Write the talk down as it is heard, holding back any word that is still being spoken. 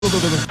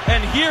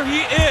And here he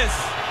is,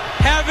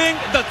 having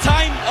the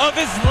time of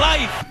his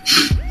life.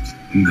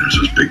 There's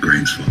those big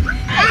grains falling.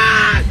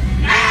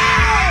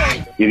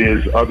 It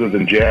is, other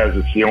than jazz,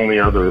 it's the only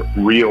other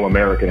real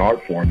American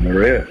art form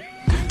there is.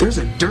 There's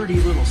a dirty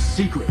little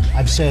secret.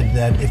 I've said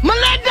that if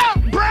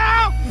Melinda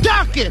Brown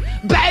Duncan,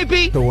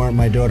 baby! it weren't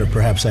my daughter,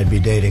 perhaps I'd be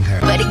dating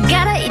her. But you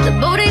gotta eat the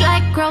booty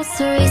like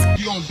groceries.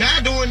 You gonna die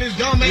doing this,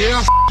 dumb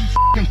ass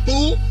you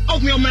fool?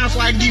 Open your mouth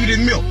so I can give you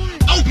this milk.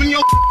 Open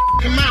your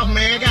mouth,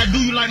 man. I gotta do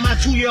you like my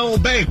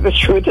 2-year-old baby. The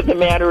truth of the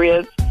matter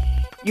is,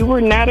 you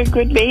were not a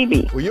good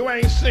baby. Well, you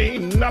ain't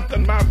seen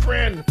nothing, my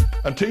friend,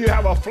 until you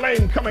have a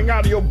flame coming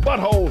out of your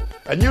butthole,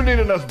 and you need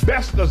an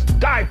asbestos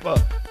diaper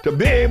to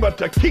be able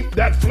to keep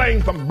that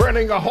flame from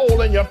burning a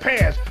hole in your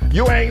pants.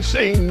 You ain't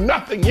seen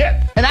nothing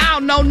yet. And I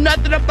don't know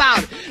nothing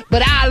about it,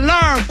 but I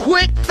learned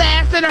quick,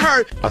 fast, and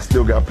hurt. I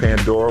still got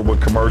Pandora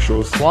with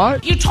commercials.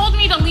 What? You told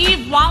me to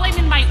leave while I'm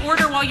in my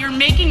order while you're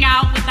making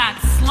out with that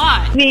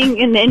slut. Being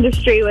in the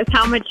industry with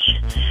how much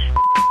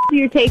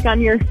you take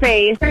on your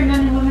face. Men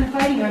and women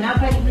fighting. You're not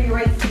fighting for your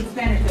right to speak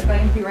Spanish. They're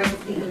fighting for your right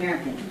to speak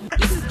American.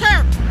 This is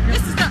terrible.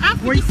 This is terrible. I'm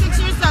 56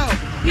 years old.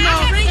 You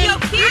know, bring your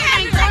kids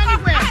ain't going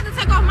anywhere. I had to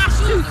take off my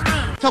shoes.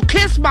 So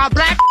kiss my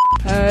black.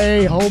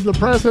 Hey, hold the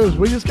presses.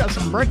 We just got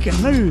some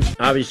breaking news.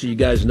 Obviously, you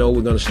guys know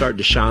we're going to start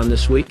Deshaun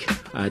this week.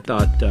 I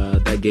thought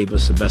that gave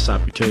us the best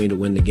opportunity to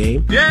win the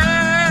game.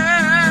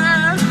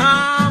 Yeah,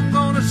 I'm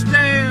gonna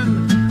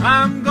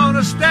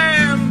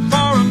stand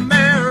for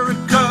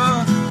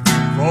America,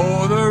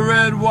 for the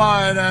red,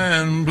 white,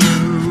 and blue.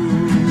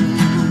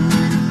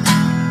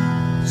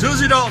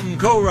 Susie Dalton,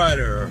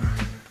 co-writer.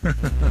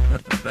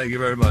 Thank you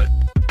very much.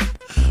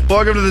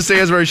 Welcome to the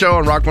Stansbury Show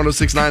on Rock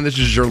 106.9. This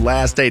is your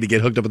last day to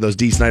get hooked up with those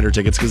D. Snyder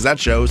tickets because that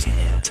show's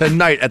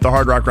tonight at the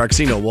Hard Rock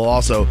Casino. We'll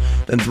also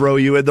then throw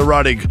you in the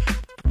running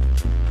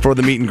for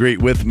the meet and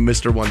greet with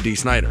Mr. 1D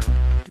Snyder.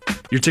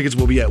 Your tickets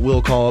will be at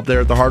Will Call up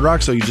there at the Hard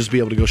Rock, so you just be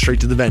able to go straight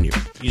to the venue.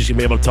 You're just going to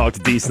be able to talk to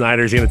D.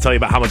 Snyder. He's going to tell you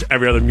about how much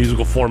every other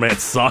musical format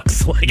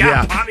sucks. Like,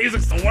 yeah, pop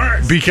music's the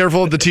worst. Be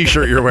careful of the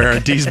t-shirt you're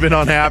wearing. D's been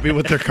unhappy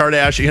with their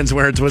Kardashians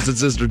wearing Twisted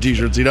Sister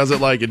t-shirts. He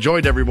doesn't like it.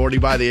 Joined every morning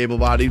by the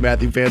able-bodied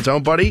Matthew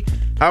Fantone. Buddy,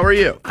 how are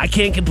you? I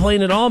can't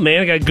complain at all, man.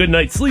 I got a good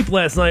night's sleep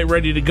last night,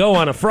 ready to go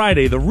on a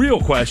Friday. The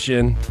real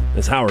question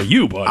is, how are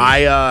you,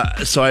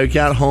 buddy? So I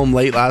got home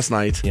late last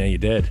night. Yeah, you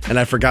did. And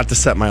I forgot to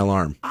set my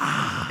alarm.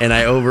 And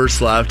I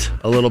overslept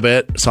a little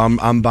bit, so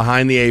I'm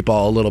behind the 8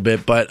 ball a little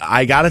bit. But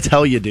I gotta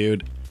tell you,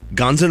 dude,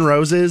 Guns N'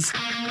 Roses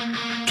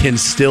can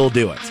still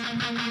do it.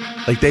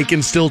 Like, they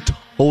can still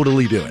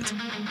totally do it.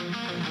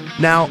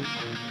 Now,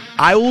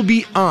 I will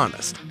be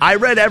honest. I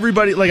read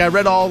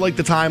all like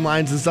the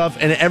timelines and stuff,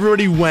 and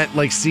everybody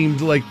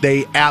seemed like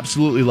they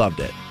absolutely loved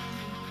it.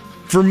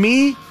 For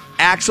me,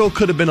 Axl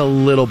could have been a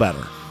little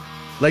better.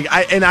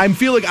 I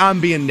feel like I'm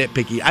being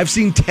nitpicky. I've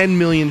seen 10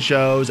 million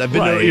shows. You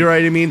know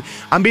what I mean?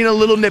 I'm being a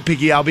little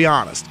nitpicky, I'll be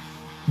honest.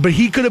 But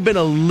he could have been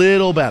a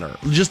little better.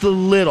 Just a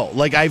little.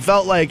 Like, I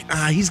felt like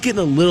he's getting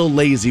a little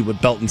lazy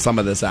with belting some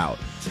of this out.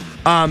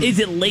 Is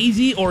it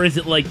lazy, or is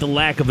it like the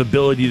lack of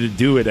ability to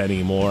do it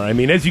anymore? I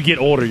mean, as you get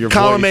older, your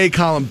column voice, A,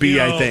 column B,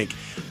 I think,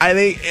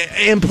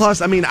 and plus,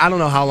 I mean, I don't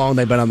know how long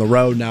they've been on the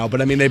road now,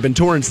 but I mean, they've been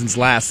touring since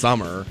last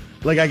summer.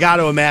 Like, I got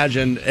to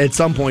imagine at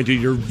some point,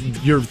 dude,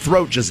 your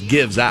throat just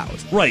gives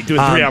out. Right, doing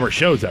 3-hour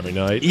shows every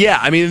night. Yeah,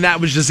 I mean, that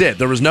was just it.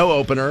 There was no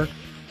opener.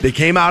 They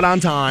came out on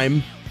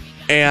time,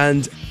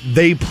 and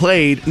they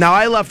played. Now,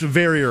 I left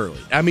very early.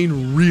 I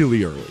mean,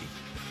 really early.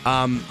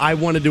 I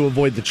wanted to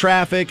avoid the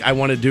traffic. I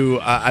wanted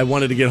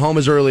to get home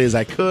as early as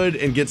I could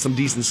and get some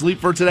decent sleep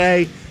for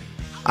today.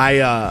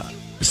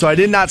 So I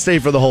did not stay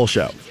for the whole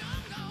show.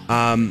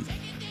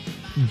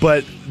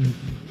 But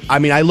I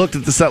mean, I looked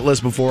at the set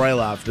list before I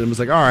left and was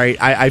like, all right,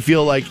 I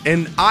feel like,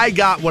 and I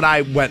got what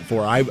I went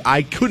for.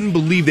 I couldn't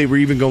believe they were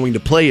even going to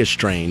play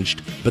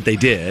Estranged, but they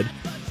did.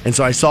 And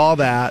so I saw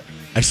that.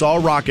 I saw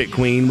Rocket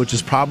Queen, which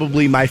is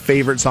probably my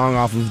favorite song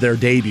off of their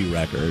debut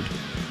record.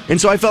 And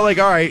so I felt like,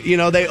 all right,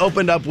 they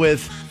opened up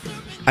with,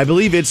 I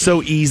believe It's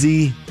So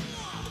Easy.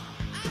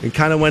 It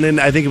kind of went in,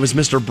 I think it was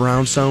Mr.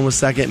 Brownstone was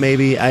second,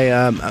 maybe.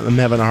 I'm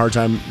having a hard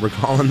time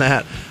recalling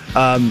that.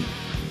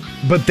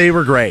 But they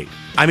were great.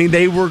 I mean,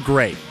 they were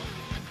great.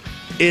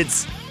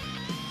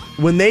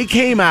 When they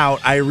came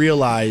out, I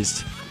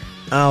realized,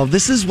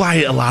 this is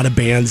why a lot of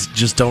bands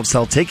just don't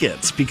sell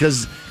tickets,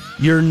 because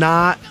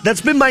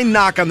that's been my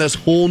knock on this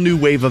whole new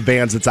wave of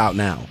bands that's out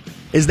now,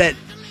 is that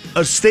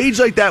a stage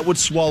like that would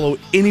swallow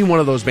any one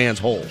of those bands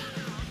whole.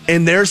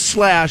 And there's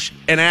Slash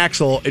and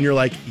Axl, and you're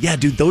like, yeah,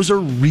 dude, those are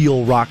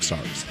real rock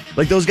stars.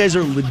 Like, those guys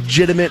are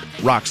legitimate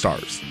rock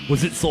stars.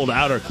 Was it sold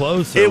out or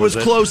close? Or it was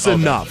close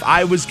enough.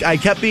 I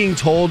kept being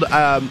told,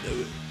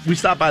 we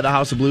stopped by the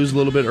House of Blues a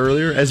little bit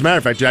earlier. As a matter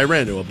of fact, I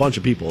ran into a bunch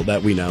of people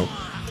that we know.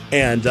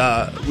 And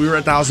we were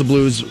at the House of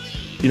Blues,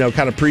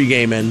 kind of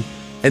pre-gaming.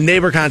 And they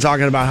were kind of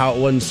talking about how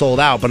it wasn't sold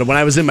out. But when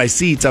I was in my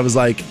seats, I was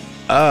like,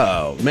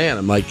 oh, man.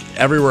 I'm like,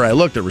 everywhere I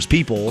looked, there was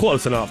people.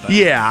 Close enough. Then.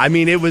 Yeah, I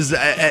mean, it was,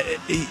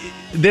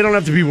 they don't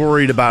have to be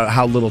worried about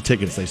how little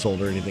tickets they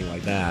sold or anything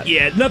like that.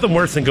 Yeah, nothing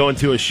worse than going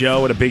to a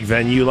show at a big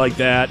venue like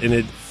that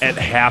and at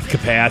half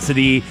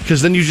capacity.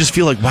 Because then you just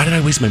feel like, why did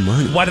I waste my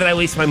money? Why did I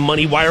waste my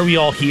money? Why are we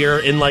all here?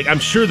 And, like, I'm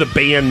sure the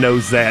band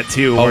knows that,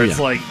 too, where it's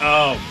like,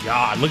 oh,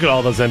 God, look at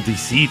all those empty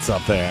seats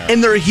up there.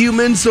 And they're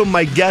human, so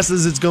my guess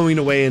is it's going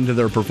away into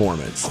their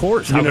performance. Of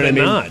course, how could it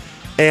not?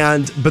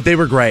 But they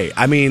were great.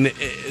 I mean,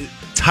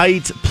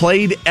 tight,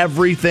 played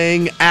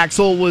everything.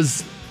 Axl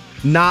was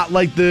not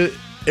like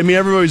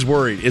everybody's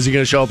worried. Is he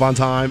going to show up on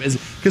time?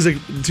 Because,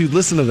 dude,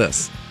 listen to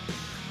this.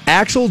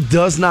 Axl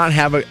does not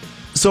have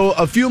so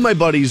a few of my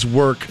buddies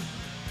work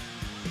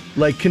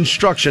like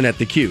construction at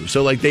the Q.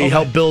 So like they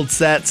help build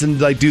sets and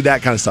like do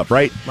that kind of stuff,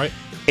 right? Right.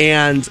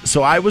 And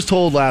so I was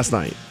told last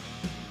night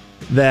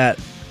that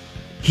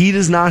he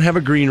does not have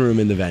a green room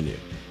in the venue.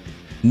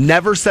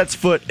 Never sets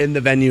foot in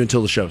the venue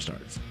until the show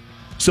starts.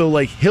 So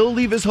like he'll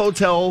leave his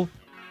hotel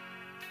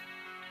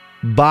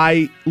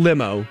by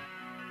limo,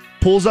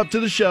 pulls up to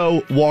the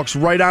show, walks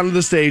right onto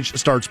the stage,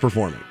 starts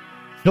performing.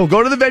 He'll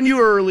go to the venue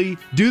early,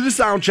 do the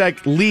sound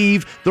check,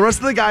 leave. The rest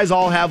of the guys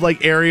all have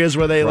like areas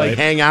where they like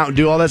hang out and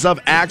do all that stuff.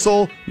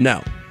 Axl,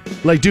 no.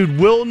 Like, dude,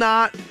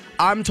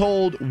 I'm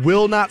told,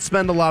 will not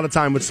spend a lot of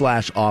time with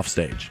Slash off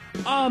stage.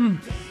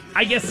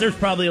 I guess there's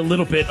probably a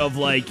little bit of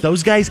like...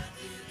 Those guys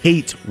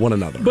hate one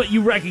another. But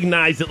you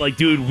recognize that, like,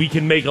 dude, we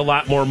can make a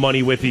lot more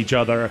money with each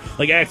other.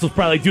 Like, Axl's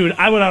probably like, dude,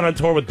 I went out on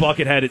tour with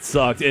Buckethead, it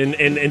sucked.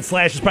 And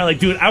Slash is probably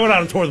like, dude, I went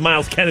out on tour with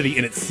Miles Kennedy,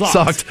 and it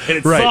sucked. And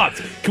it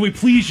sucked. Can we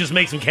please just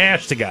make some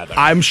cash together?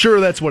 I'm sure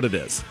that's what it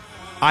is.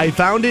 I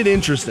found it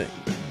interesting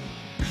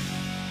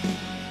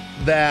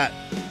that,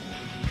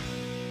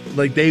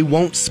 like, they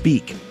won't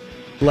speak.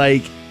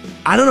 Like,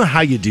 I don't know how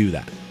you do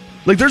that.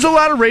 Like, there's a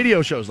lot of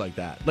radio shows like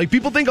that. Like,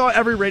 people think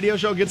every radio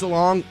show gets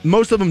along.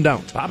 Most of them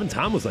don't. Bob and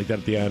Tom was like that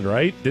at the end,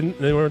 right?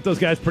 Weren't those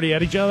guys pretty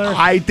at each other?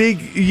 I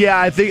think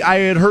I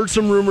had heard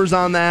some rumors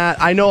on that.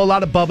 I know a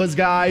lot of Bubba's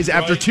guys,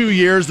 after 2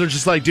 years, they're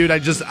just like, dude,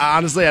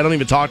 honestly, I don't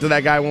even talk to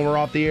that guy when we're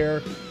off the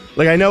air.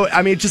 Like,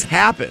 it just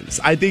happens.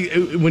 I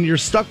think when you're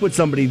stuck with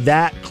somebody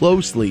that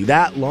closely,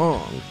 that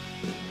long,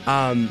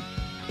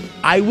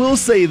 I will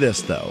say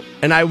this, though,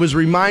 and I was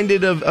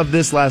reminded of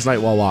this last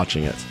night while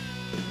watching it.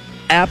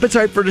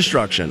 Appetite for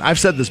Destruction, I've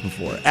said this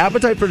before,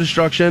 Appetite for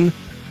Destruction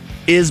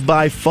is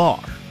by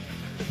far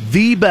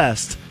the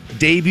best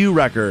debut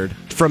record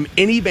from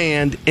any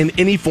band in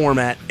any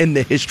format in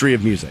the history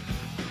of music.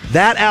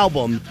 That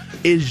album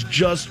is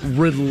just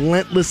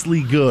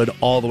relentlessly good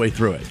all the way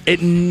through it.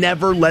 It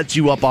never lets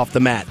you up off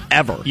the mat,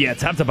 ever. Yeah,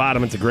 top to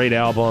bottom, it's a great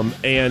album.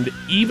 And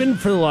even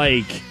for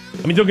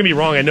don't get me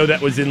wrong, I know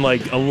that was in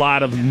like a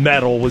lot of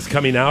metal was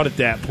coming out at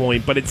that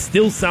point, but it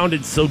still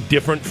sounded so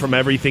different from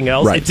everything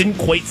else. Right. It didn't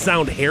quite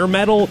sound hair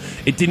metal.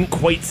 It didn't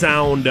quite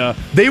sound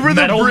they were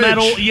metal, the bridge.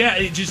 Metal.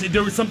 Yeah,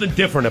 there was something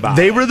different about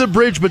it. They were the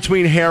bridge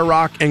between hair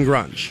rock and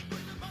grunge.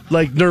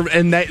 Like,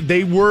 and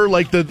they were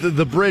like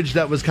the bridge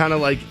that was kind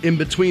of like in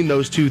between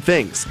those two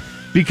things.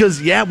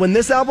 Because, when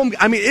this album,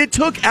 it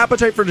took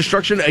Appetite for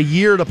Destruction a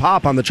year to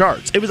pop on the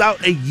charts. It was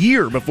out a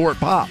year before it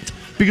popped.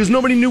 Because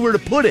nobody knew where to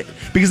put it.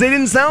 Because they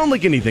didn't sound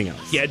like anything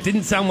else. Yeah, it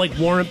didn't sound like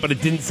Warrant, but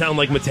it didn't sound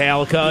like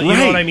Metallica. You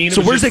know what I mean?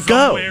 So where's it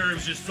go? It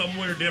was just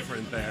somewhere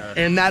different there.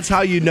 And that's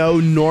how you know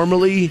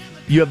normally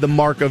you have the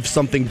mark of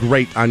something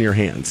great on your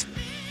hands.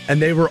 And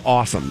they were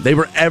awesome. They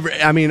were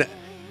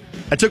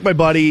I took my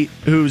buddy,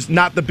 who's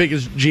not the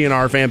biggest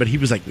GNR fan, but he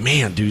was like,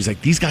 man, dude, he's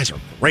like, these guys are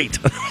great.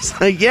 I was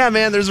like, yeah,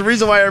 man, there's a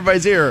reason why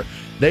everybody's here.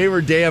 They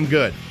were damn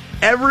good.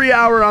 Every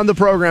hour on the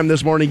program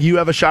this morning, you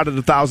have a shot at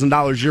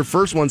 $1,000. Your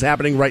first one's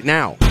happening right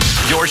now.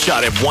 Your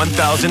shot at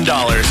 $1,000.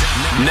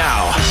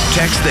 Now,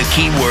 text the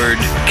keyword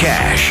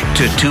cash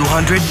to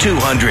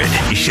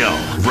 200-200. Show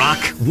Rock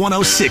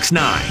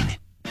 106.9.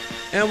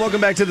 And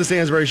welcome back to the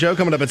Stansbury Show.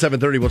 Coming up at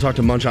 7:30, we'll talk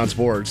to Munch on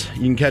Sports.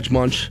 You can catch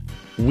Munch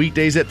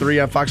weekdays at 3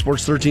 on Fox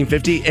Sports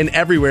 1350 and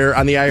everywhere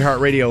on the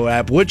iHeartRadio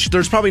app, which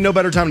there's probably no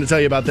better time to tell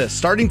you about this.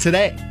 Starting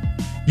today,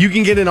 you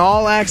can get an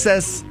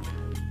all-access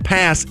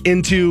pass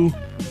into...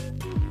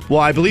 Well,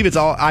 I believe it's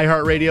all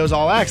iHeartRadio's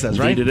All Access,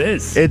 right? Indeed it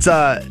is. It's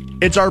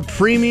our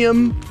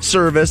premium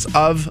service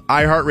of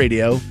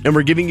iHeartRadio, and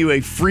we're giving you a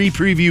free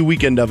preview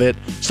weekend of it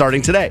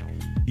starting today.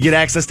 You get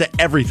access to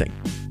everything.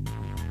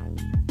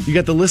 You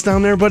got the list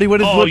down there, buddy? What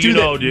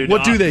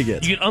do they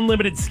get? You get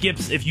unlimited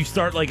skips if you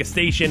start like a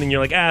station and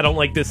you're like, I don't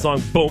like this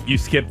song. Boom, you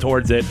skip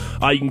towards it.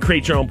 You can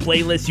create your own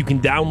playlist. You can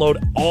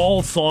download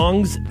all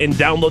songs and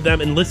download them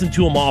and listen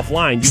to them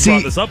offline. You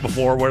brought this up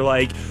before where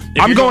like...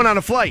 I'm going on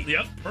a flight.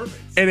 Yep,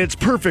 perfect. And it's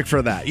perfect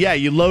for that. Yeah,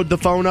 you load the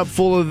phone up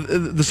full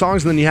of the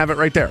songs and then you have it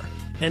right there.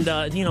 And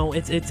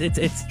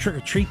it's trick or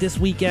treat this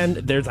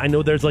weekend. I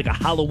know there's like a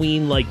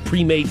Halloween like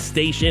pre-made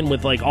station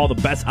with like all the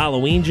best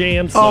Halloween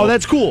jams. So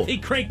that's cool. They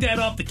crank that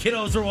up. The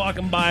kiddos are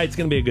walking by. It's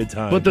gonna be a good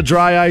time. Put the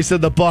dry ice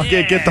in the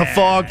bucket. Get the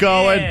fog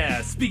going.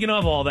 Yeah. Speaking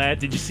of all that,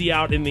 did you see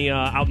out in the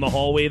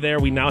hallway there?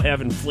 We now have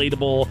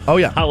inflatable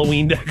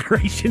Halloween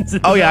decorations.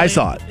 I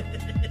saw it.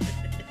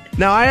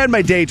 Now, I had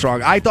my dates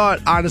wrong. I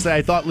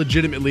thought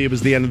legitimately it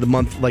was the end of the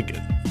month, like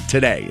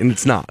today, and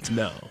it's not.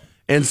 No.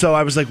 And so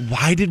I was like,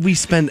 why did we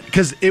spend...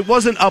 Because it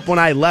wasn't up when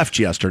I left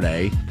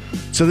yesterday,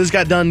 so this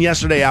got done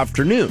yesterday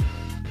afternoon.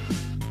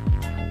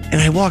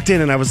 And I walked in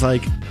and I was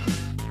like,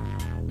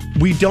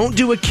 we don't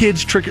do a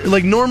kids trick.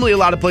 Like normally a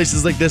lot of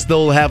places like this,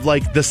 they'll have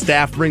like the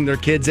staff bring their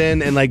kids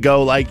in and like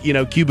go like,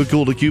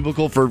 cubicle to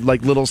cubicle for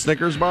like little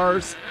Snickers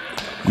bars.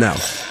 No.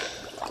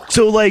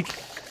 So like,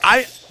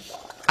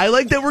 I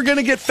like that we're going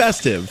to get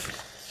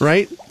festive,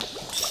 right?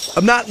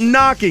 I'm not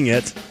knocking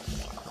it,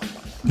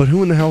 but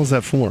who in the hell is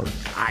that for?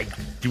 I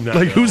do not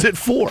Like, know. who's it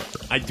for?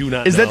 I do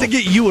not Is know. that to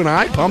get you and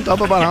I pumped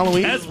up about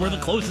Halloween? Yes, we're the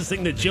closest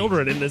thing to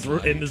children in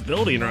this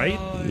building, right?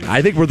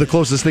 I think we're the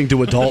closest thing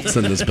to adults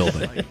in this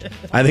building.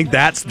 I think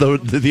that's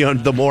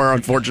the more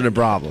unfortunate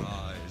problem.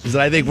 Is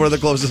that I think we're the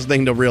closest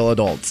thing to real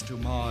adults. To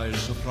my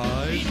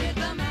surprise.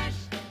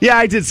 Yeah,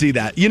 I did see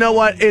that. You know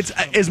what? It's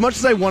as much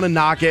as I want to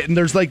knock it, and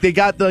there's like they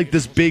got like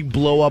this big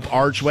blow up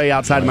archway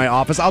outside of my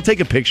office. I'll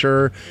take a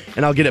picture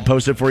and I'll get it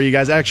posted for you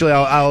guys. Actually,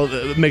 I'll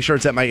make sure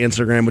it's at my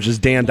Instagram, which is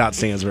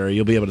dan.stansbury.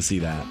 You'll be able to see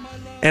that.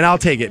 And I'll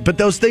take it. But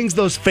those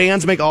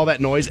fans make all that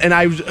noise. And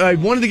I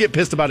wanted to get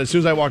pissed about it as soon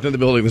as I walked into the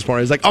building this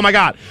morning. I was like, oh my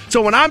God.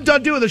 So when I'm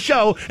done doing the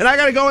show and I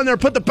got to go in there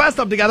and put the best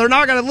stuff together,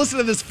 now I got to listen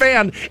to this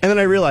fan. And then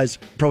I realized,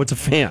 bro, it's a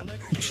fan.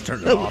 Just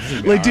turn it off.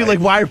 Like, dude, like,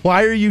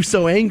 why are you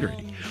so angry?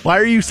 Why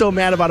are you so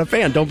mad about a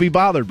fan? Don't be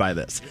bothered by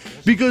this.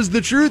 Because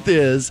the truth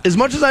is, as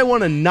much as I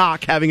want to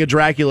knock having a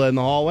Dracula in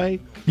the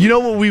hallway, you know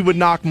what we would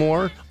knock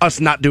more?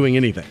 Us not doing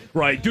anything.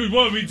 Right. Dude,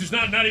 what, we just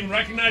not even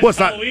recognize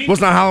Halloween? What's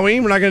not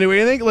Halloween? We're not going to do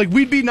anything? Like,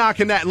 we'd be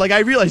knocking that. Like, I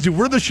realized, dude,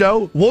 we're the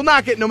show. We'll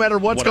knock it no matter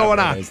what's going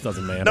on. It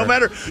doesn't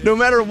matter. No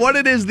matter what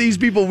it is these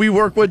people we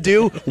work with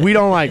do, we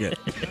don't like it.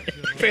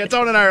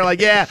 Fantone and I are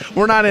like, yeah,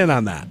 we're not in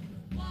on that.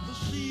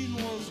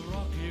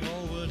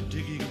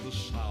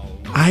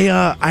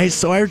 I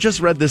just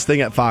read this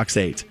thing at Fox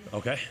 8.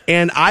 Okay.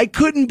 And I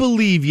couldn't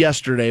believe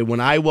yesterday when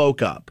I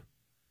woke up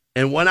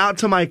and went out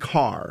to my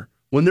car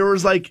when there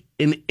was like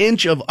an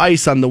inch of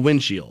ice on the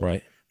windshield.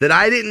 Right. That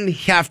I didn't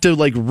have to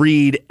like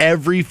read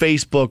every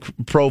Facebook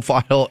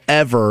profile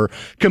ever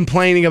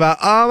complaining about,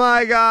 oh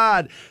my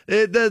God,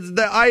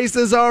 the ice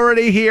is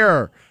already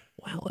here.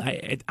 Well,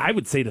 I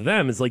would say to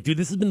them is like, dude,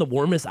 this has been the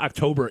warmest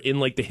October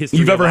in like the history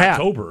you've of ever had.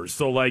 October.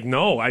 So like,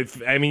 no, I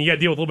mean, you got to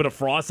deal with a little bit of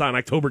frost on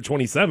October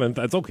 27th.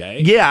 That's okay.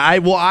 Yeah,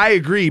 I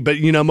agree, but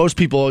most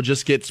people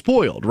just get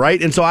spoiled,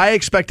 right? And so I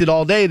expected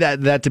all day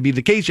that to be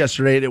the case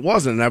yesterday, and it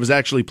wasn't, and I was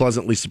actually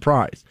pleasantly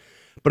surprised.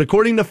 But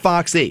according to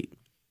Fox 8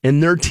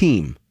 and their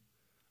team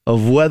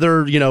of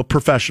weather,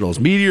 professionals,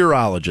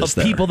 meteorologists,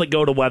 of people that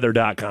go to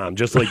weather.com,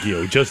 just like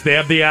you, they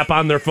have the app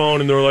on their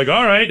phone, and they're like,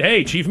 all right,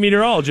 hey, chief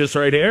meteorologist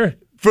right here.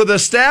 For the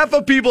staff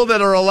of people that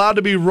are allowed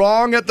to be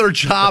wrong at their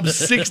jobs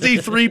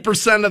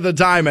 63% of the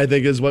time, I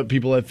think is what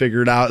people have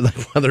figured out,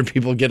 like whether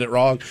people get it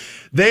wrong.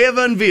 They have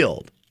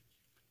unveiled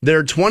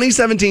their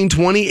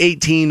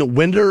 2017-2018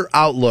 winter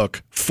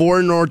outlook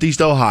for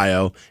Northeast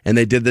Ohio, and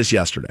they did this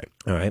yesterday.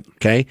 All right.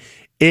 Okay?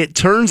 It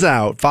turns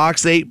out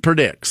Fox 8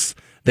 predicts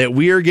that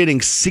we are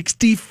getting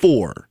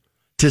 64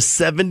 to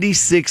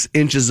 76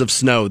 inches of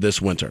snow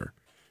this winter.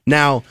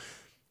 Now,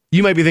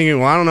 you might be thinking,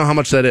 well, I don't know how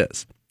much that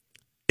is.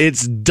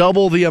 It's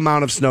double the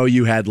amount of snow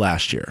you had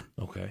last year.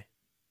 Okay.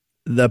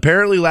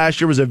 Apparently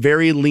last year was a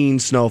very lean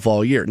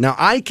snowfall year. Now,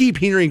 I keep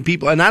hearing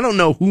people, and I don't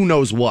know who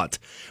knows what,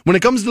 when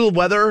it comes to the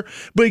weather,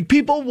 but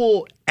people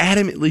will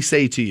adamantly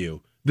say to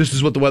you, this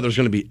is what the weather's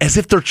going to be, as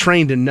if they're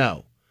trained to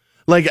know.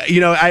 Like,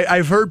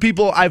 I've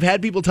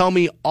had people tell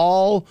me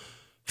all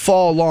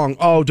fall long,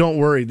 oh, don't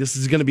worry, this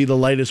is going to be the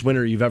lightest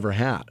winter you've ever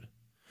had.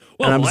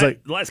 Well, and I was the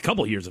last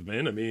couple of years have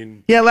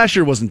been, yeah, last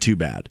year wasn't too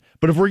bad.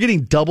 But if we're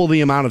getting double the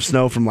amount of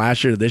snow from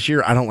last year to this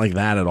year, I don't like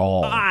that at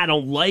all. I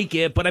don't like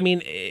it, but I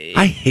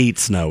hate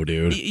snow,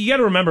 dude. You got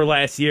to remember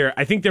last year,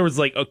 I think there was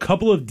like a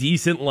couple of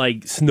decent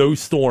like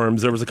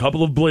snowstorms. There was a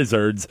couple of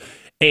blizzards.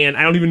 And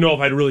I don't even know if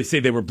I'd really say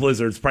they were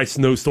blizzards. Probably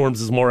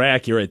snowstorms is more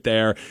accurate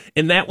there.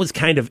 And that was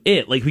kind of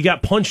it. Like, we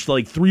got punched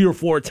like 3 or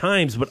 4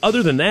 times. But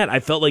other than that,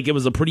 I felt like it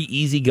was a pretty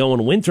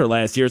easy-going winter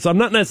last year. So I'm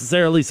not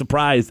necessarily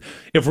surprised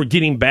if we're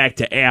getting back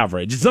to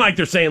average. It's not like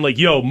they're saying, like,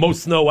 yo,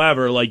 most snow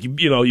ever. Like,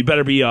 you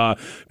better be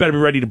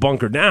ready to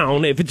bunker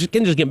down. If it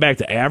can just get back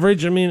to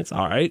average, it's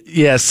all right.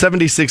 Yeah,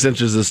 76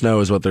 inches of snow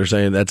is what they're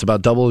saying. That's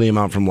about double the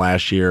amount from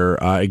last year.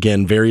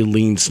 Again, very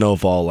lean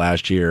snowfall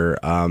last year.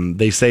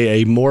 They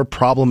say a more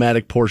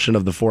problematic portion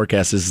of the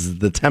forecast is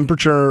the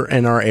temperature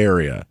in our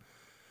area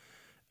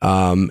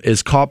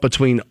is caught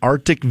between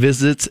Arctic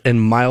visits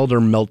and milder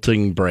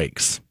melting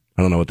breaks.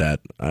 I don't know what that.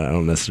 I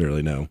don't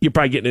necessarily know. You're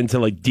probably getting into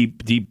like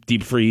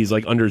deep freeze,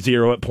 like under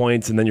 0 at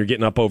points, and then you're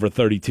getting up over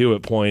 32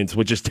 at points,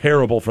 which is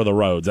terrible for the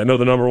roads. I know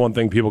the number one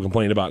thing people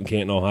complain about in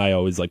Canton,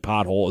 Ohio, is like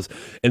potholes,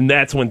 and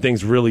that's when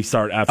things really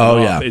start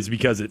effing up. Is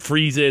because it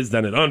freezes,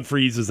 then it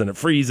unfreezes, and it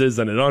freezes,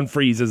 and it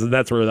unfreezes, and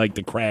that's where like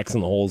the cracks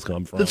and the holes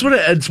come from. That's what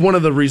it's one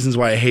of the reasons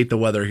why I hate the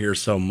weather here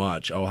so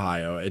much,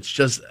 Ohio. It's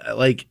just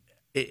like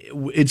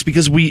it's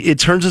because it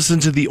turns us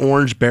into the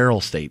orange barrel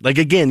state. Like,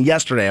 again,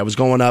 yesterday I was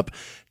going up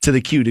to the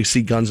queue to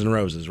see Guns N'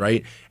 Roses,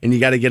 right? And you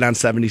got to get on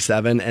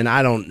 77, and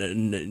I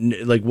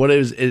don't, like,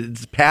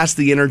 it's past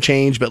the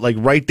interchange, but, like,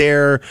 right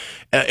there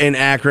in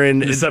Akron.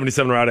 The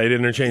 77 Route 8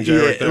 interchange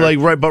right there.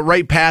 Like, but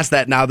right past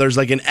that now, there's,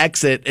 like, an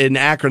exit in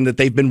Akron that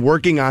they've been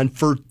working on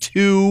for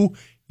 2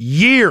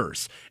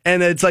 years.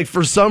 And it's like,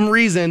 for some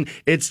reason,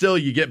 it's still,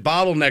 you get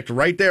bottlenecked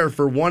right there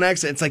for one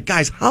exit. It's like,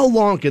 guys, how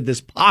long could this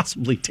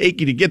possibly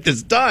take you to get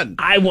this done?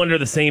 I wonder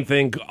the same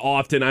thing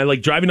often. I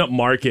like driving up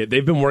Market.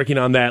 They've been working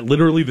on that,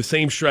 literally the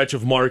same stretch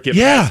of Market.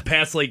 Yeah.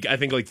 Past like, I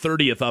think like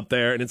 30th up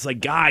there. And it's like,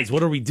 guys,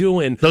 what are we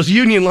doing? Those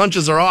union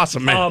lunches are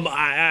awesome, man.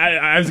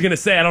 I was going to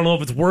say, I don't know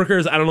if it's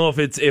workers. I don't know if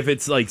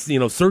it's like, you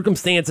know,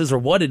 circumstances or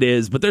what it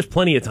is, but there's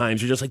plenty of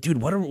times you're just like,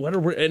 dude, what are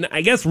we? And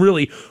I guess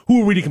really,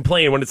 who are we to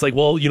complain when it's like,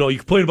 well, you know, you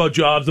complain about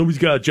jobs. Nobody's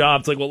got a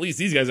job. It's like, well, at least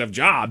these guys have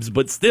jobs,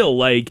 but still,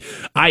 like,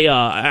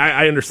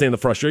 I understand the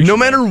frustration. No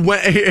matter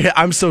when,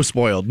 I'm so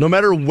spoiled. No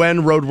matter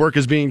when road work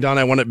is being done,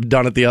 I want it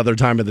done at the other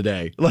time of the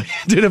day. Like,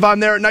 dude, if I'm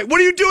there at night, what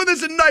are you doing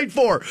this at night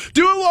for?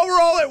 Do it while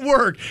we're all at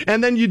work.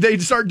 And then they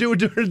start doing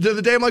it during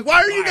the day. I'm like,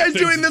 why are you guys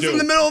doing this in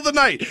the middle of the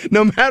night?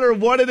 No matter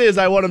what it is,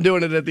 I want them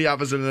doing it at the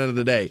opposite end of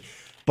the day.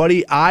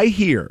 Buddy, I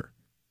hear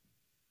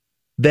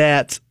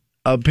that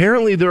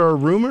apparently there are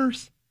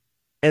rumors,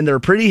 and they're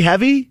pretty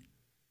heavy,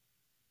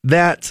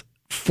 that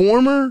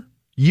former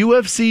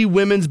UFC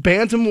women's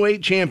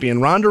bantamweight champion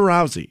Ronda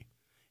Rousey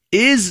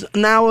is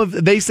now,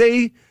 they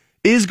say,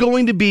 is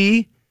going to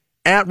be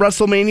at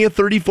WrestleMania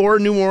 34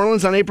 in New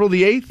Orleans on April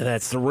the 8th.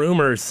 That's the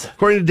rumors.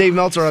 According to Dave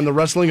Meltzer on the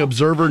Wrestling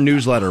Observer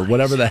newsletter,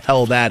 whatever the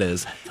hell that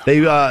is,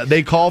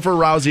 they call for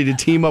Rousey to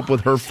team up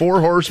with her 4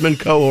 Horsemen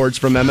cohorts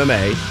from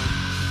MMA,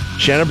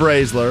 Shanna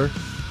Baszler,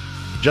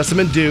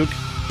 Jessamine Duke,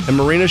 and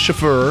Marina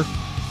Shafir,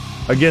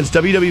 against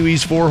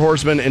WWE's 4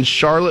 Horsemen and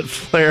Charlotte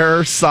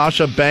Flair,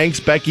 Sasha Banks,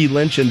 Becky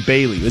Lynch, and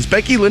Bayley. Is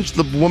Becky Lynch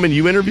the woman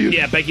you interviewed?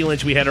 Yeah, Becky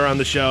Lynch. We had her on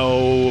the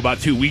show about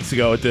 2 weeks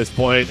ago at this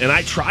point, and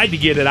I tried to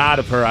get it out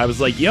of her. I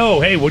was like, yo,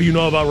 hey, what do you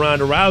know about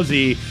Ronda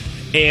Rousey?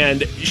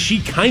 And she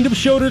kind of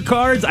showed her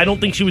cards. I don't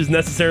think she was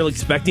necessarily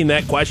expecting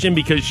that question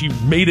because she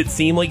made it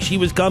seem like she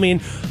was coming,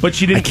 but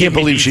she didn't. I can't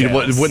believe she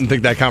wouldn't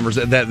think that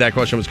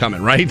question was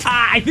coming, right?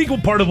 I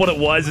think part of what it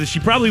was is she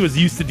probably was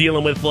used to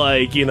dealing with,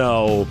 like, you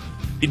know,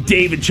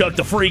 Dave and Chuck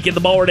the Freak in the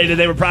morning, and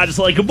they were probably just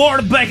like, good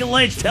morning, Becky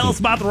Lynch, tell us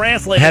about the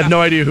wrestling. I have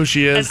no idea who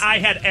she is. And I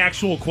had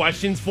actual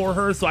questions for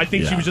her, so I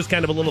think she was just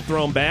kind of a little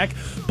thrown back.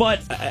 But,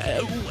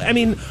 I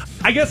mean,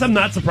 I guess I'm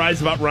not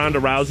surprised about Ronda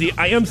Rousey.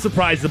 I am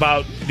surprised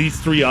about these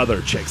 3 other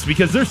chicks,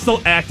 because they're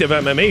still active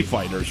MMA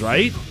fighters,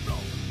 right?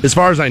 As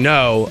far as I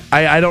know,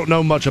 I don't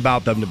know much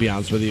about them, to be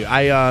honest with you.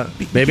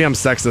 Maybe I'm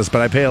sexist, but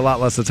I pay a lot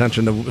less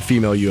attention to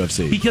female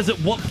UFC. Because at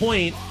what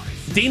point,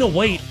 Dana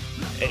White,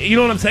 you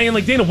know what I'm saying?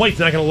 Like, Dana White's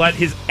not going to let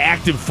his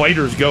active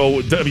fighters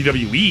go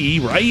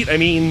WWE, right? I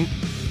mean,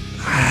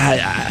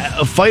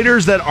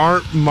 fighters that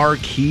aren't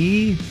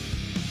marquee.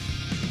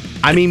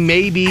 I mean,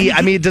 maybe.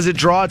 I mean, does it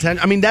draw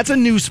attention? I mean, that's a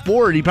new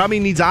sport. He probably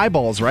needs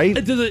eyeballs, right?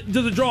 Does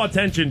it draw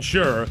attention?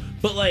 Sure.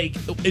 But, like,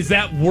 is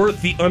that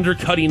worth the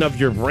undercutting of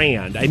your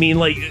brand? I mean,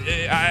 like,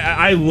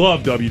 I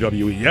love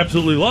WWE.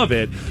 Absolutely love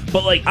it.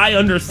 But, like, I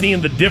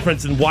understand the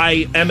difference in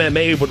why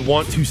MMA would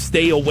want to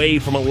stay away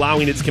from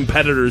allowing its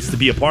competitors to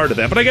be a part of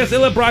that. But I guess they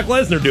let Brock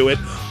Lesnar do it.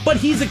 But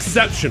he's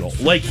exceptional.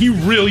 Like, he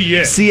really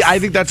is. See, I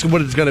think that's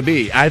what it's going to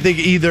be. I think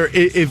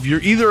if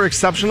you're either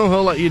exceptional,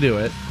 he'll let you do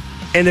it.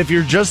 And if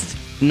you're just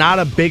not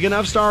a big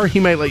enough star, he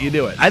might let you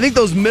do it. I think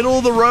those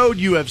middle-of-the-road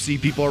UFC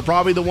people are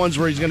probably the ones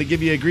where he's going to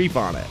give you a grief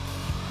on it.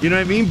 You know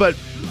what I mean? But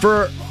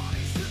for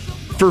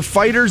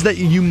fighters that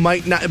you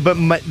might not,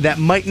 that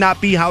might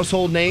not be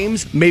household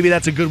names, maybe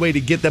that's a good way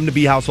to get them to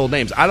be household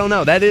names. I don't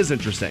know. That is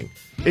interesting.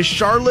 Is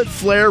Charlotte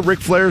Flair Ric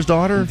Flair's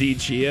daughter? Indeed,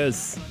 she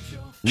is.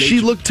 She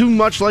looked too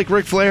much like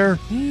Ric Flair?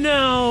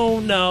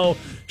 No.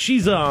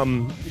 She's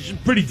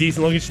pretty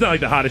decent looking. She's not like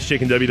the hottest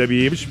chick in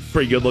WWE, but she's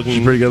pretty good looking.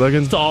 She's pretty good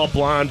looking? Tall,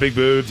 blonde, big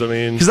boobs. I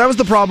mean, because that was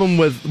the problem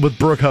with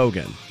Brooke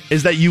Hogan,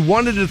 is that you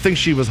wanted to think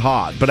she was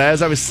hot, but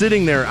as I was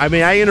sitting there, I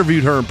mean, I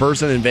interviewed her in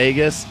person in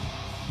Vegas,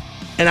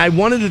 and I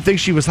wanted to think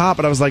she was hot,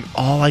 but I was like,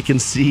 all I can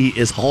see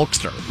is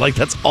Hulkster. Like,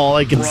 that's all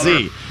I can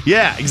see.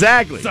 Yeah,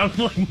 exactly. Sounds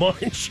like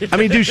Munch. I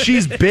mean, dude,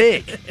 she's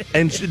big,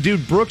 and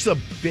dude, Brooke's a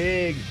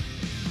big.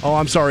 Oh,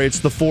 I'm sorry,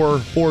 it's the 4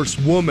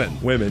 horsewoman.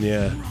 Women,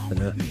 yeah.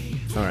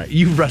 All right,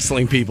 you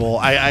wrestling people,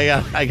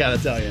 I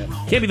gotta tell you,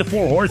 can't be the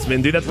 4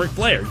 horsemen, dude. That's Ric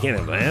Flair. You can't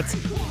have that.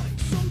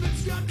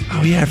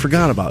 Oh yeah, I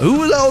forgot about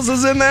who else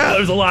is in that. Well,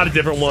 there's a lot of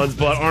different ones,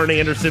 but Arn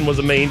Anderson was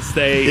a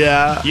mainstay.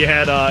 Yeah, you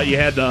had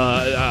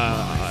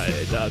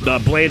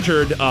the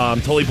Blanchard,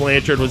 Tully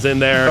Blanchard was in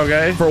there.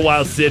 Okay, for a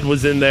while Sid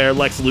was in there.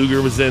 Lex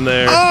Luger was in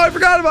there. Oh, I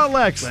forgot about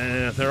Lex.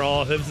 They're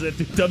all.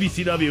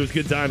 WCW was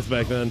good times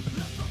back then.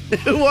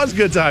 It was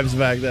good times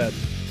back then.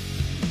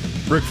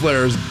 Ric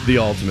Flair is the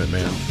ultimate,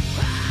 man.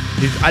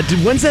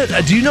 When's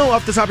that? Do you know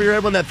off the top of your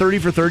head when that 30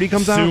 for 30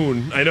 comes out?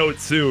 Soon. I know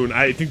it's soon.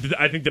 I think the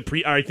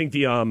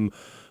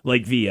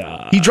like the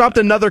he dropped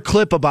another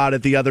clip about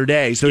it the other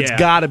day, so it's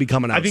got to be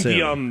coming out. I think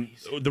soon.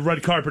 the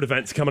red carpet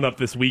event's coming up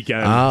this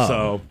weekend. Oh.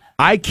 So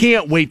I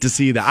can't wait to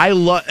see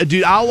that.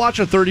 Dude, I'll watch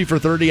a 30 for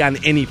 30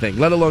 on anything,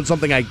 let alone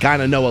something I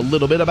kind of know a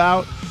little bit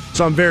about.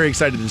 So I'm very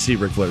excited to see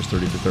Ric Flair's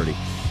 30 for 30.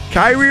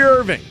 Kyrie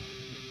Irving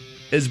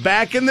is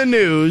back in the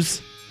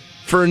news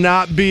for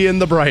not being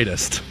the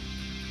brightest.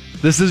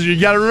 You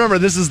got to remember,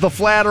 this is the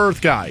flat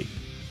Earth guy.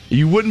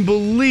 You wouldn't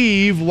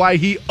believe why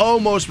he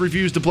almost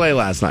refused to play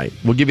last night.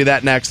 We'll give you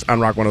that next on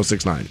Rock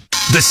 106.9.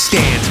 The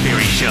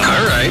Stansbury Show. All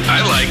right,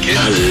 I like it.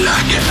 I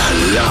like it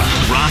a lot.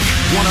 Rock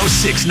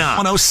 106.9.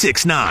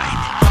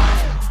 106.9.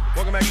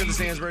 Welcome back to the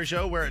Stansbury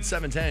Show, where at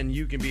 7:10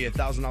 you can be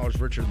 $1,000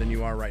 richer than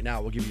you are right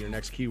now. We'll give you your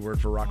next keyword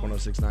for Rock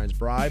 106.9's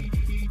bribe,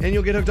 and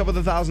you'll get hooked up with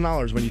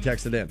 $1,000 when you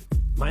text it in.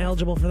 Am I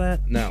eligible for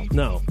that? No. Okay.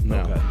 No.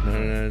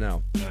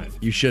 All right.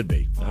 You should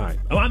be. All right.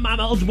 Oh, I'm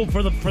eligible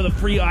for the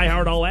free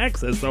iHeart All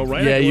Access, though,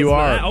 right? Yeah, you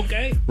are.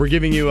 Okay. We're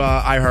giving you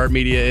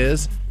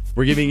iHeartMedia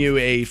We're giving you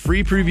a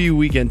free preview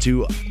weekend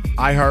to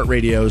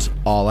iHeartRadio's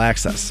All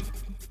Access,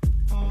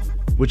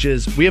 which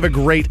is, we have a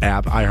great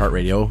app,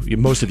 iHeartRadio.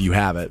 Most of you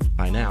have it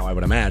by now, I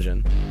would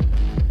imagine.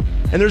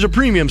 And there's a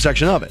premium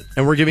section of it.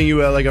 And we're giving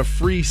you a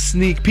free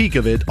sneak peek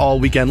of it all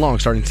weekend long,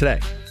 starting today.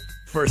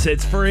 First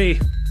hit's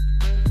free.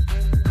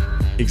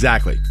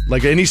 Exactly.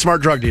 Like any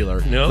smart drug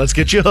dealer. Yep. Let's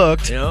get you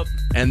hooked. Yep.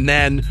 And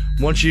then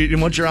once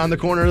you're on the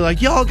corner, like,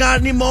 y'all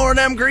got any more of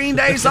them Green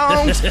Day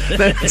songs?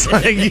 Then it's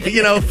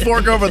like,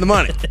 fork over the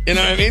money. You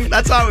know what I mean?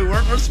 That's how we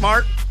work. We're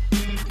smart.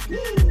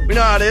 We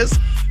know how it is.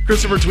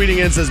 Christopher tweeting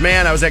in says,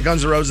 man, I was at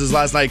Guns N' Roses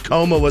last night.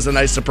 Coma was a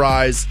nice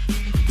surprise.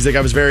 He's like,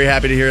 I was very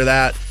happy to hear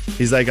that.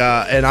 He's like,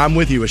 and I'm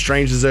with you.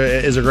 Strange is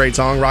a great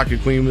song.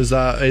 Rocket Queen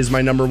is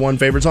my number one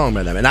favorite song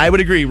by them. And I would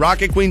agree.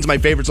 Rocket Queen's my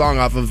favorite song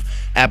off of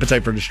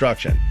Appetite for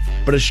Destruction.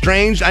 But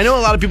Strange, I know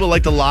a lot of people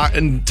like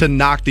to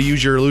knock the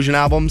Use Your Illusion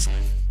albums.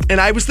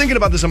 And I was thinking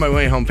about this on my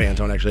way home,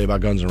 Fantone, actually,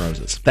 about Guns N'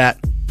 Roses. That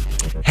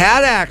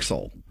had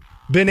Axl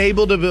been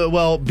able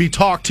to be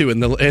talked to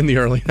in the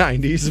early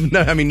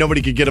 90s. I mean,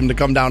 nobody could get him to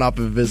come down off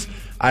of his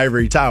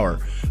ivory tower.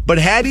 But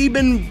had he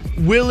been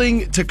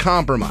willing to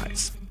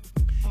compromise,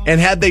 and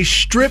had they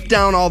stripped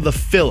down all the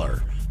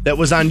filler that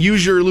was on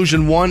Use Your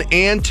Illusion 1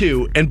 and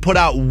 2 and put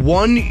out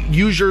one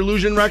Use Your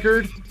Illusion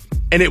record,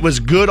 and it was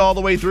good all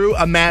the way through,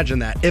 imagine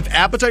that. If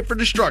Appetite for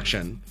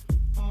Destruction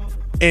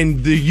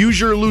and the Use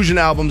Your Illusion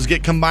albums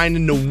get combined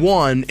into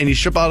one, and you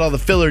strip out all the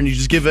filler and you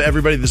just give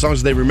everybody the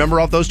songs that they remember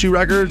off those two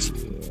records,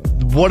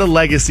 what a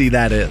legacy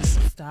that is.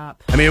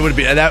 Stop. I mean, it would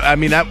be that. I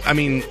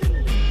mean,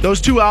 those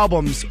two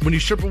albums, when you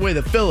strip away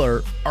the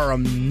filler, are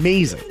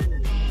amazing.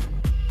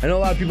 I know a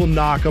lot of people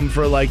knock them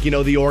for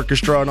the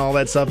orchestra and all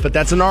that stuff, but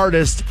that's an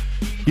artist,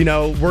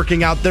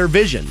 working out their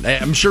vision.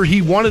 I'm sure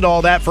he wanted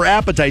all that for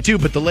Appetite too,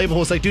 but the label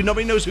was like, dude,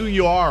 nobody knows who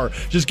you are.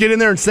 Just get in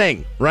there and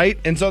sing, right?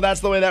 And so that's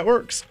the way that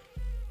works.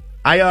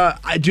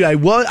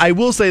 I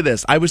will say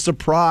this. I was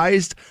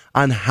surprised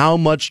on how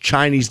much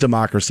Chinese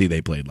Democracy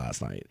they played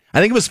last night. I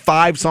think it was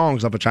 5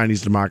 songs off of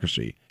Chinese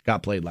Democracy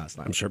got played last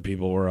night. I'm sure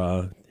people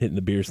were hitting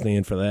the beer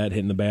stand for that,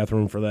 hitting the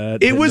bathroom for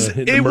that. It was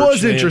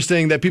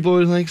interesting that people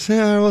were like,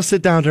 we'll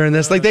sit down during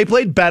this. Like, they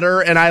played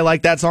better, and I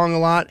like that song a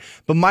lot.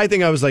 But my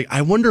thing, I was like,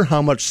 I wonder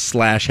how much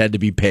Slash had to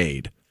be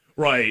paid.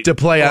 Right. To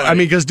play. Right. I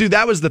mean, because, dude,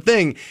 that was the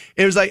thing.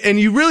 It was like, and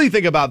you really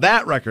think about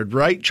that record,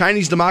 right?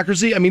 Chinese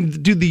Democracy. I mean,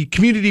 dude, the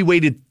community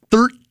waited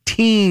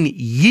 13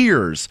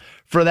 years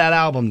for that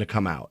album to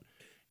come out.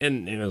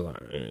 And it was all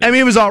right. I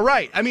mean, it was all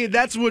right. I mean,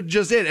 that's what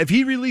just it. If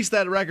he released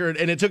that record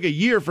and it took a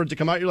year for it to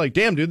come out, you're like,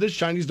 damn, dude, this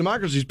Chinese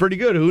Democracy is pretty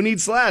good. Who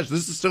needs Slash?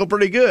 This is still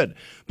pretty good.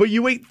 But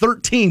you wait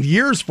 13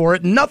 years for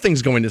it,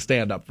 nothing's going to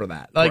stand up for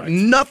that. Like, right.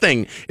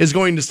 Nothing is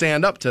going to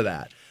stand up to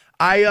that.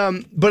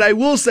 But I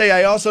will say,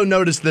 I also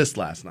noticed this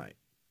last night.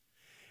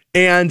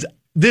 And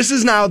this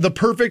is now the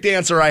perfect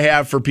answer I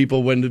have for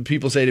people when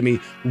people say to me,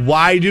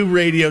 why do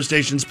radio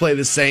stations play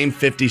the same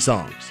 50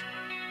 songs?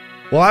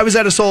 Well, I was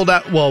at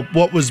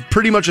what was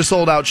pretty much a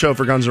sold-out show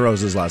for Guns N'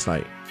 Roses last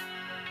night.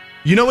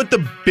 You know what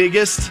the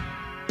biggest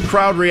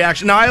crowd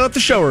reaction... Now, I left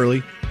the show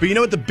early, but you know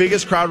what the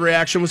biggest crowd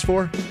reaction was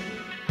for?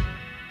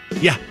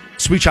 Yeah,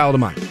 Sweet Child of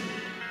Mine.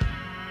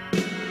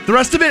 The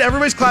rest of it,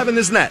 everybody's clapping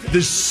this net.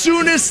 As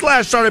soon as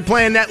Slash started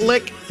playing that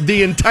lick,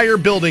 the entire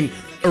building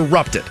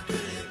erupted.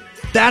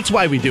 That's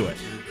why we do it.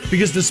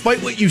 Because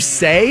despite what you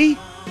say,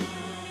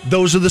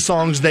 those are the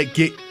songs that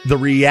get the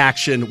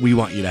reaction we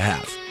want you to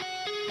have.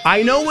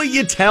 I know what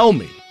you tell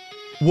me.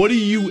 What do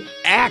you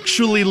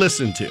actually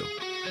listen to?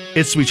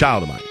 It's Sweet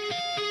Child of Mine.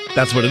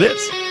 That's what it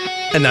is.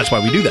 And that's why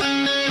we do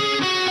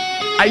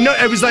that. I know,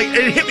 it was like,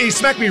 it hit me,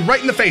 smacked me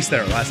right in the face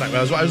there last night.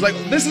 I was like,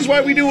 this is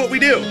why we do what we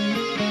do.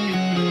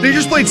 They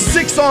just played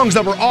 6 songs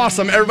that were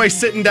awesome. Everybody's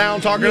sitting down,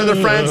 talking to their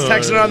friends,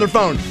 texting on their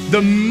phone.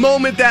 The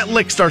moment that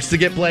lick starts to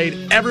get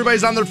played,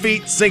 everybody's on their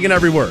feet, singing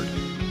every word.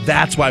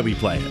 That's why we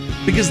play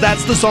it. Because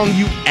that's the song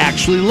you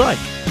actually like.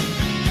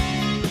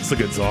 It's a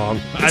good song.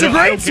 It's a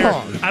great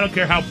song. I don't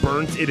care how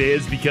burnt it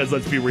is, because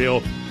let's be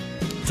real,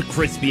 it's a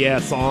crispy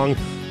ass song.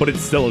 but it's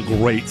still a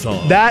great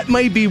song. That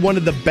might be one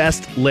of the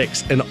best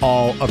licks in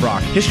all of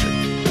rock history.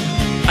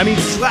 I mean,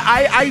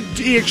 I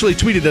actually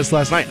tweeted this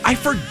last night. I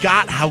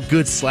forgot how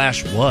good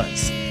Slash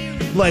was.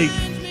 Like,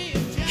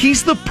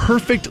 he's the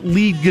perfect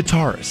lead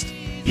guitarist.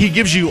 He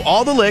gives you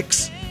all the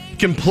licks,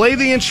 can play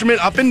the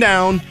instrument up and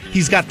down.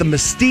 He's got the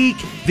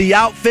mystique, the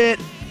outfit.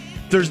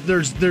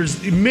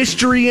 There's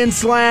mystery in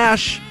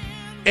Slash.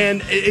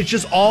 And it's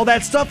just all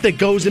that stuff that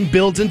goes and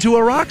builds into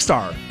a rock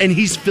star. And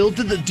he's filled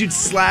to the... Dude,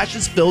 Slash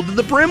is filled to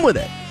the brim with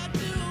it.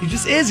 He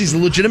just is. He's a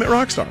legitimate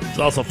rock star. It's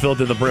also filled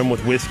to the brim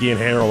with whiskey and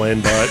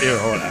heroin, but,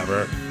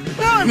 whatever.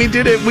 Well, I mean,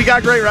 dude, we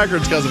got great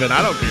records because of it.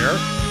 I don't care.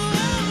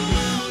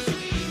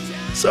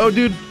 So,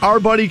 dude, our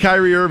buddy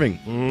Kyrie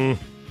Irving.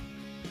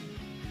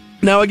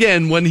 Now,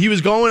 again, when he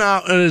was going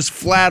out on his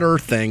flat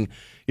earth thing,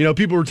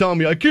 people were telling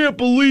me, I can't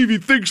believe he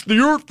thinks the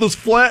earth is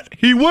flat.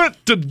 He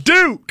went to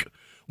Duke,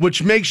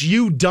 which makes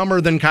you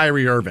dumber than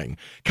Kyrie Irving.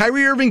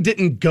 Kyrie Irving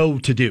didn't go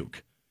to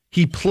Duke.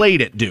 He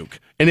played at Duke.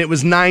 And it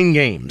was 9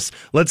 games.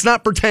 Let's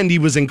not pretend he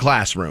was in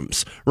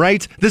classrooms,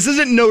 right? This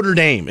isn't Notre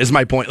Dame, is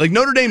my point. Like,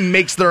 Notre Dame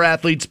makes their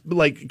athletes,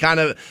 kind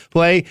of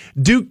play.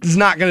 Duke's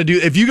not going to do...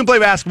 If you can play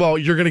basketball,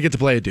 you're going to get to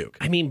play at Duke.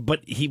 I mean,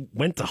 but he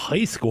went to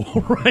high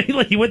school, right?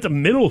 Like, he went to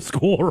middle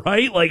school,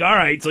 right? Like, all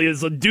right, so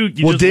Duke,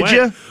 you just went.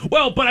 You?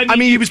 Well, but I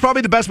mean, he was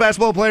probably the best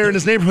basketball player in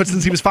his neighborhood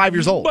since he was 5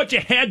 years old. But you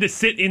had to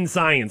sit in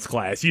science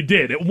class. You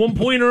did. At one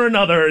point or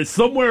another,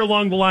 somewhere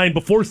along the line,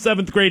 before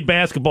 7th grade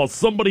basketball,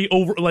 somebody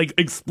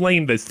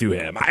explained this to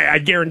him. I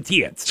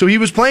guarantee it. So he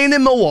was playing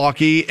in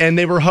Milwaukee, and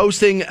they were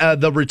hosting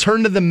the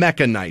Return to the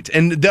Mecca night.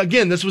 And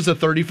again, this was a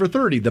 30 for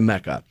 30, the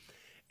Mecca.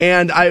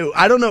 And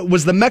I don't know,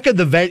 was the Mecca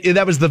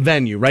that was the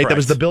venue, right? Correct. That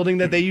was the building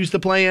that they used to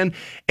play in.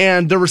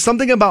 And there was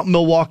something about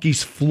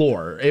Milwaukee's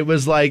floor. It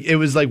was like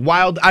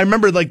wild. I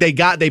remember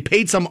they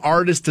paid some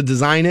artist to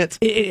design it.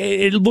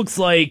 It looks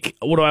like,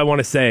 what do I want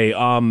to say?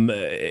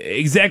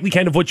 Exactly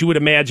kind of what you would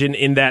imagine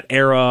in that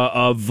era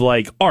of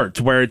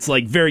art, where it's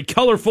very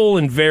colorful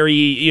and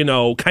very,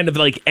 kind of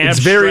abstract. It's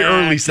very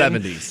early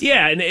 70s.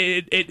 Yeah, and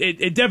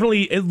it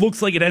definitely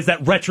looks like it has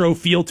that retro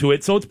feel to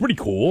it, so it's pretty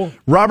cool.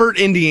 Robert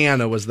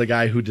Indiana was the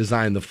guy who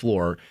designed the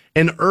floor.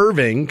 And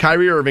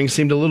Kyrie Irving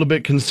seemed a little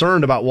bit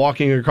concerned about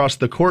walking across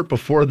the court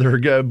before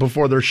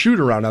their shoot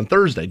around on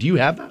Thursday. Do you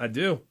have that? I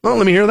do. Well,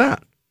 let me hear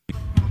that.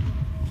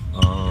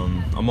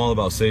 I'm all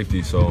about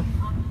safety, so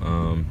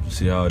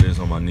see how it is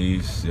on my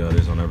knees, see how it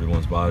is on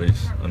everyone's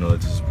bodies. I know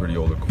that this is a pretty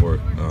older court.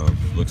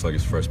 Looks like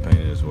it's fresh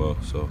painted as well.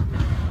 So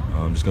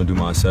I'm just going to do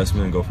my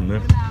assessment and go from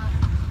there.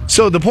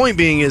 So the point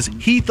being is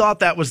he thought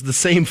that was the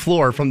same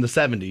floor from the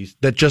 70s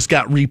that just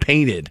got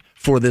repainted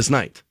for this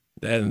night.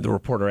 And the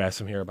reporter asked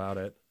him here about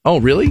it. Oh,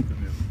 really?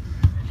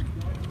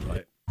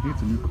 Right.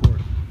 It's a new court.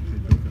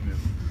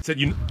 Said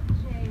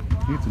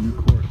It's a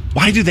new court.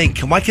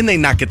 Why can they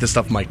not get this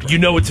stuff mic'd?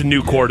 It's a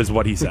new court is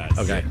what he says.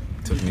 Okay.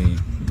 It took me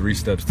 3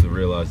 steps to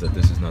realize that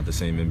this is not the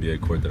same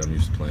NBA court that I'm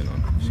used to playing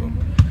on. So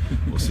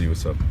we'll see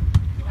what's up.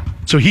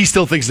 So he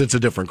still thinks it's a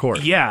different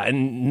court. Yeah,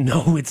 and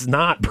no, it's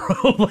not,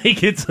 bro.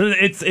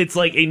 It's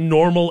like a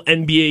normal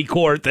NBA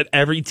court that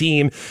every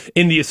team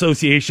in the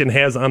association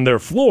has on their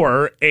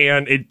floor,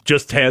 and it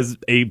just has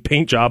a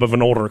paint job of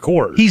an older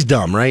court. He's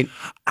dumb, right?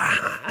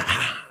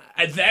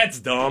 That's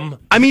dumb.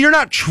 I mean, you're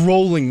not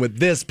trolling with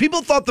this.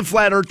 People thought the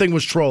flat earth thing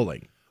was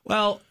trolling.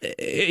 Well,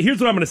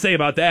 here's what I'm going to say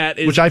about that.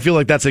 Which I feel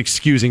like that's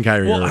excusing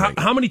Kyrie Irving.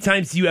 How many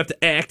times do you have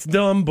to act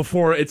dumb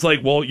before it's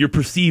you're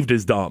perceived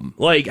as dumb?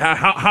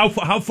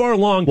 How far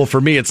along? Well, for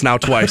me, it's now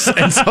twice.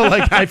 And so,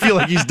 I feel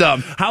like he's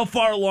dumb. How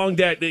far along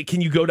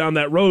can you go down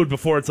that road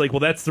before it's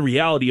that's the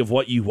reality of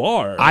what you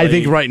are? I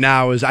think right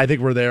now I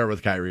think we're there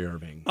with Kyrie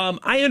Irving.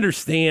 I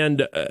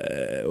understand,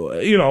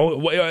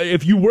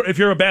 if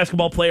you're a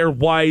basketball player,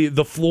 why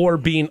the floor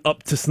being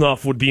up to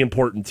snuff would be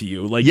important to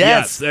you.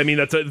 Yes. I mean,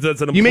 that's an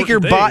important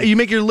thing. You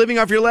make your living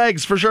off your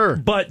legs, for sure.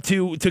 But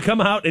to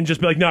come out and just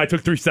be no, I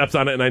took 3 steps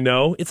on it and I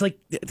know, it's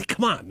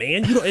come on,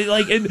 man.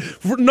 And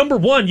for number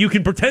one, you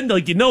can pretend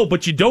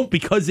but you don't,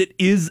 because it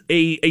is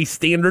a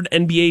standard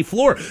NBA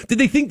floor. Did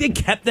they think they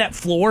kept that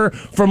floor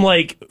from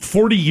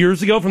 40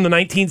 years ago, from the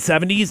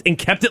 1970s, and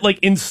kept it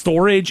in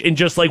storage and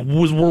just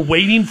were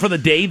waiting for the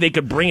day they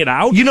could bring it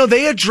out?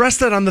 They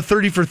addressed that on the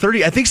 30 for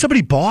 30. I think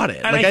somebody bought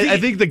it. I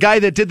think the guy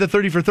that did the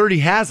 30 for 30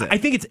 has it. I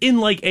think it's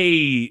in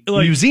a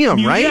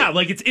museum, right? Yeah,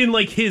 it's in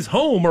his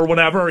home or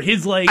whatever. I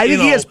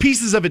think he has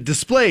pieces of it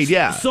displayed.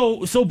 Yeah.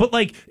 But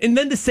and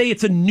then to say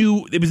it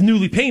was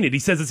newly painted. He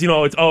says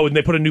and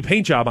they put a new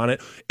paint job on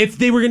it. If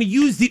they were going to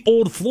use the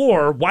old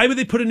floor, why would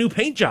they put a new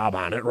paint job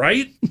on it?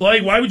 Right?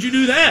 Why would you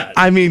do that?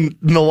 I mean,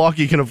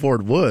 Milwaukee can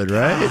afford wood,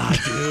 right?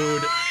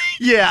 Dude.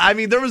 Yeah. I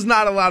mean, there was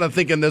not a lot of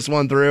thinking this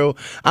one through.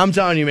 I'm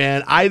telling you,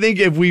 man. I think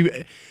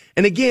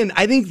and again,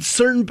 I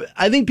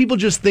think people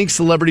just think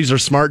celebrities are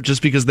smart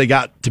just because they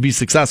got to be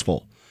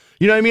successful.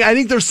 You know what I mean? I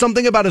think there's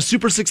something about a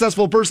super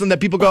successful person that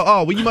people go,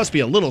 oh, well, you must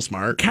be a little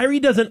smart. Kyrie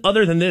doesn't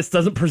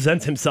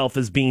present himself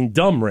as being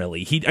dumb,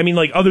 really.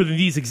 Other than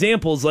these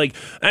examples, I'm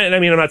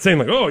not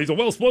saying oh, he's a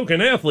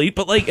well-spoken athlete,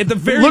 but at the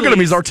very Look at him,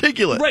 he's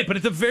articulate. Right, but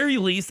at the very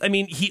least,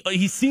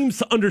 he seems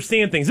to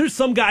understand things. There's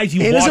some guys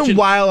he doesn't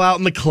wild out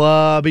in the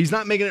club. He's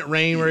not making it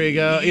rain where you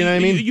go. You know what I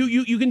mean?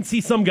 You can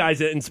see some guys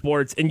in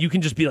sports, and you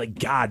can just be like,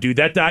 God, dude,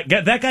 that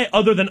guy,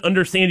 other than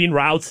understanding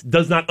routes,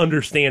 does not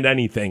understand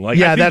anything. I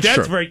think that's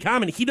true. Very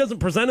common. He doesn't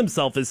present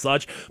himself as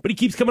such, but he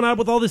keeps coming out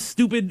with all this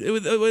stupid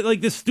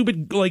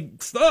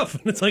stuff.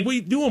 And it's what are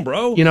you doing,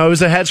 bro? It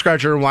was a head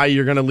scratcher why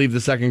you're going to leave the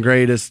second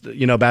greatest,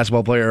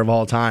 basketball player of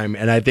all time.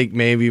 And I think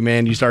maybe,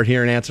 man, you start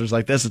hearing answers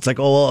like this. It's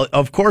well,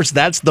 of course,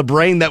 that's the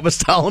brain that was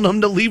telling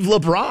him to leave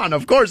LeBron.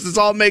 Of course, this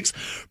all makes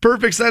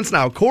perfect sense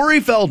now.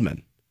 Corey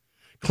Feldman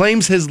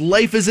claims his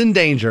life is in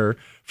danger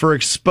for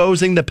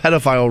exposing the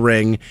pedophile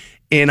ring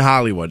in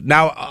Hollywood.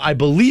 Now, I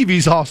believe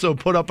he's also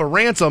put up a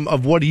ransom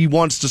of what he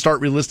wants to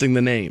start releasing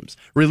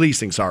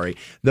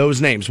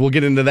those names. We'll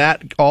get into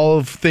that, all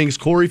of things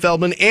Corey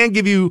Feldman, and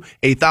give you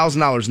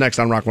 $1,000 next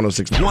on Rock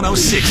 106.9.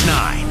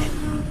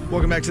 106.9.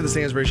 Welcome back to the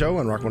Stansbury Show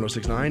on Rock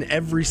 106.9.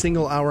 Every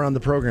single hour on the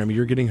program,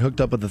 you're getting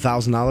hooked up with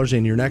 $1,000,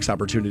 and your next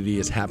opportunity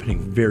is happening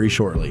very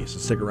shortly. So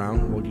stick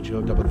around. We'll get you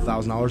hooked up with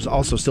 $1,000.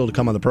 Also, still to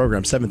come on the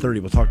program, 7:30,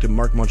 we'll talk to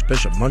Mark Munch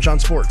Bishop, Munch on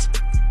Sports,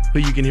 who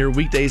you can hear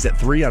weekdays at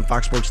 3 on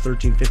Fox Sports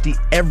 1350,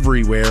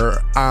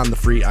 everywhere on the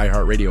free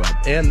iHeartRadio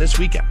app. And this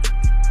weekend,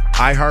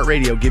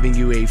 iHeartRadio giving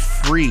you a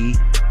free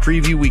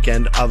preview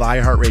weekend of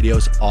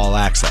iHeartRadio's All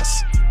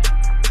Access.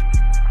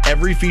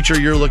 Every feature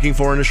you're looking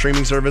for in a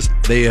streaming service,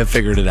 they have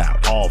figured it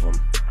out. All of them.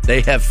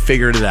 They have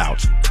figured it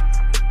out.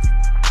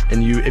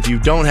 And if you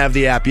don't have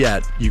the app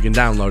yet, you can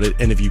download it.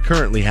 And if you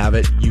currently have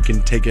it, you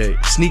can take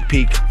a sneak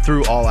peek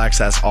through All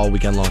Access all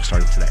weekend long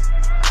starting today.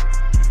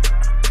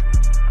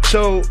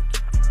 So,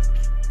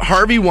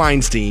 Harvey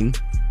Weinstein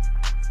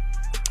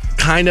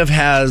kind of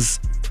has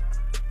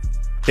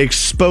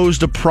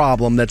exposed a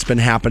problem that's been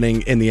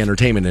happening in the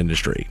entertainment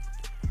industry,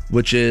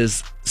 which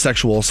is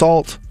sexual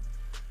assault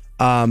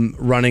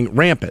running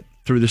rampant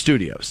through the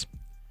studios.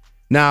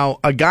 Now,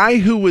 a guy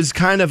who was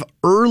kind of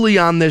early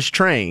on this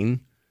train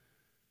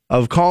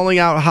of calling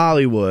out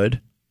Hollywood,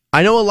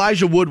 I know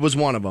Elijah Wood was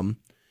one of them,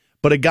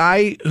 but a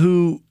guy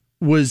who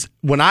was,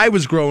 when I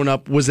was growing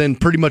up, was in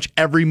pretty much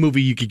every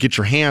movie you could get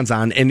your hands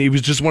on, and he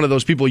was just one of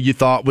those people you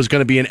thought was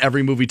going to be in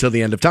every movie till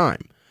the end of time,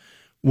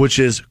 which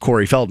is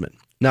Corey Feldman.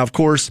 Now, of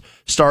course,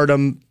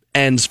 stardom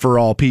ends for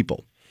all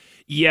people.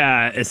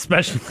 Yeah,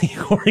 especially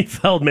Corey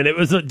Feldman. It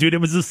was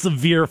a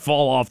severe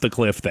fall off the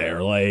cliff there.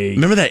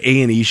 Remember that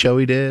A&E show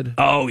he did?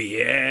 Oh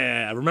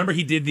yeah, remember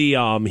he did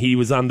he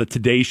was on the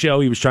Today Show.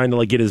 He was trying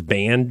to get his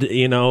band,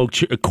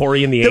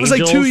 Corey and the Angels.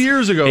 It was 2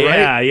 years ago,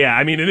 right? Yeah.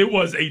 I mean, and it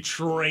was a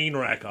train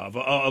wreck of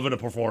a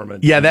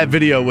performance. Yeah, that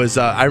video was.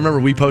 I remember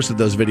we posted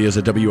those videos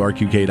at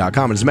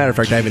WRQK.com. And as a matter of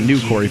fact, I have a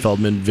new Corey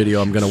Feldman video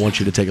I'm going to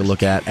want you to take a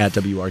look at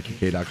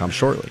WRQK.com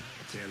shortly.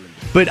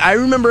 But I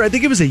remember, I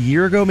think it was a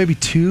year ago, maybe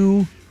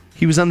two.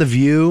 He was on The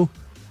View,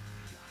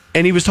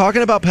 and he was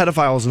talking about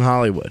pedophiles in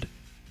Hollywood.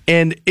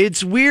 And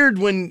it's weird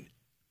and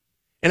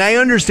I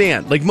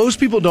understand, most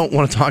people don't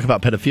want to talk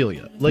about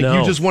pedophilia. No.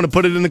 You just want to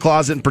put it in the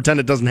closet and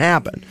pretend it doesn't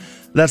happen.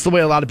 That's the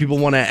way a lot of people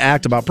want to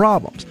act about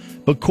problems.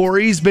 But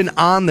Corey's been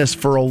on this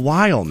for a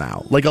while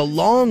now, a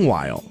long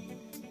while,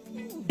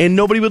 and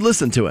nobody would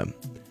listen to him.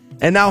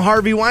 And now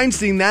Harvey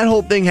Weinstein, that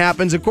whole thing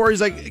happens, and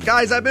Corey's like,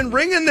 guys, I've been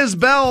ringing this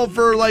bell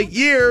for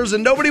years,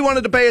 and nobody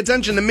wanted to pay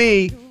attention to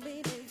me.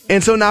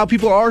 And so now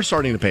people are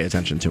starting to pay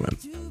attention to him.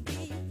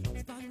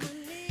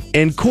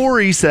 And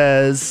Corey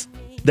says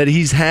that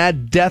he's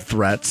had death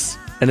threats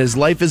and his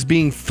life is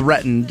being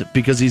threatened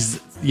because he's,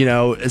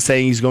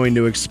 saying he's going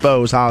to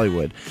expose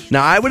Hollywood.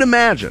 Now, I would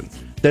imagine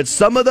that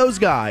some of those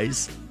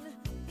guys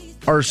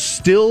are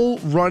still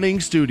running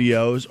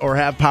studios or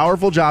have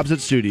powerful jobs at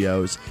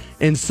studios,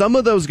 and some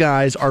of those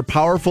guys are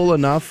powerful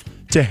enough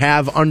to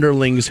have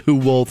underlings who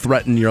will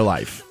threaten your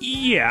life.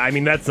 Yeah, I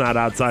mean, that's not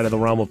outside of the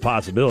realm of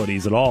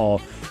possibilities at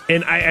all.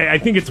 And I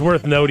think it's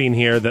worth noting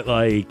here that,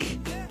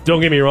 don't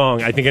get me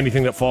wrong, I think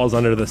anything that falls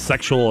under the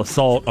sexual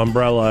assault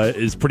umbrella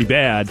is pretty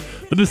bad.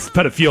 But this is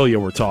pedophilia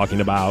we're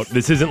talking about.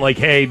 This isn't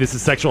hey, this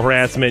is sexual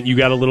harassment. You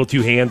got a little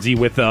too handsy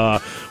with a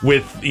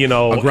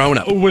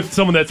grown-up, with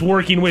someone that's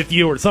working with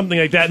you or something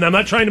like that. And I'm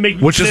not trying to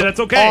make you say that's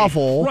okay.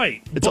 Awful.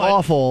 Right. It's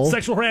awful.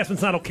 Sexual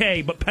harassment's not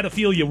okay, but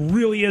pedophilia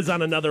really is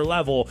on another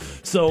level.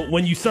 So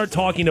when you start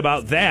talking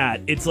about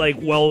that, it's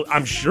well,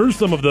 I'm sure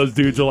some of those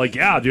dudes are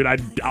yeah, dude,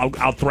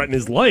 I'll threaten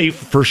his life.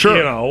 For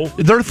sure.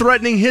 They're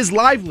threatening his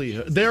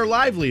livelihood. Their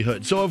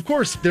livelihood. So of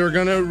course they're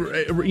going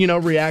to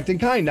react in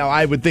kind. Now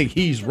I would think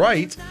he's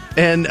right,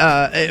 and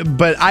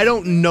but I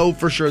don't know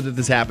for sure that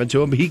this happened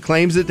to him, but he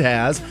claims it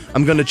has.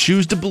 I'm going to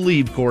choose to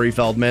believe Corey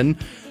Feldman.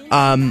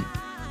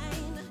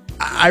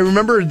 I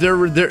remember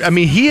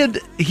he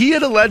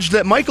had alleged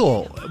that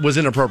Michael was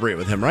inappropriate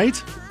with him,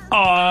 right?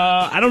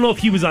 I don't know if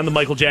he was on the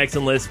Michael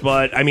Jackson list,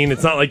 but I mean,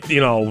 it's not like,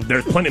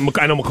 there's plenty.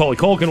 I know Macaulay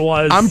Culkin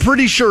was. I'm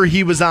pretty sure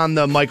he was on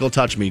the Michael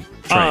Touch Me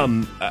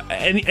train.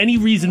 Any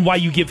reason why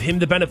you give him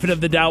the benefit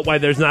of the doubt? Why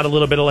there's not a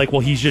little bit of like,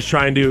 well, he's just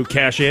trying to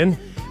cash in?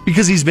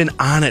 Because he's been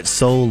on it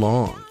so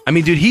long. I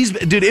mean,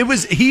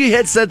 he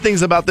had said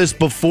things about this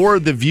before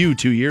The View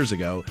 2 years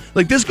ago.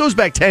 Like, this goes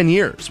back 10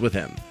 years with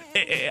him.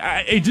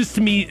 It just,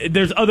 to me,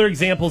 there's other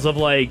examples of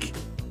like,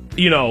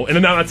 and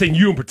I'm not saying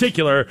you in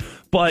particular,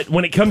 but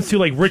when it comes to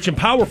like rich and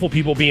powerful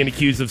people being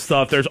accused of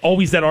stuff, there's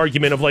always that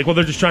argument of like, well,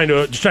 they're just trying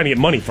to get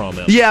money from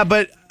him. Yeah,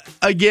 but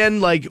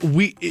again, like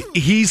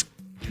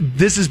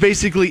this is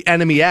basically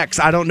enemy X.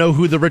 I don't know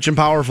who the rich and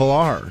powerful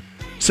are.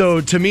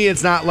 So to me,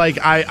 it's not like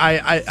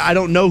I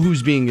don't know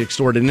who's being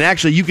extorted. And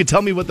actually, you could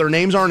tell me what their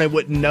names are and I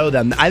wouldn't know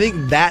them. I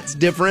think that's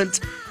different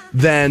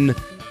than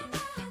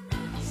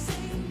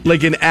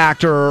like an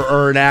actor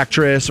or an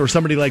actress or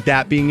somebody like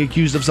that being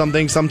accused of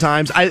something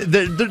sometimes.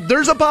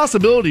 There's a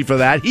possibility for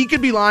that. He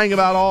could be lying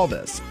about all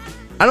this.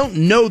 I don't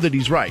know that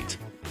he's right.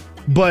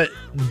 But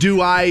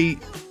do I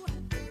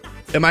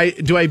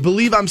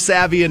believe I'm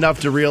savvy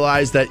enough to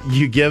realize that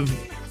you give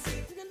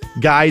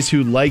guys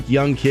who like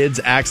young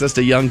kids access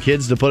to young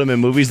kids to put them in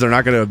movies, they're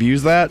not going to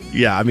abuse that?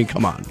 Yeah, I mean,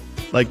 come on.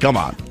 Like, come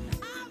on.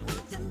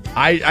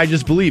 I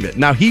just believe it.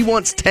 Now, he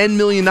wants $10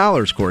 million,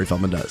 Corey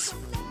Feldman does.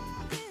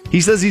 He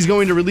says he's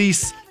going to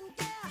release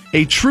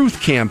a truth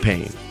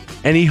campaign,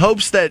 and he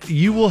hopes that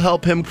you will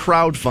help him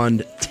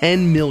crowdfund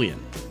 $10 million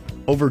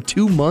over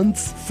 2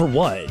 months. For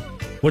what?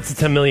 What's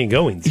the $10 million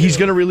going to? He's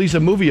going to release a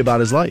movie about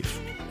his life.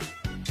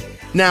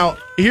 Now,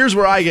 here's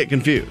where I get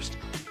confused.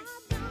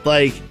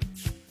 Like,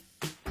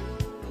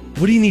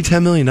 what do you need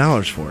 $10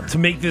 million for?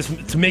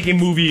 To make a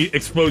movie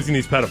exposing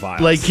these pedophiles.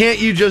 Like, can't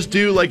you just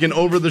do like an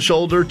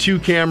over-the-shoulder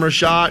 2-camera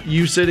shot,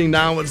 you sitting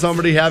down with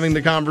somebody having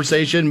the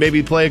conversation,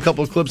 maybe play a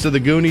couple clips of the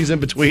Goonies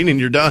in between, and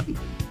you're done?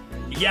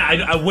 Yeah,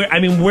 I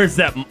mean, where's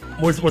that?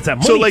 What's that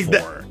money so, like,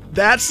 for?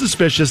 That's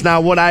suspicious.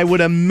 Now, what I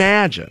would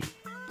imagine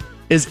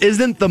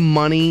isn't the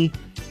money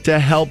to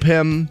help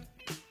him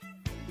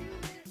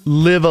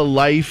live a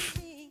life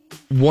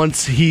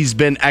once he's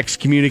been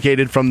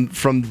excommunicated from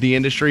the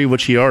industry,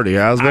 which he already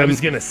has been. I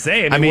was going to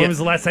say, I mean, when was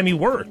the last time he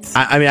worked?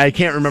 I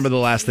can't remember the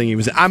last thing he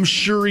was in. I'm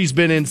sure he's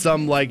been in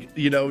some, like,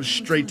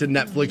 straight to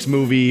Netflix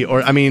movie,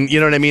 or, I mean, you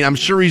know what I mean? I'm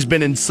sure he's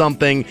been in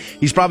something.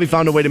 He's probably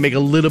found a way to make a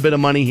little bit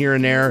of money here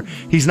and there.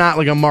 He's not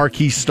like a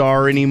marquee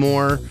star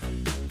anymore.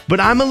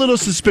 But I'm a little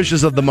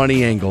suspicious of the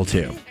money angle,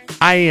 too.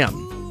 I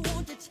am.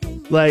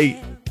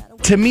 Like,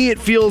 to me, it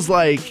feels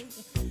like,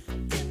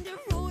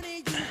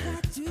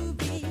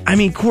 I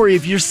mean, Corey,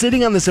 if you're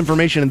sitting on this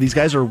information and these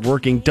guys are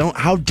working,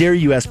 how dare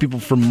you ask people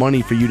for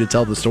money for you to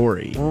tell the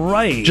story?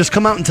 Right. Just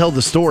come out and tell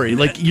the story.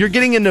 Like, you're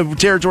getting into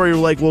territory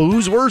where, like, well,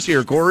 who's worse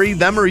here, Corey?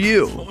 Them or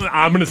you?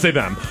 I'm going to say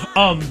them.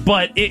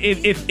 But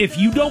if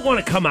you don't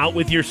want to come out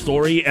with your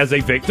story as a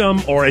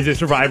victim or as a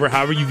survivor,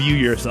 however you view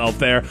yourself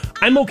there,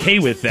 I'm okay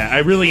with that. I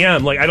really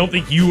am. Like, I don't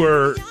think you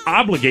are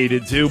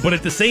obligated to, but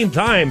at the same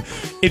time,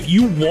 if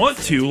you want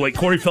to, like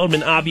Corey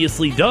Feldman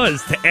obviously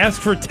does, to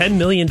ask for $10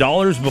 million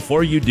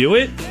before you do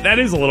it, that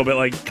is a little bit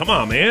like, come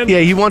on, man. Yeah,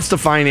 he wants to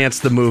finance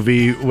the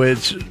movie,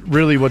 which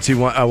really what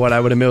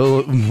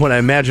I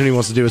imagine he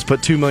wants to do is put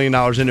 $2 million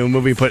into a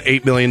movie, put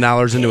 $8 million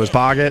into his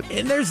pocket.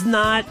 And there's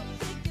not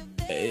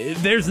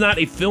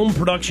a film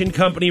production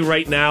company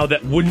right now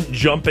that wouldn't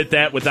jump at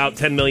that without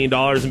 $10 million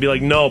and be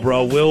like, no,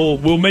 bro,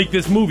 we'll make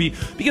this movie.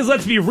 Because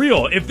let's be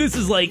real, if this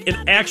is like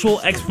an actual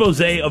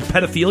expose of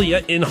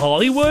pedophilia in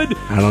Hollywood,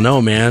 I don't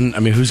know, man. I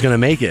mean, who's going to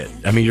make it?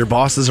 I mean, your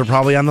bosses are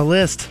probably on the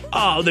list.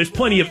 Oh, there's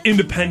plenty of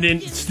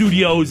independent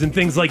studios and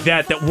things like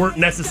that weren't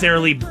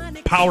necessarily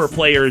power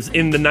players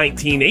in the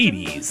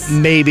 1980s.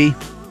 Maybe.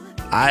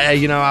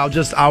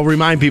 I'll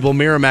remind people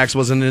Miramax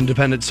was an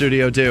independent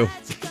studio too.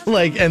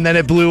 And then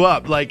it blew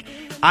up. Like,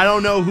 I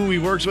don't know who he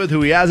works with,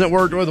 who he hasn't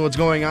worked with, what's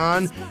going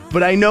on.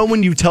 But I know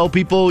when you tell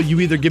people you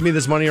either give me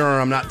this money or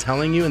I'm not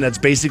telling you, and that's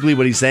basically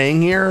what he's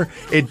saying here,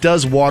 it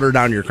does water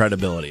down your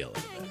credibility a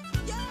little bit.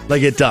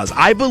 Like, it does.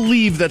 I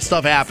believe that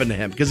stuff happened to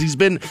him because he's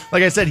been,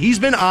 like I said, he's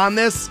been on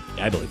this.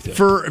 I believe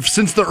too.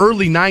 Since the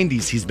early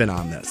 90s he's been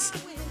on this.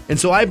 And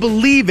so I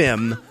believe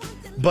him,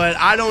 but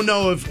I don't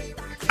know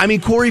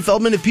Corey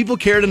Feldman, if people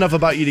cared enough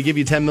about you to give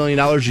you $10 million,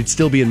 you'd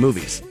still be in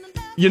movies.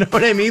 You know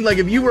what I mean? Like,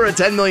 if you were a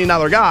 $10 million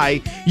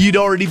guy, you'd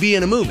already be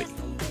in a movie.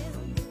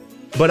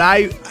 But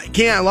I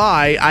can't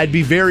lie, I'd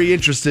be very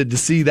interested to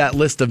see that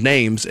list of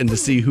names and to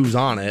see who's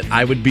on it.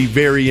 I would be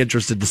very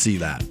interested to see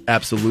that.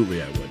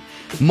 Absolutely, I would.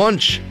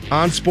 Munch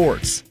on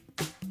Sports.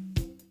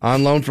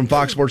 On loan from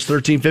Fox Sports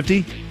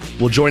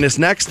 1350. Will join us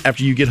next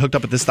after you get hooked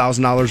up at this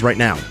 $1,000 right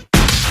now.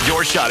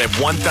 Your shot at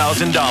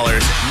 $1,000.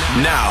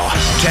 Now,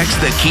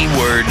 text the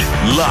keyword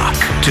luck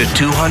to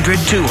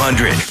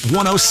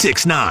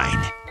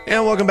 200-200-1069.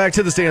 And welcome back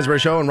to the Stansbury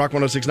Show on Rock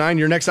 106.9.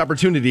 Your next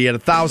opportunity at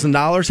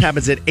 $1,000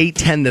 happens at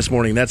 8:10 this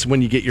morning. That's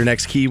when you get your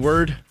next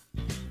keyword.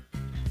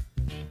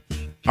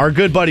 Our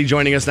good buddy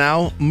joining us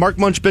now, Mark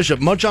Munch Bishop.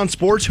 Munch on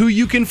Sports, who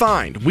you can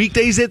find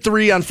weekdays at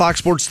 3 on Fox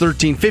Sports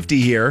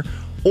 1350 here,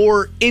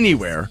 or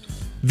anywhere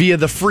via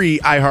the free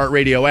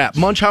iHeartRadio app.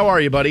 Munch, how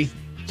are you, buddy?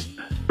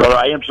 Brother,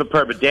 I am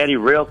superb. But Danny,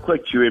 real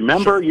quick, do you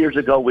remember years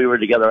ago we were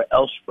together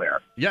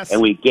elsewhere? Yes.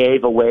 And we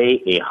gave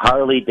away a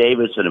Harley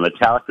Davidson, a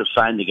Metallica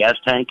signed the gas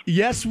tank?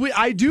 Yes,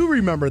 I do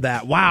remember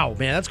that. Wow,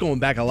 man, that's going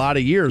back a lot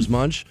of years,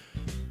 Munch.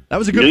 That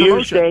was a good New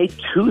promotion. Year's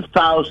Day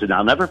 2000.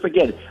 I'll never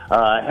forget it.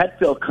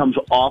 Hetfield comes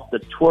off the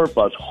tour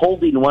bus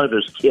holding one of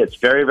his kids,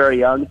 very, very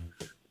young,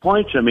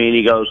 points at me, and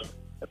he goes,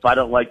 "If I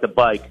don't like the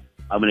bike,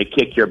 I'm going to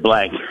kick your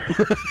blank."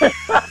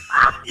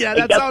 Yeah,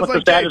 that sounds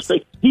like James.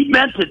 He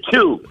meant it,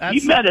 too.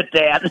 He meant it,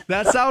 Dad.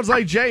 That sounds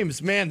like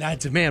James. Man,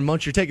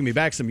 Munch, you're taking me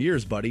back some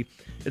years, buddy.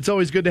 It's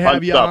always good to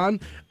have you on.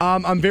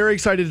 I'm very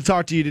excited to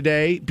talk to you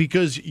today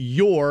because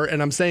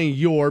and I'm saying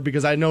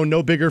because I know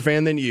no bigger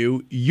fan than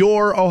you,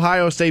 your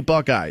Ohio State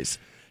Buckeyes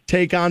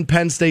take on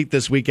Penn State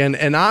this weekend,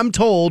 and I'm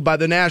told by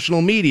the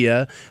national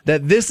media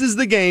that this is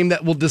the game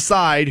that will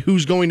decide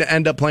who's going to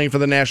end up playing for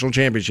the national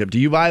championship. Do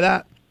you buy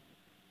that?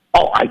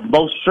 Oh, I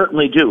most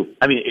certainly do.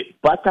 I mean,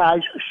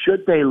 Buckeyes,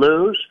 should they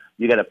lose,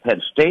 you got a Penn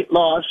State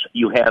loss,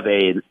 you have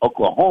an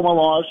Oklahoma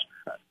loss,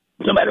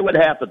 no matter what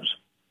happens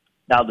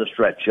down the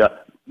stretch,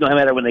 no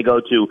matter when they go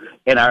to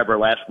Ann Arbor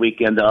last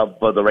weekend of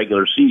the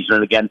regular season.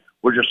 And again,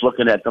 we're just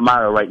looking at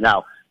tomorrow right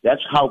now.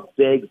 That's how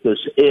big this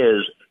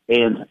is.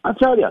 And I'll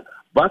tell you,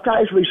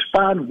 Buckeyes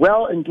respond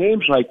well in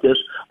games like this.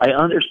 I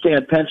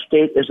understand Penn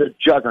State is a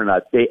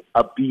juggernaut. They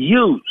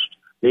abused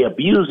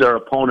their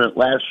opponent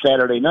last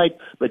Saturday night,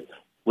 but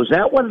was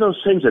that one of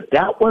those things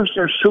that was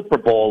their Super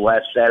Bowl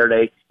last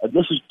Saturday, and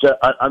this is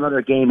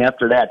another game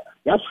after that?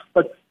 That's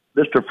what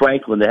Mr.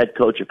 Franklin, the head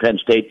coach of Penn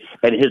State,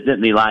 and his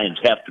Nittany Lions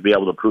have to be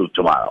able to prove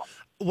tomorrow.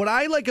 What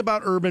I like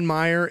about Urban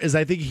Meyer is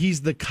I think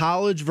he's the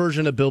college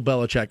version of Bill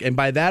Belichick, and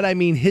by that I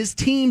mean his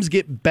teams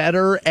get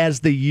better as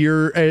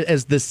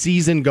the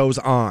season goes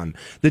on.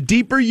 The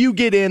deeper you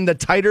get in, the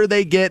tighter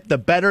they get, the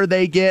better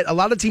they get. A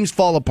lot of teams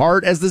fall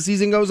apart as the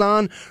season goes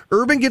on.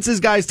 Urban gets his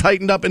guys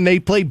tightened up, and they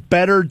play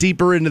better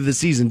deeper into the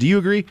season. Do you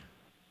agree?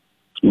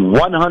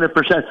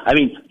 100%. I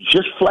mean,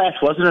 just flash,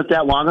 wasn't it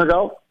that long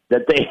ago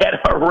that they had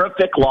a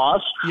horrific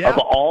loss of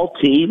all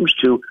teams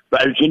to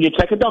Virginia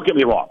Tech? And don't get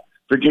me wrong,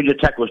 Virginia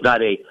Tech was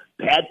not a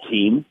bad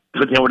team,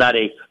 but they were not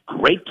a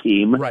great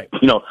team. Right.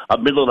 You know, a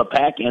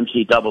middle-of-the-pack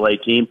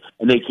NCAA team,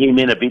 and they came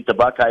in and beat the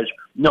Buckeyes.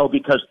 No,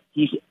 because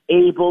he's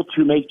able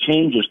to make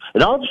changes.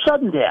 And all of a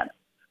sudden, Dan,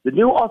 the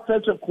new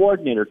offensive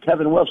coordinator,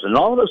 Kevin Wilson, and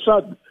all of a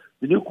sudden,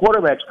 the new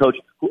quarterbacks coach,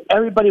 who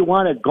everybody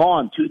wanted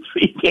gone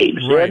 2-3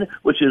 games in,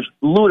 which is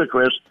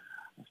ludicrous,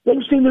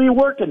 things seem to be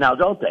working now,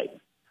 don't they?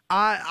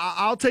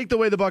 I'll take the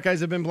way the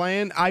Buckeyes have been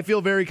playing. I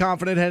feel very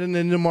confident heading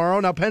into tomorrow.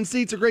 Now, Penn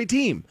State's a great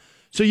team,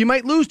 so you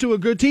might lose to a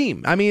good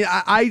team. I mean,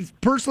 I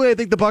personally, I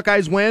think the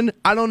Buckeyes win.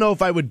 I don't know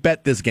if I would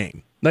bet this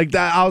game. Like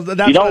that,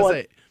 that's you know what what?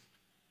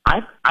 I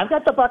say. I've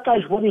got the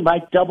Buckeyes winning by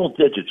double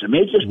digits. It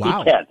may just be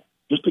 10,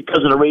 just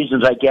because of the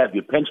reasons I gave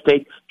you. Penn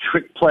State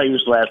trick plays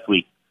last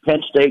week.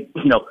 Penn State,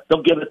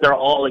 they'll give it their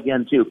all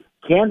again, too.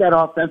 Can that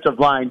offensive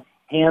line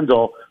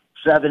handle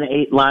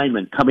 7-8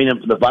 linemen coming in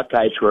from the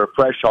Buckeyes who are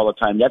fresh all the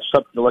time? That's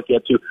something to look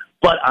at, too.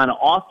 But on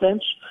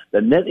offense, the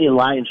Nittany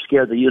Lions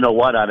scared the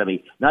you-know-what out of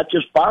me. Not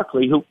just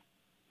Barkley, who,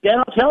 Dan,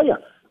 I'll tell you,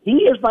 he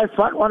is my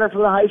front runner for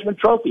the Heisman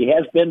Trophy. He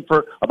has been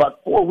for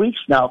about 4 weeks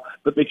now.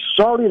 But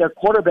McSorley, their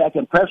quarterback,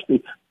 impressed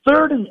me.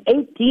 3rd and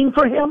 18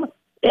 for him?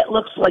 It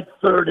looks like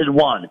 3rd and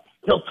 1.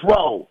 He'll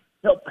throw.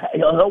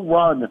 He'll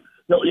run.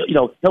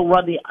 He'll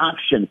run the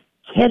option.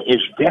 Kent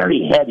is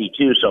very heady,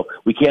 too, so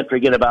we can't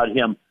forget about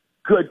him.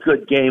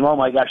 Good game. Oh,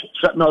 my gosh.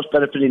 Something else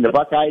benefiting the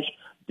Buckeyes.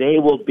 They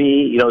will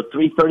be,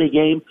 3:30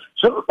 game.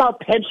 Something about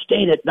Penn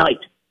State at night,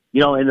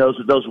 and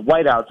those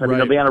whiteouts. I mean,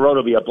 they'll be on the road.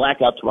 It'll be a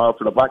blackout tomorrow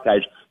for the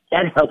Buckeyes.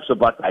 That helps the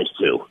Buckeyes,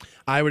 too.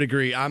 I would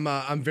agree.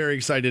 I'm very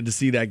excited to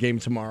see that game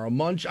tomorrow.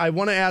 Munch, I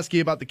want to ask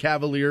you about the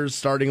Cavaliers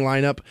starting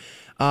lineup.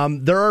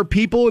 There are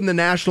people in the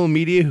national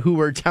media who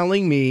are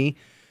telling me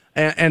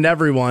and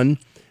everyone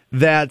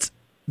that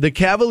the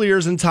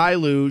Cavaliers and Ty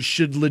Lue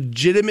should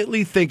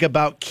legitimately think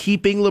about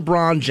keeping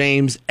LeBron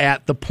James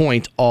at the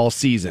point all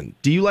season.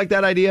 Do you like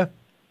that idea?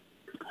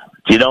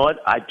 You know what?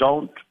 I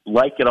don't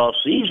like it all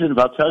season,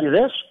 but I'll tell you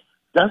this.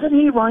 Doesn't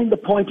he run the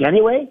point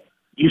anyway?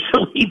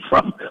 Usually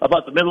from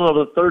about the middle of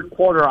the third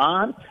quarter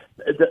on.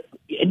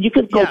 And you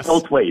can go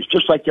both ways,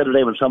 just like the other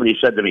day when somebody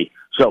said to me,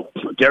 so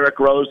Derrick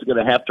Rose is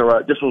going to have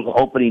to, this was the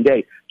opening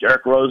day,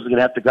 Derrick Rose is going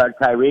to have to guard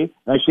Kyrie?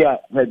 And I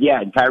said, yeah,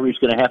 and Kyrie's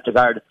going to have to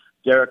guard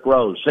Derrick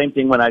Rose. Same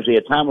thing when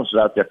Isaiah Thomas is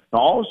out there. Now,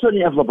 all of a sudden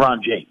you have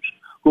LeBron James,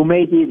 who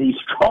may be the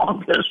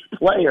strongest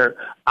player,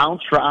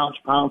 ounce for ounce,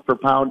 pound for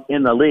pound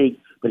in the league,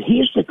 but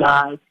he's the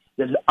guy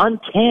that is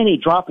uncanny,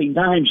 dropping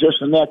dimes, this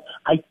and that.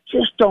 I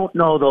just don't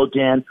know, though,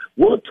 Dan.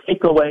 Will it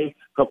take away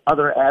from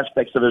other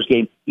aspects of his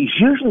game? He's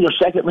usually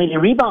a second-leading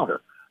rebounder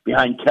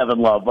behind Kevin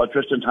Love. But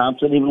Tristan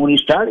Thompson, even when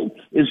he's starting,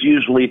 is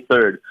usually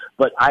third.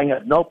 But I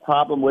have no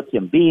problem with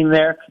him being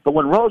there. But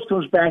when Rose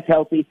comes back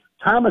healthy,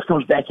 Thomas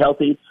comes back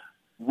healthy,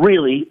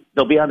 really,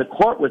 they'll be on the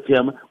court with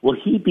him. Will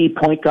he be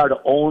point guard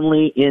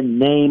only in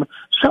name?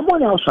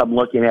 Someone else I'm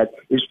looking at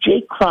is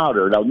Jake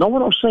Crowder. Now, no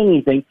one will say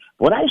anything,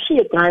 but when I see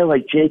a guy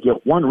like Jake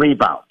get one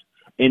rebound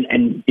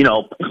and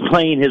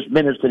playing his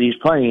minutes that he's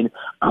playing,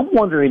 I'm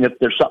wondering if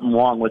there's something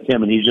wrong with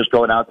him and he's just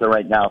going out there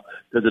right now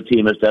because the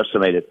team is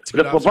decimated.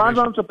 But if LeBron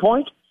runs a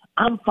point,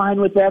 I'm fine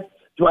with that.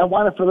 Do I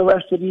want it for the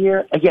rest of the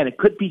year? Again, it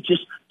could be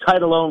just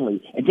title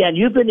only. And, Dan,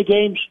 you've been to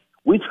games.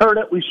 We've heard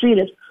it. We've seen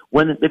it.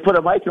 When they put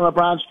a mic in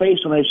LeBron's face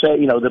and they say,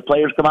 the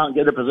players come out and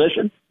get a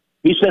position,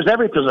 he says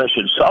every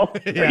position. So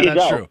there you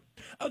go. True.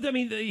 I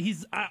mean,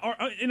 he's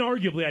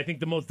inarguably, I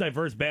think, the most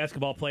diverse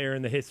basketball player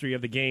in the history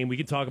of the game. We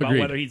can talk about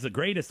whether he's the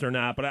greatest or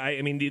not, but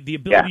I mean, the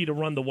ability to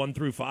run the 1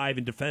 through 5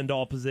 and defend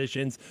all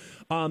positions,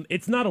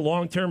 it's not a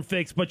long-term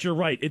fix, but you're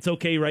right. It's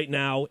okay right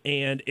now,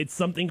 and it's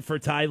something for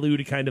Ty Lue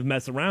to kind of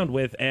mess around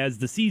with as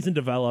the season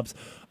develops.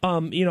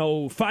 5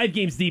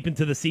 games deep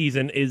into the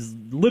season is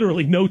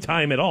literally no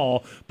time at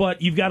all,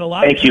 but you've got a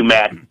lot Thank you,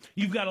 Matt.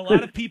 You've got a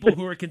lot of people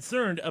who are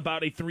concerned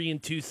about a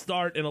 3-2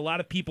 start and a lot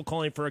of people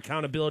calling for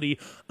accountability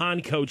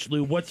on Coach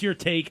Lue. What's your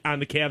take on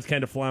the Cavs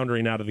kind of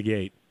floundering out of the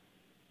gate?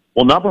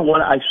 Well, number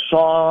one, I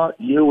saw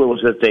you, it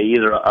was at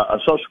either a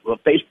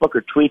Facebook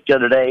or tweet the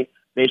other day,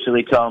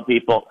 basically telling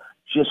people,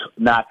 just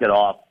knock it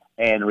off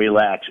and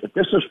relax. If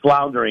this is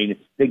floundering,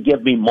 then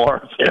give me more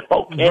of it,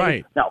 okay?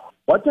 Right. Now,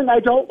 one thing I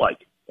don't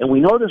like, and we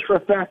know this for a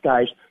fact,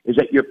 guys, is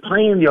that you're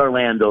playing the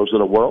Orlandos of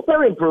the world.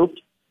 They're improved.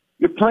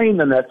 You're playing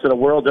the Nets of the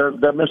world.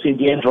 They're missing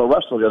D'Angelo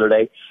Russell the other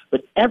day.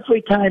 But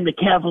every time the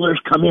Cavaliers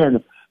come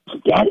in,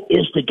 that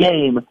is the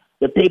game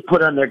that they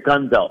put on their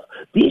gun belt.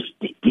 These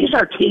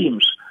are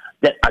teams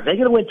that, are they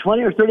going to win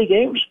 20 or 30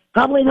 games?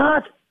 Probably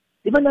not.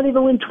 They might not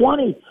even win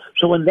 20.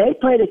 So when they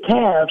play the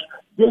Cavs,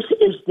 this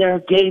is their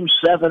Game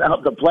 7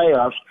 of the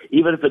playoffs,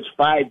 even if it's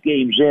 5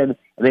 games in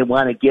and they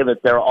want to give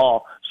it their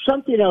all.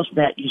 Something else,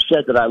 Matt, you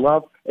said that I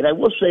love, and I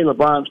will say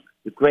LeBron's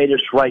the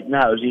greatest right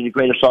now. Is he the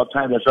greatest all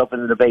time? That's open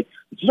to debate.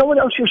 But you know what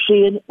else you're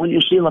seeing when you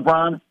see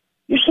LeBron?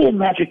 You're seeing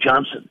Magic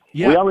Johnson.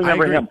 Yeah, we all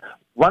remember him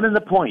running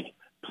the point,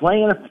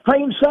 playing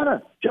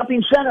center,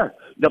 jumping center,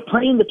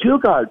 playing the 2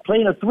 guard,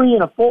 playing a 3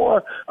 and a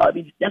 4. I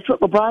mean, that's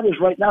what LeBron is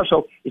right now.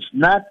 So it's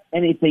not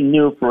anything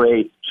new for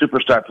a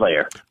superstar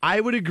player.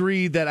 I would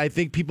agree that I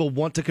think people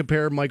want to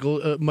compare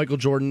Michael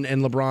Jordan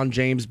and LeBron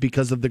James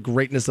because of the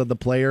greatness of the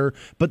player,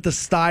 but the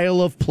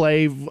style of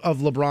play of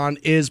LeBron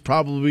is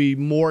probably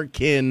more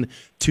kin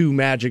to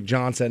Magic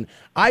Johnson.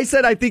 I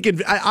said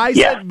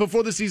said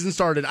before the season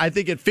started, I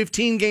think at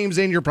 15 games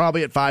in, you're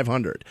probably at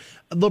 500.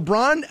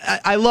 LeBron,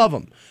 I love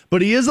him,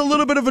 but he is a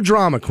little bit of a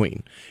drama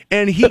queen,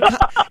 and he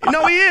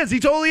no, he is. He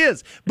totally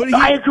is. But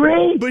I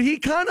agree. But he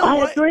kind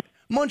of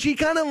Munch, he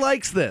kind of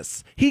likes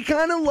this. He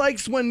kind of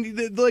likes when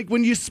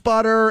you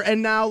sputter,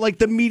 and now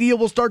the media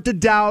will start to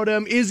doubt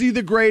him. Is he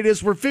the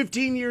greatest? We're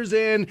 15 years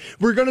in.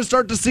 We're going to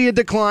start to see a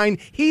decline.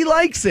 He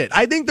likes it.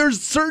 I think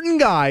there's certain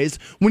guys,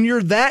 when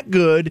you're that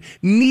good,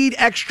 need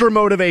extra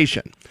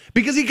motivation.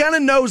 Because he kind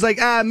of knows,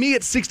 me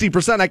at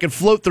 60%, I can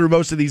float through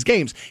most of these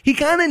games. He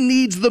kind of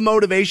needs the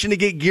motivation to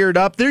get geared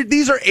up.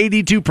 These are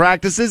 82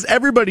 practices.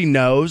 Everybody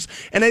knows.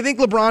 And I think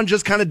LeBron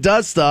just kind of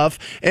does stuff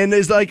and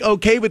is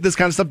okay with this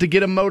kind of stuff to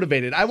get him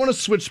motivated. I want to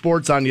switch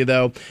sports on you,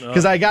 though,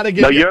 because I got to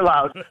give you're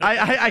allowed.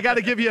 I got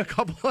to give you a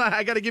couple.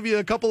 I got to give you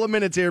a couple of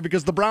minutes here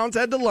because the Browns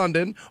head to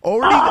London.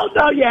 You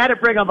had to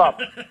bring them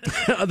up.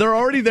 They're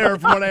already there,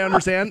 from what I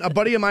understand. A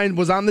buddy of mine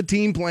was on the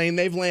team plane.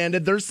 They've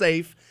landed. They're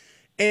safe.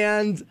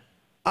 And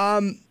I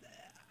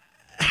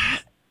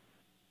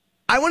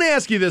want to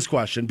ask you this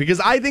question because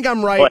I think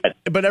I'm right,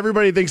 but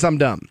everybody thinks I'm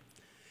dumb.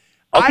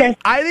 Okay.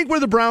 I think where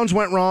the Browns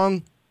went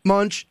wrong,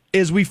 Munch,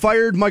 is we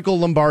fired Michael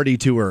Lombardi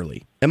too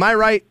early. Am I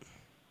right?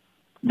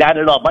 Not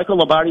at all. Michael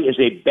Lombardi is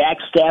a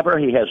backstabber.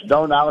 He has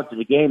no knowledge of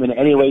the game in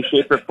any way,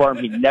 shape, or form.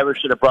 He never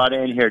should have brought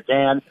in here,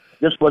 Dan.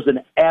 This was an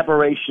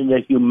aberration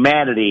to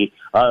humanity,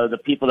 the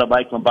people that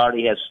Mike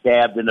Lombardi has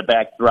stabbed in the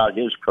back throughout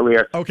his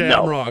career. Okay,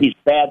 no, I'm wrong. He's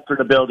bad for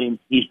the building.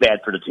 He's bad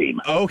for the team.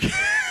 Okay.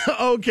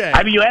 Okay.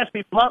 I mean, you asked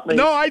me bluntly.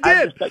 No, I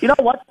did. You know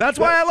what? That's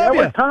why I love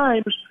you. There were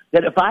times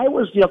that if I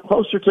was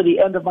closer to the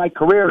end of my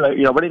career,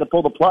 ready to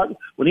pull the plug,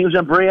 when he was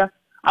in Berea,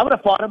 I would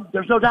have fought him.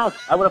 There's no doubt.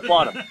 I would have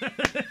fought him.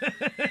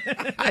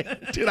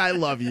 Dude, I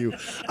love you.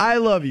 I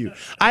love you.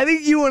 I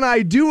think you and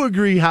I do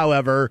agree,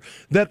 however,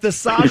 that the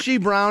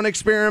Sashi Brown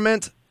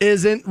experiment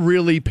isn't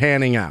really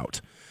panning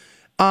out.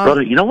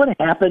 Brother, you know what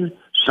happened?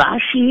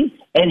 Sashi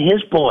and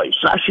his boys.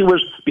 Sashi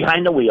was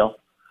behind the wheel.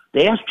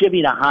 They asked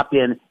Jimmy to hop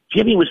in.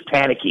 Jimmy was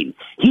panicking.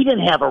 He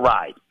didn't have a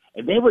ride.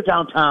 And they were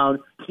downtown.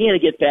 He had to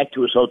get back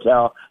to his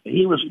hotel. And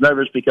he was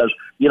nervous because,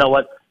 you know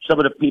what, some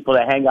of the people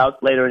that hang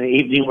out later in the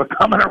evening were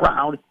coming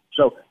around.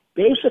 So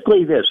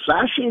basically this,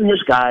 Sashi and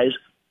his guys,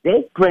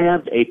 they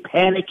grabbed a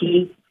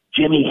panicky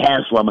Jimmy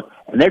Haslam,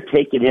 and they're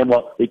taking him.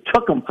 Well, they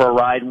took him for a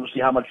ride, and we'll see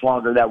how much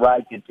longer that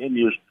ride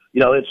continues.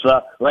 It's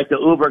like the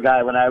Uber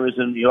guy when I was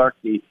in New York,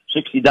 the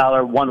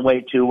 $60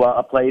 one-way to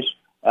a place.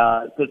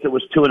 since it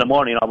was 2 a.m.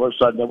 All of a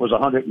sudden it was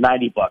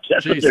 $190.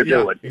 That's what they're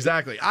doing.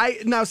 Exactly.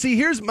 Now see,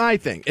 here's my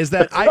thing: is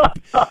that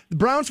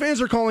Browns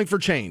fans are calling for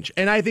change,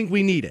 and I think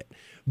we need it.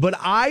 But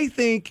I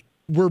think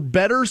we're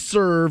better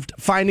served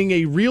finding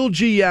a real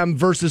GM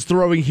versus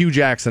throwing Hugh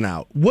Jackson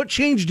out. What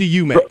change do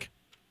you make?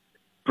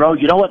 Bro,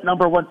 you know what,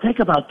 number one? Think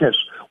about this.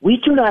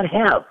 We do not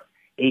have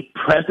a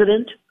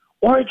president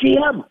or a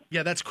GM.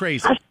 Yeah, that's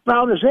crazy. That's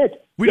Brown is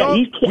it. We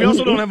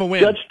also don't have a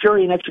win. Judge,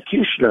 jury, and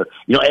executioner.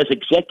 As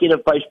executive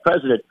vice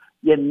president,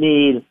 you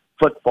need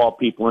football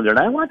people in there.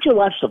 And I want you to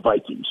watch the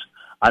Vikings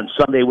on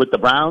Sunday with the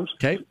Browns.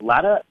 Okay. A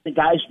lot of the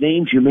guys'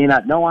 names you may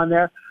not know on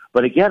there.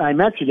 But again, I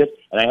mentioned it,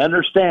 and I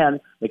understand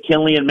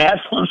McKinley and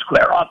Massillon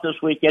square off this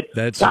weekend.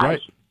 That's guys,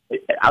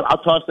 right. I'll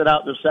toss it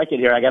out in a second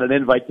here. I got an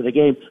invite to the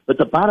game. But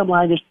the bottom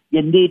line is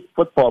you need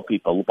football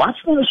people. Watch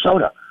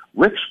Minnesota.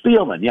 Rick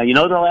Spielman. Yeah, you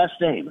know their last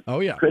name. Oh,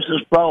 yeah.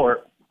 Chris's bro,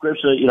 or Chris,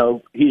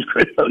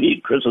 Chris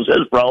is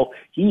his bro.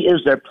 He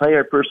is their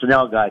player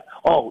personnel guy.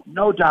 Oh,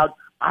 no doubt.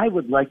 I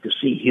would like to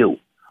see Hugh.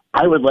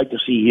 I would like to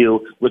see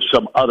you with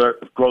some other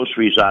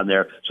groceries on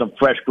there, some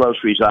fresh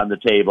groceries on the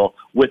table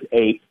with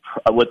a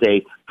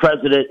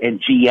president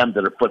and GM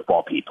that are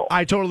football people.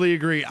 I totally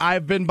agree.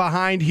 I've been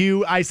behind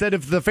Hugh. I said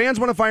if the fans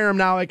want to fire him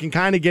now, I can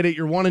kind of get it.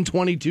 You're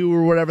 1-22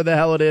 or whatever the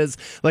hell it is.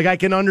 Like, I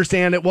can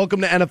understand it.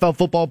 Welcome to NFL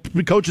football.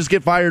 Coaches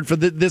get fired for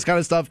this kind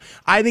of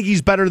stuff. I think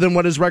he's better than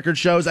what his record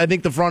shows. I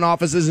think the front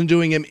office isn't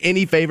doing him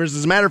any favors.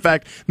 As a matter of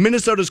fact,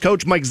 Minnesota's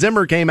coach Mike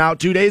Zimmer came out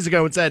 2 days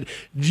ago and said,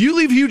 you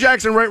leave Hugh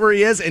Jackson right where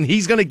he is, and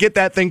he's going to get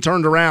that thing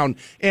turned around.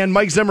 And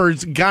Mike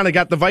Zimmer's kind of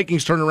got the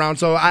Vikings turned around.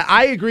 So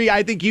I agree.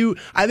 I think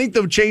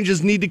the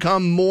changes need to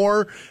come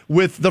more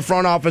with the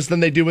front office than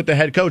they do with the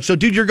head coach. So,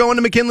 dude, you're going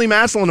to McKinley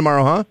Massillon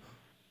tomorrow, huh?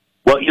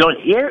 Well,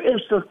 here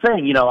is the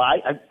thing.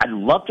 I'd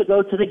love to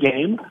go to the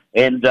game,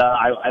 and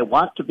I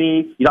want to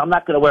be, I'm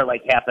not going to wear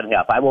like half and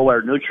half. I will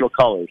wear neutral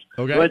colors.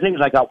 Okay. The only thing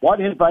is I got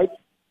one invite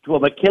to a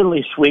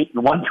McKinley suite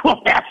and one to a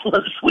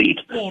Massillon suite.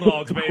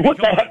 Bulldogs, baby. What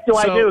the heck do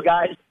I do,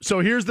 guys? So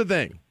here's the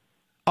thing.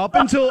 Up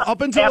until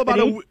about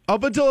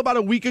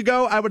a week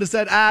ago, I would have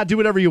said, do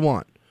whatever you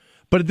want.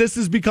 But this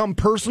has become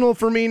personal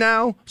for me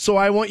now, so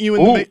I want you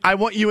in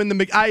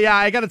the.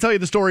 I got to tell you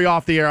the story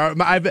off the air.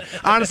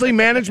 Honestly,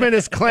 management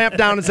has clamped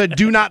down and said,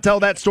 "Do not tell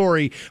that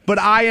story." But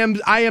I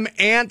am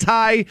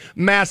anti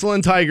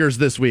Massillon Tigers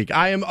this week.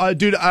 I am,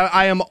 dude.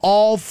 I am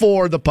all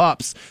for the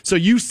pups. So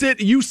you sit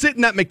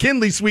in that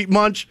McKinley suite,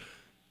 Munch.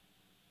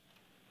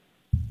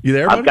 You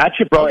there, buddy? I've got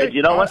you, bro. Okay,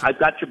 You know what? I've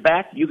got your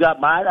back. You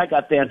got mine. I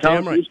got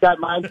D'Antoni. Right. He's got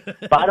mine.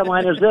 Bottom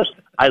line is this.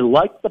 I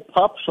like the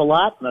pups a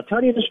lot. And I'll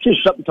tell you this, too.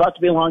 Something talked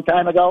to me a long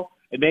time ago.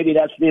 And maybe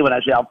that's me when I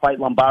say I'll fight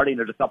Lombardi, and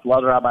there's a couple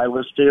other on my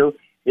list, too,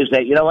 is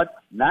that, you know what?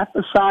 Not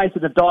the size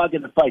of the dog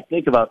in the fight.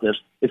 Think about this.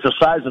 It's the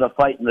size of the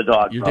fight in the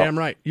dog, You're bro. damn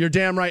right. You're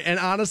damn right. And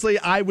honestly,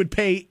 I would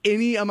pay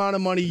any amount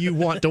of money you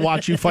want to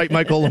watch you fight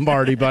Michael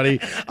Lombardi,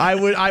 buddy.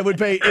 I would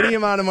pay any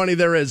amount of money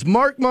there is.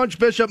 Mark Munch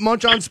Bishop,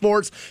 Munch on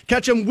Sports.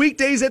 Catch him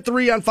weekdays at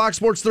 3 on Fox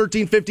Sports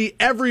 1350,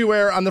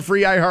 everywhere on the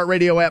free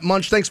iHeartRadio app.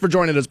 Munch, thanks for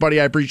joining us,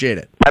 buddy. I appreciate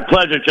it. My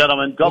pleasure,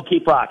 gentlemen. Go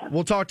keep rocking.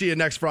 We'll talk to you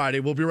next Friday.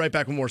 We'll be right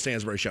back with more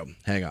Stansbury Show.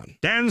 Hang on.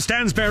 Dan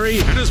Stansbury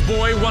and his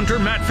boy wonder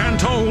Matt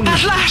Fantone.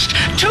 At last,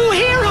 two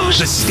heroes.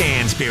 The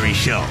Stansbury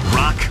Show.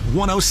 Rock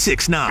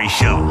 106.9.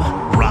 Show.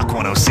 Rock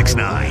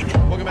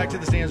 106.9. Welcome back to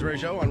the Stansbury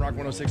Show on Rock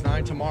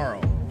 106.9.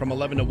 Tomorrow from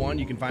 11 to 1,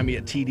 you can find me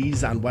at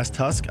TD's on West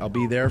Tusk. I'll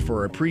be there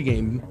for a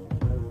pregame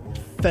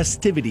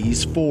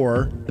festivities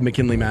for the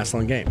McKinley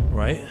Massillon game.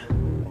 Right.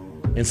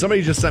 And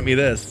somebody just sent me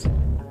this.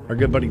 Our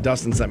good buddy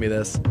Dustin sent me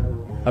this.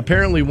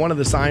 Apparently one of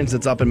the signs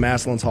that's up in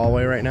Massillon's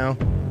hallway right now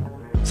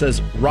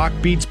says, Rock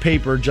beats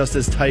paper just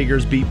as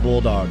Tigers beat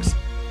Bulldogs.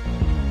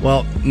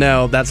 Well,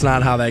 no, that's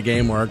not how that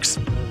game works.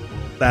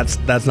 That's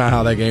not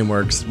how that game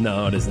works.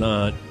 No, it is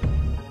not.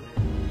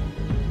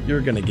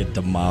 You're going to get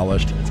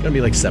demolished. It's going to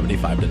be like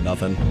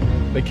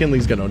 75-0.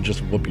 McKinley's going to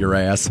just whoop your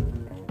ass.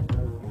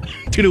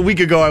 Dude, a week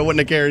ago, I wouldn't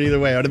have cared either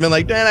way. I would have been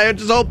like, man, I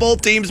just hope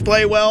both teams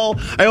play well.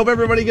 I hope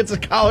everybody gets a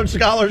college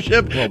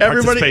scholarship. Well,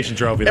 participation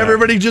trophy.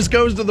 Everybody just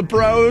goes to the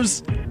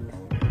pros.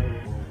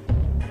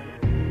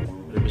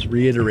 It was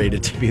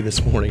reiterated to me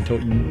this morning.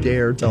 Don't you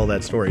dare tell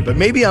that story. But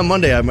maybe on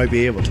Monday I might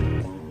be able to.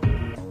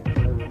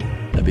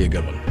 That'd be a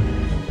good one.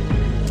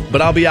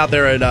 But I'll be out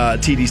there at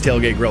TD's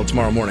Tailgate Grill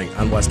tomorrow morning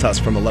on West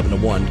Tusk from 11 to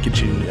 1,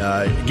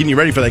 getting you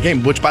ready for that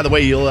game, which, by the way,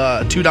 you'll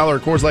 $2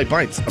 Coors Light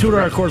pints.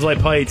 $2 Coors Light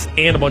pints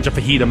and a bunch of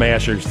fajita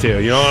mashers, too.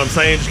 You know what I'm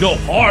saying? Just go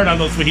hard on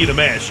those fajita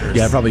mashers.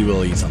 Yeah, I probably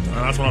will eat something.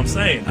 That's what I'm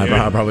saying, dude.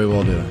 I probably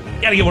will do that.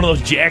 You gotta get one of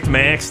those Jacked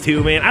Max,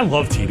 too, man. I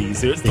love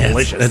TD's, dude. It's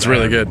delicious. It's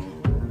really good.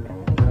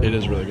 It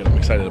is really good. I'm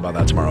excited about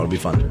that tomorrow. It'll be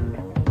fun.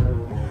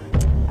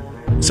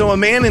 So a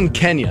man in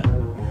Kenya.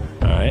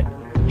 All right.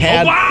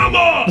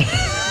 Obama!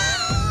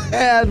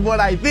 Had what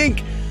I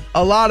think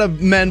a lot of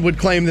men would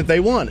claim that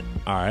they wanted.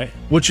 All right.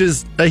 Which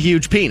is a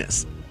huge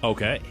penis.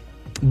 Okay.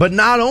 But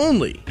not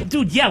only. Well,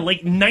 dude, yeah,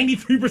 like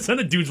 93%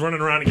 of dudes running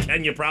around in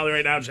Kenya probably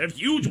right now just have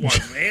huge ones,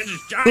 man.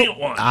 Just giant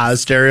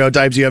ones.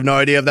 Stereotypes, you have no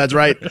idea if that's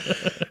right.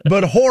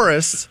 But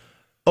Horace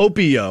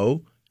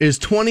Opio is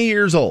 20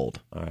 years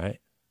old. All right.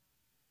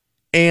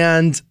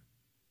 And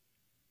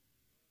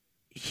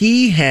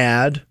he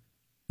had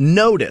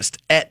noticed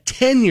at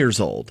 10 years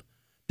old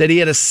that he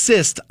had a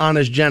cyst on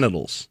his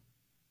genitals.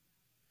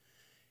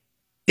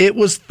 It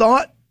was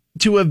thought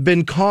to have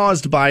been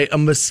caused by a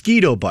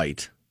mosquito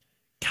bite.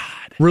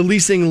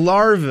 Releasing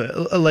larvae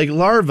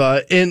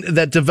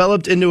that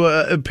developed into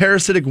a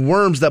parasitic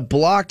worms that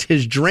blocked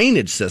his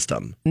drainage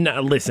system. Now,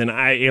 listen,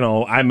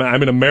 I'm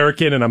an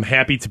American and I'm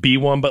happy to be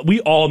one, but we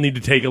all need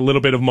to take a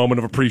little bit of moment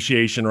of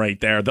appreciation right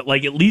there. That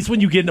at least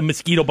when you get a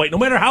mosquito bite, no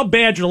matter how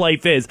bad your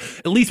life is,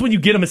 at least when you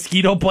get a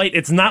mosquito bite,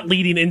 it's not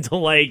leading into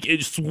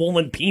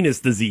swollen penis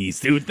disease,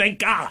 dude. Thank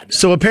God.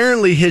 So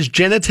apparently his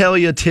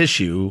genitalia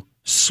tissue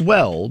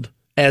swelled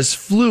as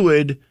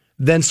fluid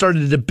then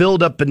started to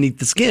build up beneath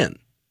the skin.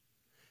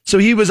 So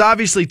he was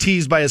obviously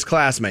teased by his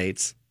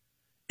classmates,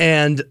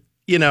 and,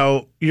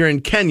 you're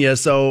in Kenya,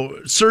 so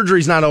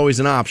surgery's not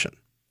always an option,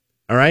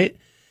 all right?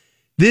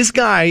 This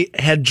guy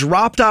had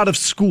dropped out of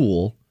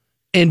school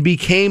and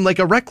became like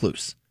a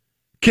recluse,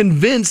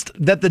 convinced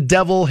that the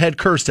devil had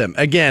cursed him.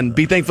 Again,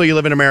 be thankful you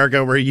live in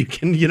America where you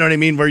can,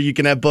 where you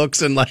can have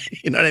books and,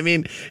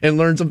 and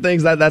learn some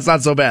things. That's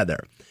not so bad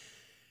there.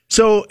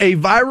 So a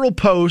viral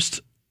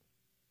post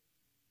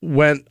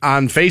went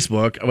on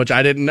Facebook, which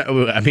I didn't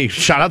know. I mean,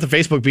 shout out to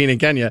Facebook being in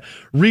Kenya,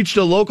 reached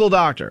a local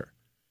doctor.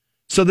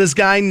 So this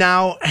guy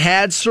now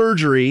had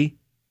surgery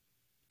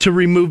to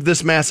remove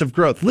this massive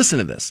growth. Listen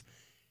to this.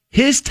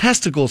 His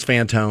testicles,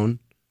 Fantone,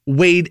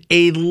 weighed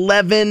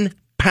 11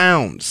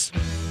 pounds.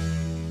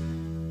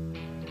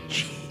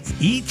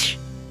 Jeez, each?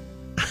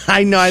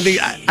 I know.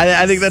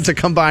 I think that's a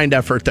combined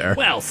effort there.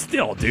 Well,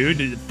 still, dude,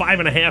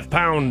 5.5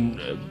 pound,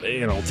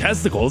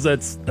 testicles.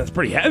 That's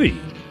pretty heavy.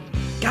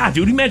 God,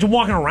 dude, imagine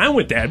walking around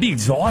with that. It'd be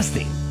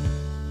exhausting.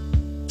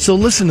 So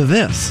listen to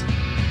this.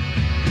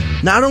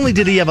 Not only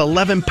did he have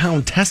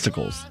 11-pound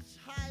testicles,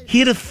 he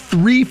had a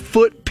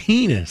 3-foot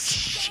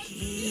penis.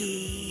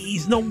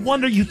 Jeez, no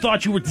wonder you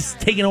thought you were just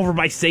taken over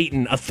by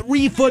Satan. A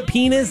 3-foot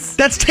penis?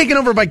 That's taken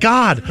over by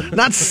God,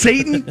 not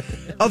Satan.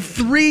 A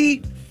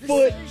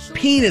 3-foot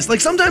penis.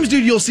 Sometimes,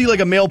 dude, you'll see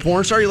a male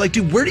porn star. You're like,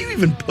 dude, where do you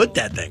even put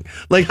that thing?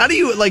 How do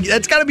you,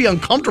 that's got to be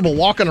uncomfortable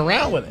walking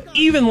around with it.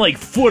 Even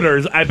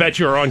footers, I bet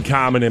you are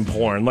uncommon in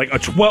porn.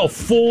 A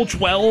full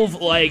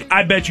 12,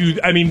 I bet you,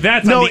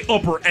 that's on the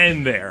upper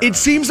end there. It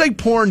seems like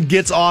porn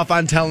gets off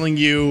on telling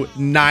you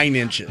 9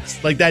 inches.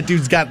 That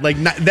dude's got,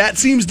 that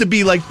seems to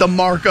be, the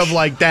mark of,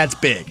 that's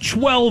big.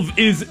 12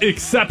 is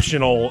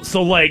exceptional.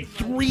 So,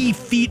 3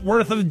 feet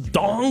worth of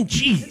dong?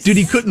 Jeez. Dude,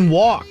 he couldn't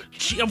walk.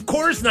 Of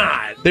course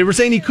not. They were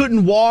saying he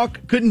couldn't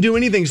walk, couldn't do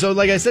anything. So,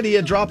 like I said, he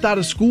had dropped out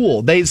of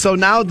school.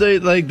 Now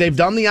they've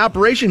done the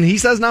operation. He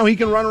says now he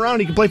can run around,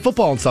 he can play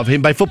football and stuff.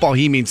 And by football,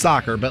 he means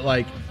soccer.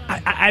 But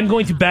I'm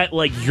going to bet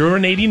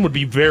urinating would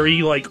be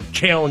very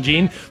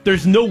challenging.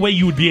 There's no way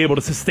you would be able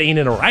to sustain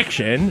an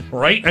erection,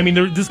 right?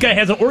 This guy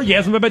has an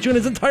orgasm, I bet you, in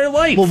his entire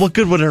life. Well, what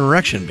good would an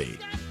erection be?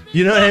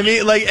 You know what I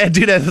mean?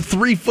 Dude, at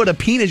 3 foot of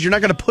penis, you're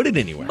not going to put it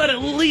anywhere. But at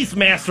least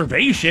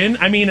masturbation.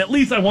 At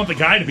least I want the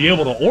guy to be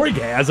able to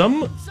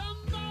orgasm.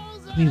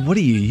 What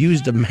do you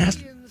use to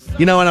masturbate?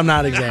 You know what? I'm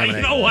not examining it.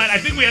 You know what? I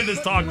think we had this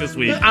talk this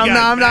week. I'm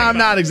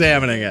not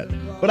examining it.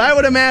 But I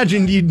would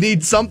imagine you'd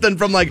need something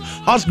from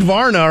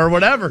Husqvarna or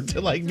whatever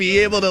to be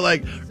able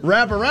to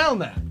wrap around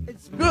that.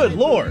 Good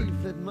Lord.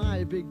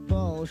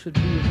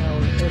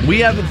 We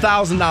have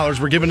 $1,000.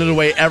 We're giving it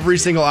away every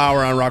single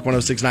hour on Rock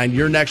 106.9.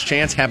 Your next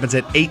chance happens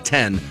at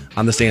 8:10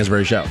 on the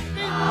Stansbury Show. He's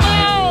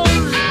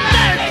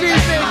got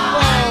big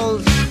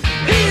balls.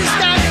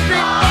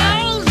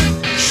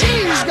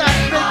 She's got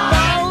big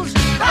balls.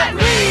 But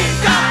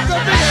we've got the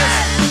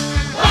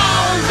biggest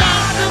balls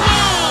of them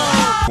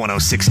all.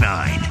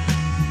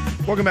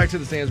 106.9. Welcome back to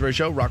the Stansbury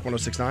Show, Rock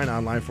 106.9,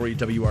 online for you,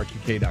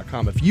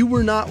 WRQK.com. If you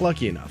were not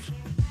lucky enough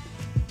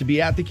to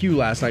be at the queue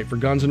last night for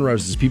Guns N'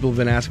 Roses, people have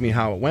been asking me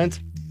how it went.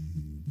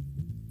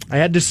 I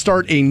had to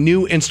start a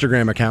new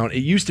Instagram account. It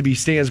used to be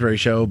Stansbury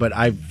Show, but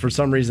for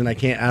some reason, I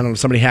don't know,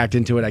 somebody hacked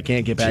into it. I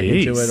can't get back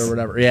into it or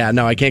whatever. Yeah,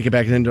 no, I can't get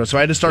back into it. So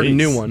I had to start a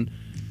new one.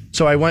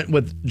 So I went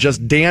with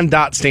just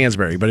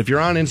Dan.Stansbury. But if you're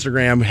on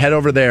Instagram, head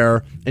over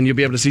there, and you'll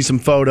be able to see some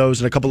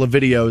photos and a couple of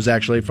videos,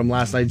 actually, from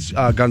last night's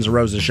Guns N'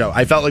 Roses show.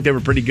 I felt like they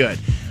were pretty good.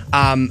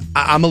 I'm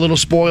a little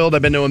spoiled.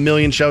 I've been to a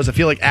million shows. I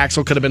feel like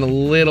Axl could have been a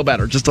little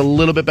better, just a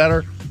little bit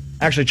better.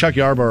 Actually, Chuck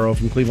Yarborough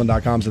from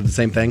Cleveland.com said the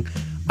same thing.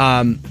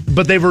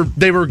 But they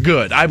were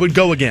good. I would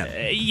go again.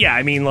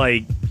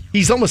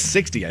 He's almost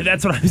 60, I think.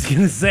 That's what I was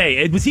going to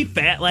say. Was he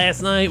fat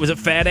last night? Was it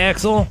Fat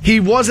Axl? He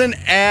wasn't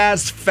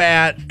as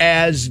fat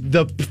as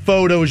the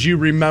photos you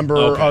remember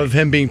of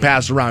him being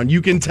passed around.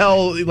 You can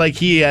tell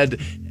he had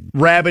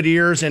rabbit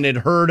ears and had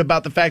heard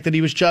about the fact that he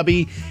was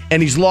chubby,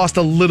 and he's lost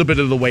a little bit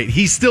of the weight.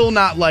 He's still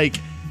not 90s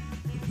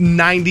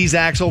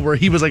Axl where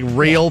he was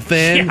rail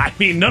thin.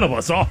 Yeah, none of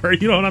us are.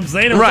 You know what I'm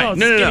saying? Right.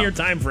 No. Skinnier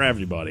time for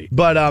everybody.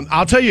 But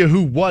I'll tell you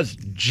who was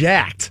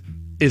jacked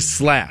is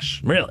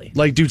Slash. Really?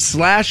 Dude,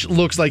 Slash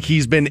looks like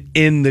he's been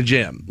in the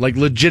gym.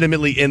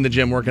 Legitimately in the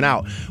gym working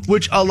out.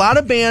 Which a lot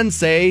of bands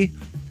say,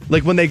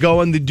 like when they go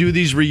and they do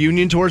these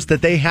reunion tours,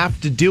 that they have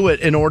to do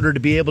it in order to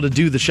be able to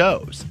do the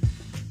shows.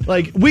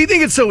 Like, we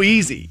think it's so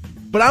easy,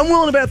 but I'm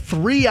willing to bet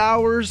 3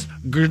 hours,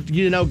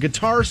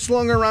 guitar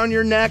slung around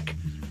your neck,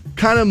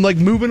 kind of like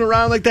moving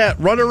around like that,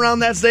 running around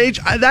that stage.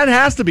 That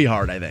has to be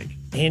hard, I think.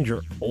 And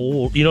you're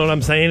old. You know what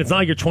I'm saying? It's not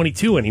like you're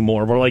 22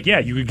 anymore. We're like, yeah,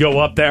 you could go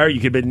up there. You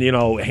could have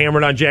been,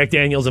 hammered on Jack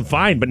Daniels and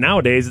fine. But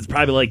nowadays, it's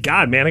probably like,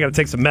 God, man, I got to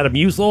take some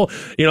Metamucil.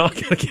 I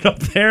got to get up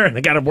there and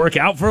I got to work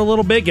out for a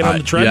little bit, get on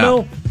the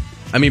treadmill. Yeah.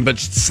 I mean, but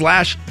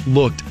Slash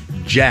looked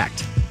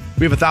jacked.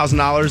 We have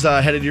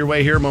 $1,000 headed your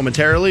way here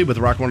momentarily with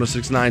Rock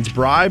 106.9's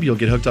Bribe. You'll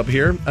get hooked up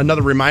here.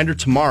 Another reminder,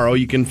 tomorrow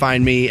you can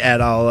find me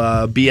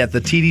I'll be at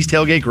the TD's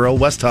Tailgate Grill,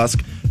 West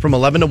Tusk, from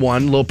 11 to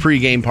 1. Little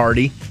pregame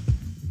party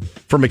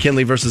for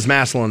McKinley versus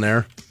Massillon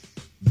there.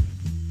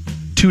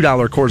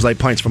 $2 Coors Light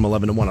pints from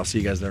 11 to 1. I'll see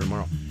you guys there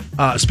tomorrow.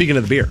 Speaking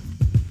of the beer,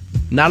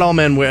 not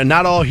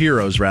all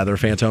heroes,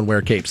 Fantone,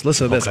 wear capes.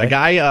 Listen to this. Okay. A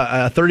guy,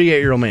 a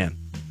 38-year-old man,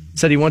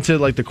 said he went to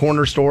like the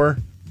corner store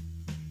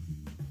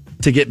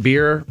to get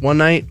beer one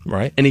night,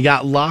 right? And he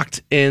got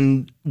locked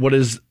in what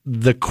is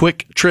the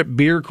Quick Trip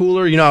beer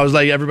cooler. I was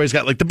like, everybody's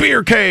got like the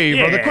beer cave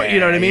or the Quick, you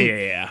know what I mean?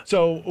 Yeah.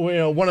 So,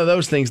 one of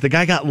those things. The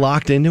guy got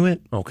locked into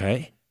it.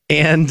 Okay.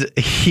 And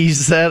he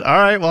said, all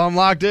right, well, I'm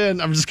locked in.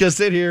 I'm just going to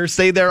sit here,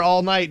 stay there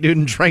all night, dude,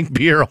 and drank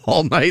beer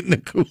all night in the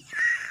cooler.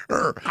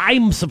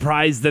 I'm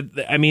surprised that,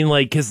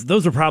 because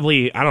those are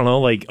probably, I don't know,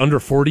 like under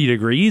 40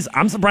 degrees.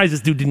 I'm surprised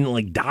this dude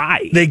didn't,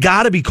 die. They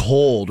got to be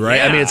cold, right?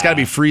 Yeah. It's got to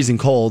be freezing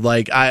cold.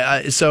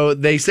 So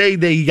they say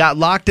they got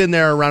locked in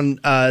there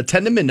around 10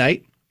 to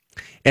midnight,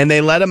 and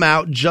they let him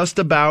out just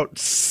about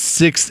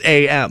 6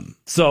 a.m.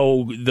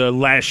 So the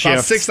last shift...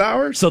 About 6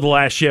 hours? So the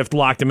last shift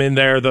locked him in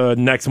there. The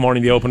next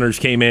morning, the openers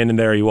came in, and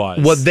there he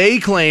was. What they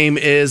claim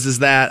is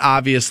that,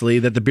 obviously,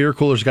 that the beer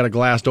cooler's got a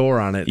glass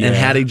door on it, and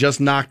had he just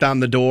knocked on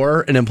the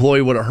door, an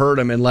employee would have heard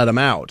him and let him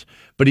out.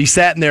 But he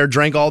sat in there,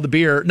 drank all the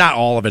beer. Not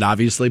all of it,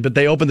 obviously, but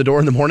they opened the door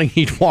in the morning,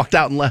 he walked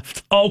out and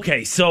left.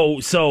 Okay, so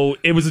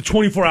it was a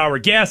 24-hour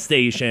gas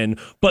station,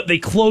 but they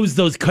closed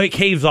those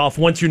caves off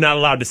once you're not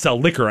allowed to sell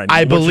liquor anymore.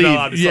 I believe,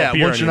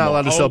 once you're not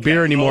allowed to sell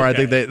beer anymore, I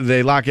think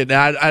they lock it.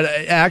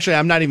 Actually,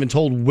 I'm not even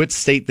told which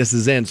state this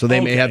is in, so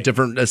they may have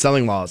different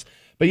selling laws.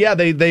 But yeah,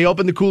 they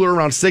opened the cooler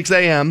around 6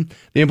 a.m.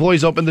 The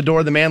employees opened the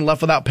door. The man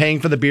left without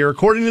paying for the beer,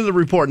 according to the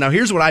report. Now,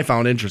 here's what I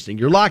found interesting.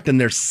 You're locked in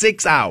there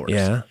 6 hours.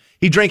 Yeah.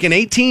 He drank an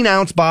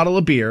 18-ounce bottle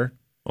of beer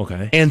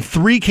and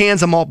 3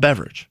 cans of malt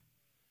beverage.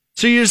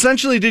 So you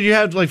essentially, did you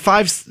have like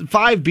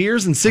five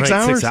beers in 6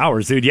 hours? 6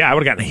 hours, dude. Yeah, I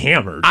would have gotten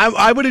hammered.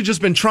 I would have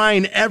just been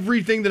trying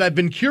everything that I've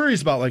been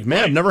curious about. Like,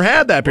 man, I've never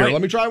had that beer. Right.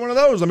 Let me try one of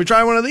those. Let me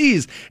try one of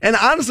these. And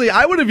honestly,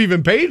 I would have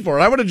even paid for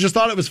it. I would have just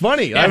thought it was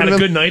funny. Yeah, I had a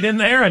good night in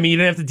there. I mean, you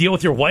didn't have to deal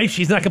with your wife.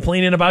 She's not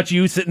complaining about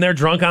you sitting there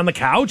drunk on the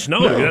couch.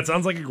 No. That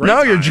sounds like a great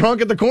time. You're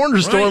drunk at the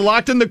corner store,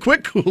 locked in the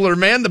Quick Cooler,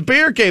 man. The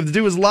beer cave. The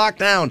dude was locked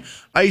down,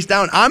 iced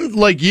down. I'm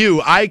like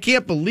you. I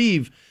can't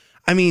believe.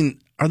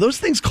 Are those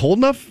things cold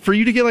enough for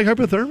you to get like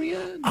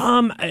hypothermia?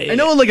 I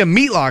know like a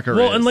meat locker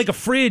is. And like a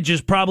fridge is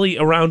probably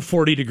around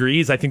 40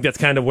 degrees. I think that's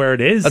kind of where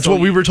it is. That's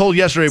what we were told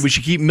yesterday. We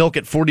should keep milk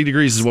at 40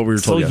 degrees is what we were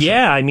told yesterday.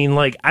 Yeah, I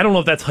don't know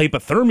if that's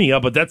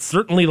hypothermia, but that's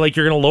certainly like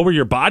you're going to lower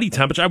your body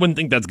temperature. I wouldn't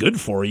think that's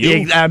good for you.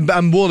 Yeah,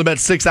 I'm willing to bet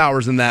 6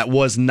 hours in that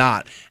was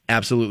not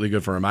absolutely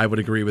good for him. I would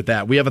agree with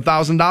that. We have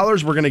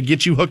 $1,000. We're going to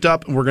get you hooked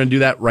up, and we're going to do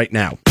that right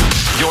now.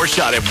 Your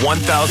shot at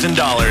 $1,000.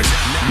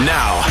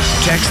 Now,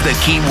 text the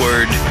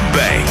keyword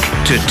BANK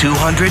to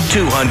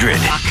 200-200.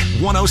 Rock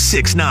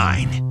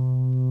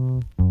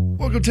 106.9.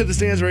 Welcome to the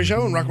Stansbury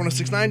Show on Rock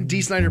 106.9.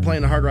 D. Snyder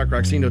playing the Hard Rock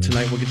Roxino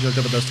tonight. We'll get you hooked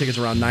up with those tickets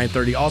around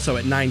 9:30. Also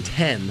at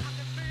 9:10,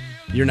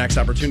 your next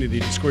opportunity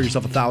to score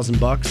yourself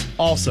 $1,000.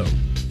 Also,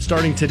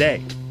 starting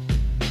today,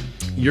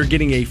 you're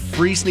getting a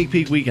free sneak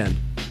peek weekend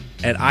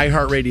at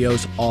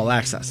iHeartRadio's All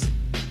Access.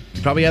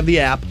 You probably have the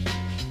app.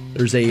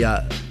 There's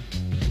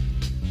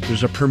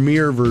a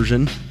premiere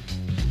version,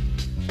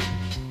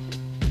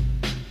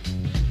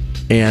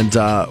 and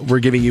we're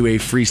giving you a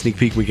free sneak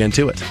peek weekend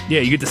to it. Yeah,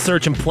 you get to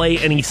search and play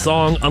any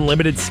song,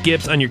 unlimited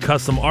skips on your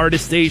custom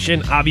artist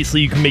station. Obviously,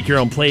 you can make your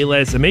own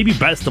playlist, and maybe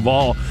best of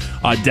all,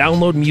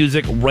 download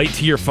music right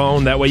to your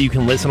phone. That way you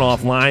can listen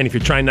offline. If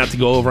you're trying not to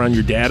go over on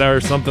your data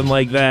or something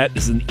like that,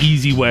 this is an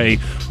easy way.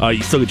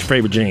 You still get your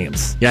favorite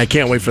jams. Yeah, I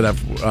can't wait for that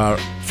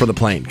for the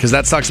plane, because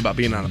that sucks about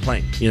being on a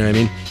plane. You know what I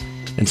mean?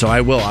 And so I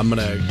will. I'm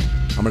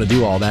gonna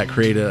do all that,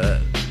 create a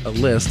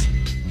list,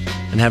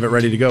 and have it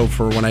ready to go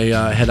for when I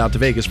head out to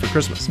Vegas for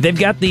Christmas. They've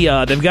got the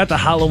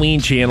Halloween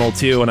channel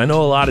too, and I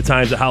know a lot of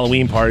times at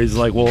Halloween parties,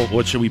 like, well,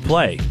 what should we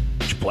play?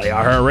 We should play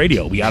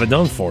iHeartRadio. We got it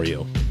done for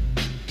you.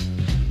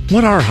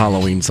 What are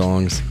Halloween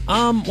songs?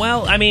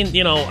 Well, I mean,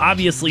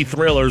 obviously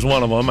Thriller's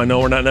one of them. I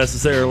know we're not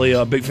necessarily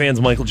big fans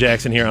of Michael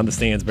Jackson here on the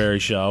Stansbury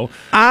Show.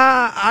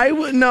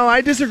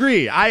 I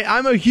disagree.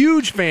 I'm a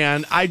huge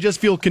fan. I just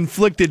feel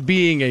conflicted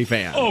being a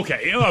fan.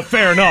 Okay,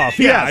 fair enough.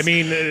 Yeah, Yes. I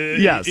mean,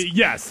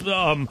 yes.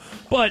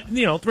 But,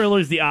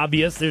 Thriller's the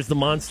obvious. There's the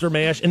Monster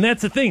Mash. And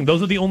that's the thing.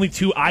 Those are the only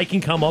two I can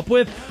come up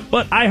with.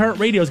 But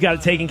iHeartRadio's got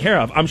it taken care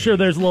of. I'm sure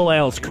there's little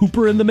Alice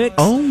Cooper in the mix.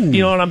 Oh.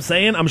 You know what I'm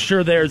saying? I'm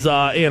sure there's,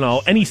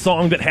 any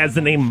song that has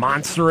the name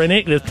Monster in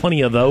it. There's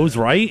plenty of those,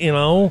 right?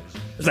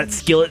 There's that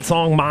Skillet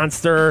song,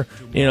 Monster.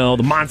 The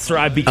Monster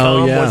I've Become.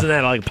 Oh, yeah. Wasn't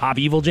that like a Pop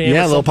Evil jam?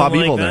 Yeah, or a little Pop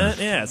something Evil like that?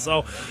 there. Yeah,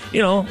 so,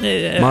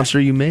 Monster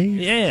You Made?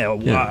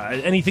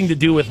 Yeah. Anything to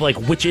do with, like,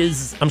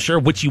 witches. I'm sure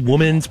Witchy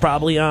Woman's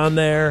probably on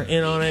there.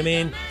 You know what I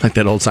mean? Like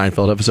that old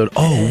Seinfeld episode.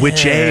 Oh,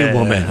 Witch A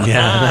Woman.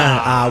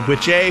 Yeah.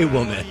 Witch A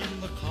Woman.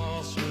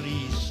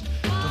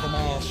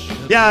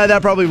 Yeah,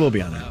 that probably will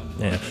be on there.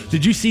 Yeah.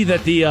 Did you see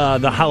that the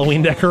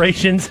Halloween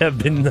decorations have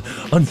been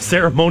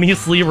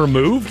unceremoniously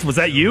removed? Was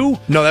that you?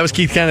 No, that was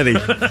Keith Kennedy.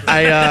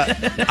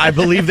 I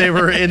believe they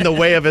were in the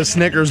way of his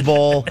Snickers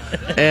bowl,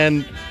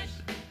 and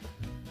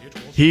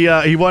he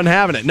wasn't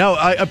having it. No,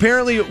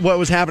 apparently what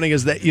was happening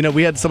is that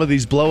we had some of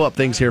these blow up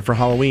things here for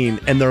Halloween,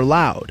 and they're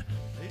loud.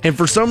 And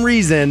for some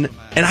reason,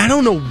 and I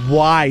don't know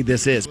why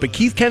this is, but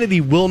Keith Kennedy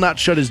will not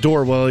shut his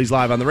door while he's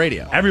live on the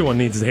radio. Everyone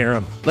needs to hear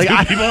him. Like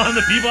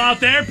people out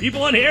there,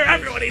 people in here,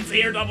 everyone needs to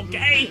hear Double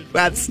K.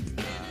 That's...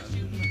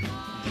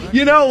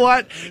 You know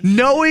what?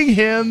 Knowing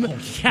him,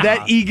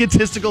 that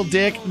egotistical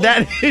dick,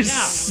 that is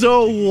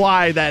so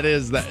why that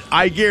is that.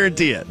 I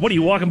guarantee it. What are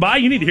you walking by?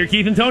 You need to hear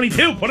Keith and Tony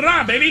too. Put it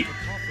on, baby.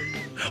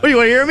 What, you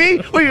want to hear me?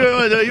 What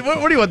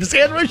do you want, the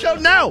Stansbury Show?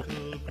 No.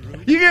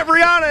 You get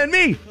Rihanna and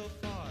me.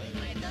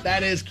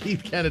 That is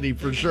Keith Kennedy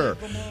for sure.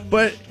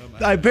 But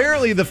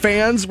apparently the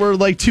fans were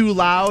like too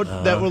loud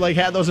that were like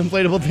had those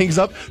inflatable things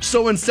up.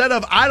 So instead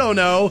of, I don't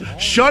know,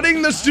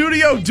 shutting the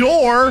studio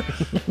door,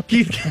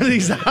 Keith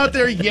Kennedy's out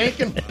there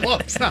yanking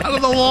books out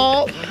of the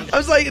wall. I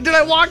was like,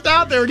 I walked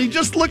out there and he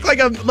just looked like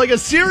a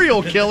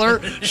serial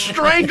killer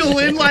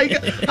strangling like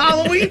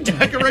Halloween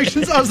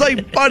decorations. I was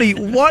like, buddy,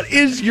 what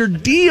is your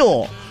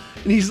deal?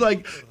 And he's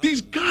like,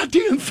 these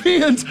goddamn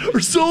fans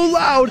are so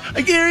loud, I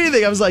can't hear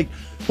anything. I was like,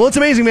 well, it's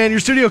amazing, man. Your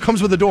studio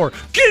comes with a door.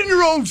 Get in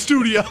your own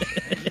studio.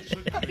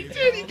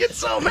 Dude, he gets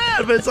so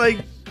mad, but it's like,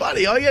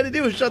 buddy, all you had to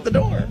do is shut the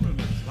door.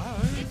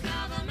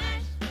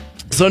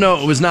 So,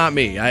 no, it was not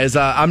me.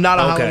 I'm not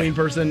a Halloween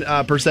person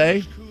per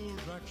se,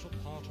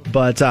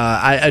 but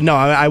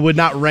I would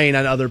not rain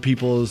on other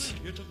people's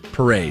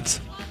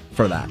parades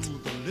for that.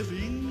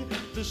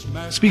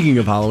 Speaking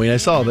of Halloween, I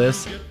saw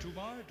this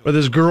where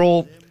this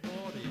girl,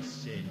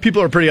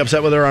 people are pretty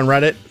upset with her on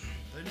Reddit,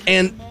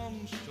 and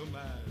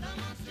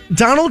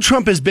Donald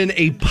Trump has been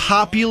a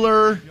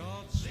popular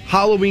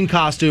Halloween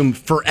costume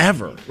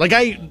forever. Like,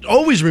 I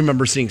always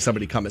remember seeing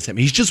somebody come as him.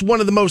 He's just one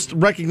of the most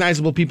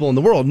recognizable people in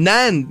the world.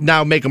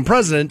 Now make him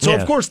president. So,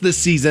 of course, this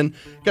season,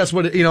 guess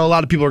what? A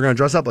lot of people are going to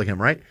dress up like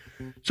him, right?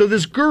 So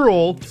this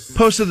girl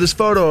posted this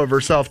photo of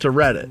herself to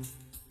Reddit.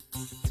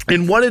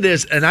 And what it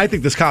is, and I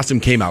think this costume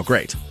came out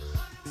great,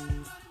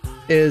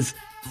 is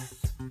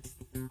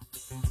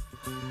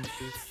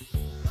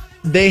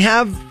they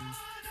have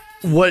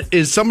what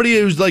is somebody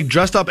who's like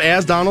dressed up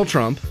as Donald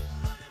Trump,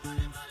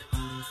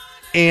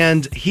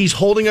 and he's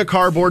holding a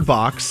cardboard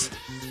box,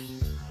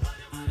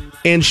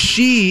 and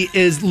she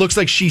looks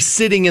like she's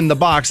sitting in the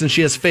box, and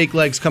she has fake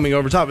legs coming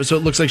over top of it, so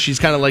it looks like she's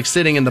kind of like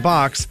sitting in the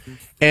box,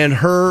 and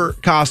her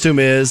costume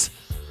is,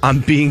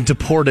 I'm being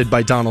deported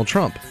by Donald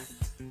Trump,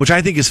 which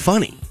I think is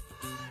funny.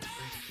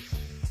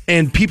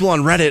 And people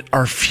on Reddit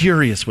are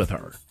furious with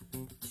her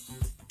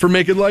for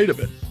making light of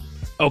it.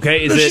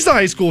 Okay, she's a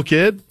high school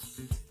kid.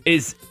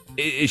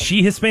 Is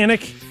she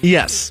Hispanic?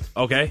 Yes.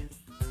 Okay.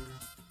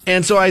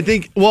 And so I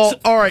think, all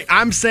right,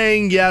 I'm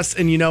saying yes,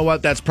 and you know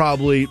what? That's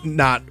probably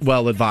not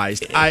well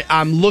advised.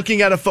 I'm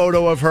looking at a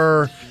photo of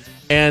her,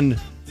 and...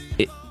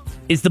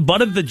 Is the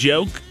butt of the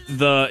joke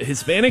the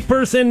Hispanic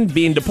person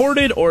being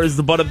deported, or is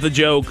the butt of the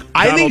joke Donald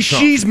I think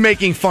Trump? She's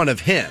making fun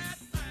of him,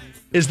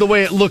 is the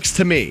way it looks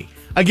to me.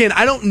 Again,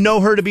 I don't know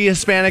her to be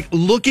Hispanic.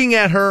 Looking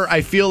at her, I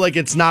feel like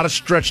it's not a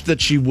stretch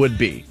that she would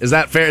be. Is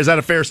that fair? Is that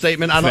a fair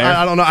statement? I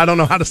don't know. I don't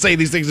know how to say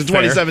these things in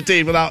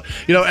 2017 without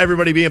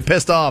everybody being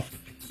pissed off.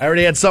 I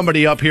already had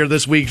somebody up here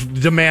this week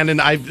demanding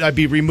I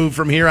be removed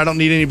from here. I don't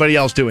need anybody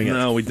else doing it.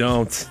 No, we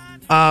don't.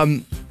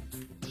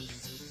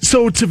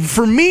 So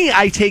for me,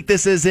 I take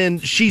this as in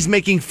she's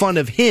making fun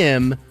of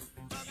him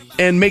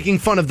and making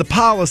fun of the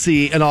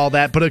policy and all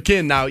that. But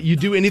again, now you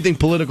do anything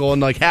political,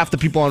 and like half the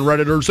people on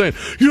Reddit are saying,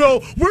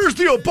 where's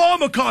the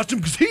Obama costume?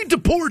 Because he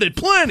deported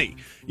plenty.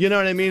 You know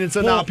what I mean? And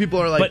so now people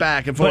are like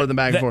back and forth and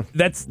back and forth.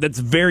 That's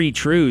very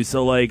true.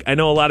 So like, I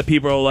know a lot of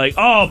people are like,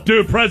 oh,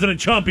 dude, President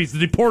Trump, he's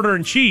the deporter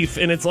in chief.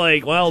 And it's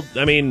like, well,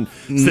 I mean,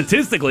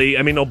 statistically,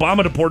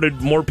 Obama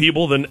deported more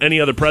people than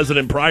any other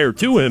president prior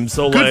to him.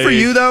 So good for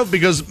you though,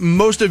 because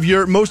most of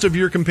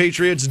your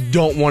compatriots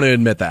don't want to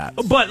admit that.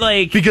 But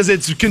like, because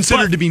it's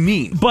considered to be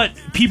mean. But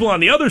people on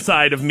the other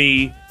side of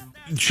me,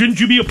 shouldn't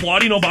you be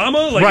applauding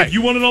Obama? Like, Right. if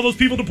you wanted all those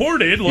people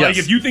deported, like,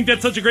 Yes. if you think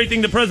that's such a great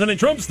thing that President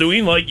Trump's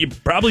doing, like, you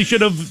probably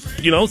should have,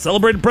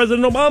 celebrated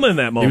President Obama in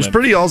that moment.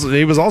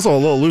 He was also a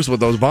little loose with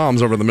those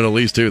bombs over the Middle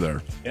East too.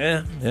 There.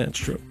 Yeah, it's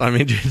true. I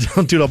mean, dude,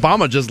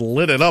 Obama just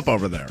lit it up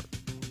over there.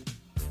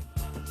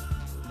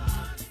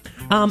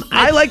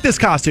 I like this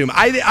costume.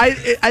 I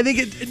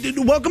think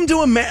welcome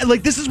to America.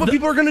 Like, this is what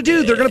people are going to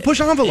do. They're going to push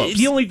envelopes.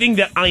 The only thing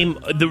that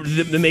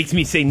that makes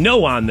me say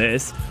no on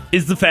this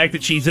is the fact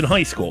that she's in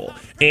high school.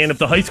 And if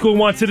the high school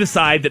wants to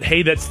decide that,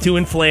 hey, that's too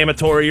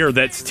inflammatory or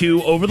that's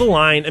too over the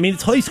line, I mean,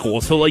 it's high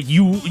school. So, like,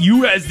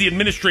 you as the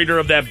administrator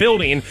of that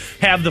building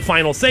have the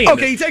final say.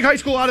 Okay, you take high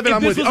school out of it. If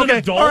I'm this with was you. an Okay,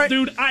 adult, all right.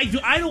 dude,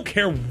 I don't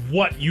care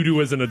what you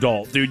do as an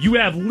adult, dude. You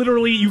have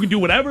you can do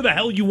whatever the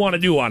hell you want to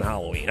do on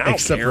Halloween. I don't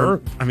care.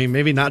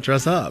 Maybe not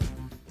dress up.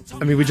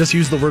 I mean, we just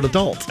use the word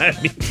adult. I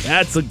mean,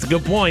 that's a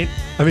good point.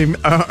 I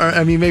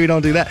mean, maybe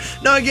don't do that.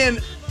 No, again,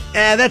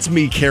 that's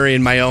me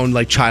carrying my own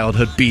like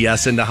childhood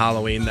BS into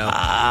Halloween, though.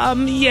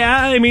 Yeah,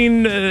 I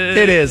mean,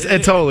 it is.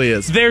 It totally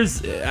is.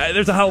 There's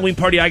a Halloween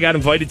party I got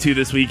invited to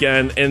this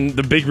weekend, and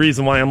the big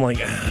reason why I'm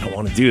like, I don't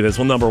want to do this.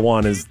 Well, number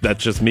one is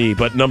that's just me,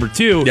 but number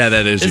two, that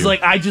is you.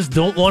 like I just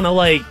don't want to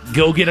like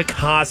go get a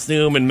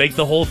costume and make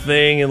the whole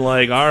thing and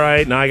like, all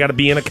right, now I got to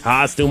be in a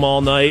costume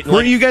all night.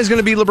 Weren't you guys going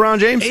to be LeBron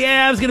James?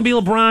 Yeah, I was going to be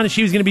LeBron, and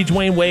she was going to be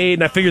Dwayne Wade,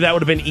 and I figured that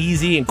would have been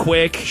easy and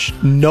quick.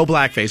 No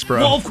blackface, bro.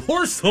 Well, of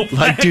course, no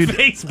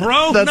blackface,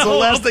 bro. That's the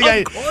last thing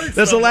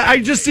I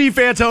just see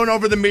Fantone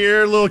over the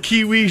mirror, little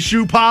kiwi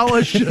shoe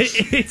polish.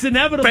 It's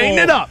inevitable. Paint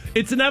it up.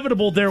 It's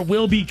inevitable. There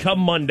will be come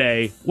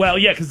Monday. Well,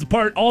 yeah, because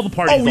all the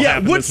parties. Oh will yeah,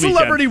 happen what this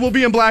celebrity weekend. will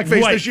be in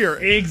blackface Right, this year?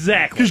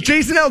 Exactly. Because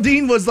Jason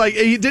Aldean was like,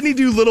 didn't he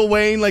do Lil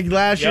Wayne like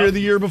last year or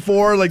the year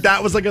before? Like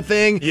that was like a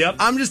thing. Yep.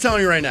 I'm just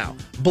telling you right now,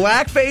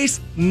 blackface,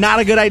 not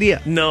a good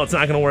idea. No, it's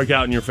not going to work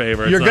out in your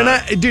favor. You're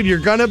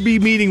gonna be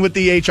meeting with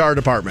the HR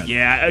department.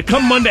 Yeah,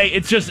 come Monday,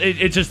 it's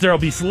just there'll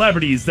be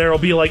celebrities. There'll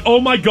be like,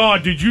 oh my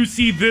God, did you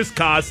see this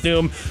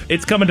costume?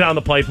 It's coming down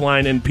the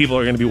pipeline, and people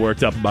are going to be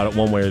worked up about it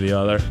one way or the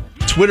other.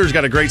 Twitter's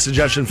got a great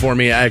suggestion for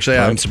me. Actually,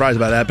 I'm surprised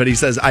by that, but he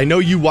says, I know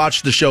you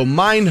watched the show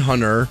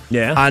Mindhunter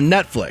on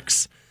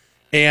Netflix.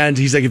 And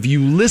he's like, if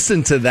you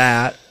listen to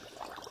that,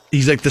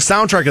 he's like, the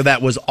soundtrack of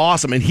that was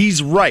awesome. And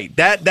he's right.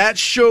 That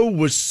show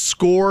was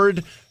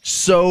scored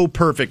so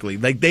perfectly.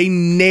 Like, they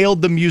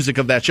nailed the music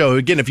of that show.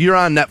 Again, if you're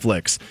on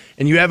Netflix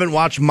and you haven't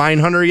watched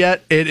Mindhunter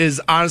yet, it is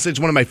honestly,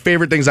 it's one of my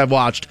favorite things I've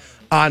watched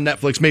on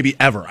Netflix, maybe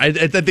ever. I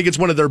think it's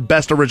one of their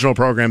best original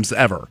programs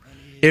ever.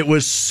 It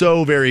was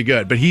so very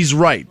good. But he's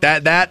right.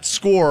 That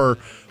score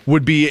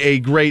would be a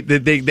great...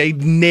 They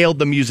nailed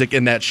the music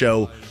in that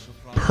show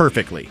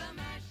perfectly.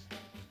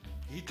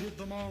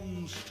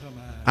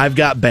 I've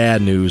got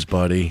bad news,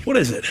 buddy. What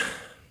is it?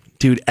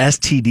 Dude,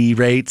 STD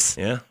rates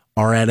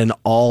are at an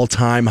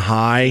all-time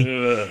high.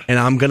 Ugh. And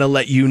I'm going to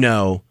let you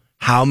know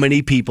how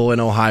many people in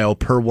Ohio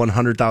per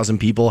 100,000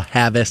 people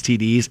have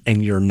STDs,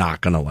 and you're not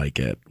going to like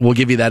it. We'll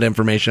give you that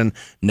information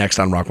next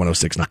on Rock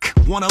 106.9.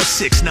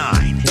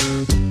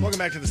 106.9. Welcome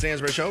back to the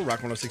Stansbury Show,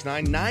 Rock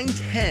 106.9.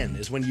 9:10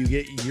 is when you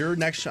get your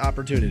next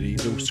opportunity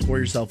to score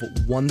yourself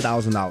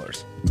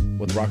 $1,000.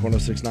 With Rock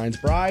 106.9's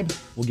bribe,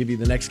 we'll give you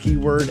the next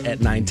keyword at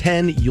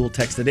 9:10. You'll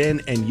text it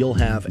in, and you'll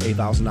have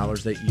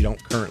 $1,000 that you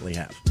don't currently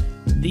have.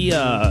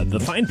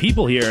 The fine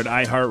people here at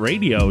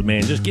iHeartRadio,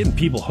 man, just getting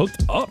people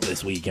hooked up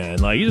this weekend.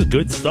 Like, just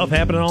good stuff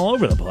happening all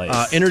over the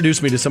place.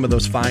 Introduce me to some of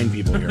those fine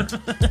people here.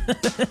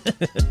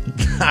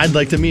 I'd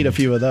like to meet a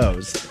few of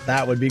those.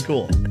 That would be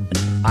cool.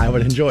 I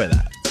would enjoy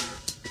that.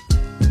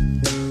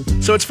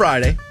 So it's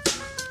Friday.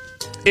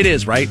 It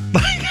is, right?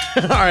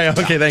 All right,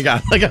 okay, thank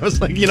God. Like, I was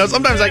like,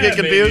 sometimes I get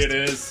confused.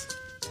 Maybe it is.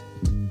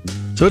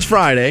 So it's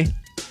Friday.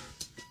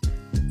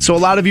 So a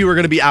lot of you are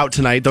going to be out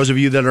tonight. Those of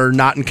you that are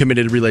not in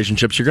committed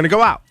relationships, you're going to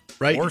go out,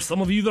 right? Or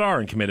some of you that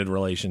are in committed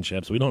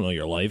relationships. We don't know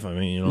your life. I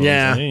mean, what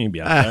yeah, I'm saying? You'd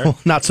be out there.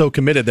 Not so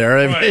committed there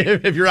Right.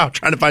 if you're out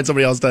trying to find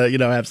somebody else to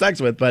have sex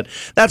with. But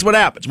that's what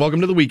happens. Welcome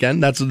to the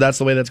weekend. That's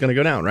the way that's going to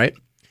go down, right?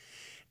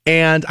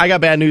 And I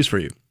got bad news for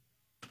you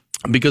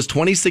because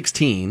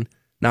 2016.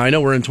 Now I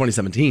know we're in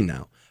 2017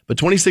 now, but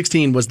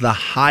 2016 was the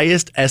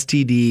highest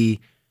STD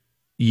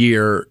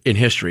year in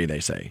history.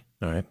 They say.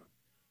 All right.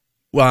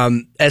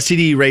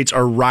 STD rates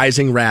are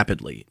rising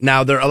rapidly.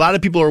 Now, a lot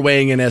of people are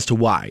weighing in as to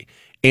why.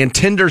 And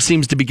Tinder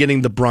seems to be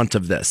getting the brunt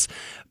of this.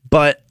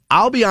 But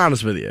I'll be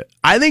honest with you.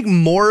 I think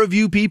more of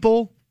you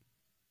people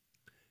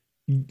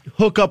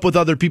hook up with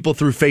other people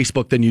through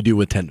Facebook than you do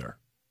with Tinder.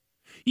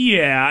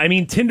 Yeah, I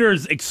mean,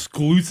 Tinder's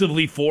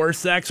exclusively for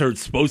sex, or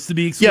it's supposed to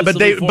be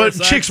exclusively for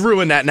sex. Chicks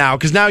ruin that now,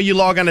 because now you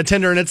log on to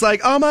Tinder and it's like,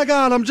 oh my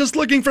God, I'm just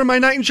looking for my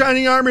knight in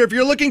shining armor. If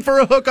you're looking for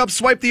a hookup,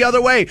 swipe the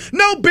other way.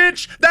 No,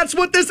 bitch, that's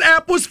what this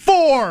app was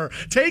for.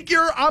 Take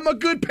your I'm a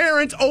good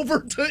parent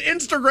over to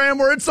Instagram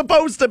where it's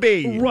supposed to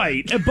be.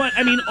 Right, but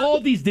I mean,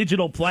 all these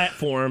digital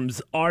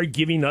platforms are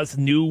giving us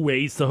new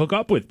ways to hook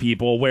up with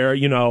people where,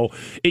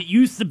 it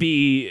used to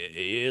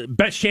be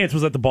best chance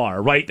was at the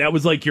bar, right? That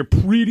was like you're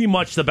pretty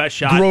much the best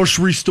shot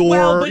grocery store.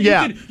 Well, but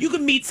you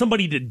could meet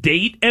somebody to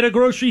date at a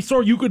grocery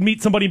store. You could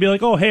meet somebody and be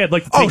like, oh, hey, I'd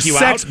like to take you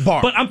sex out.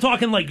 bar. But I'm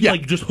talking like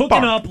just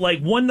hooking up,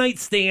 like one night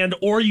stand,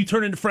 or you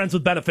turn into friends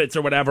with benefits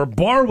or whatever.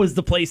 Bar was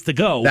the place to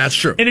go. That's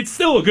true. And it's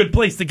still a good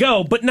place to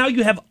go. But now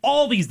you have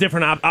all these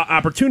different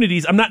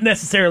opportunities. I'm not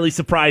necessarily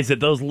surprised that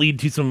those lead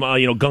to some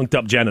gunked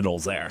up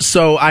genitals there.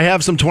 So I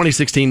have some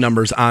 2016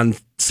 numbers on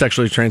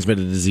sexually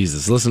transmitted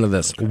diseases. Listen to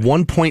this.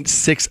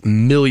 1.6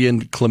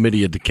 million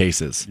chlamydia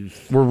cases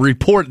were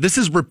reported. This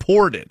is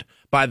reported,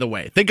 by the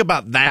way. Think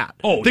about that.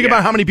 Think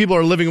about how many people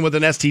are living with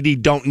an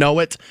STD, don't know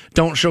it,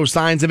 don't show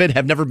signs of it,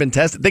 have never been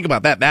tested. Think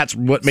about that. That's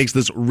what makes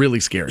this really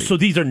scary. So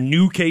these are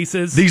new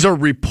cases? These are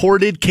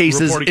reported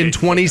cases in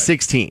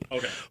 2016.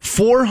 Okay.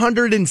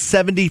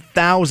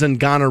 470,000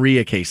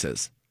 gonorrhea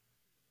cases.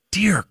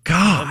 Dear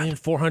God. I mean,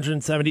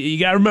 470. You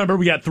got to remember,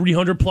 we got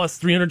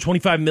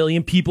 325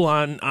 million people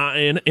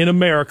in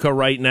America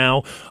right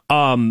now.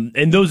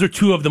 And those are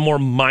two of the more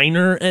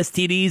minor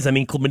STDs. I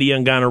mean, chlamydia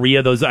and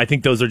gonorrhea, I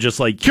think those are just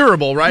like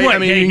curable, right? I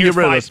mean, hey, you can here's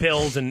get rid of 5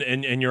 pills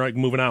and you're like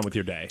moving on with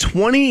your day.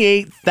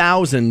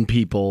 28,000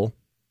 people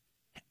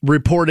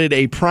reported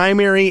a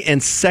primary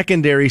and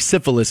secondary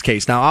syphilis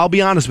case. Now, I'll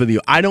be honest with you.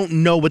 I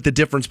don't know what the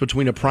difference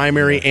between a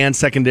primary and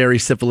secondary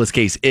syphilis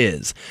case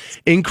is.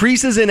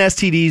 Increases in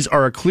STDs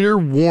are a clear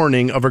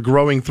warning of a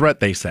growing threat,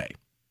 they say.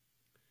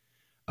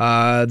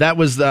 That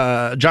was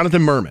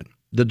Jonathan Merman,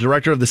 the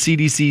director of the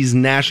CDC's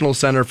National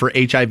Center for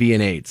HIV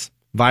and AIDS,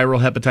 viral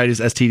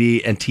hepatitis,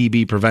 STD, and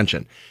TB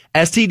prevention.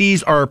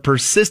 STDs are a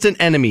persistent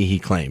enemy, he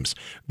claims,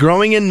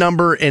 growing in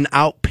number and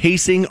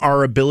outpacing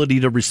our ability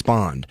to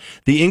respond.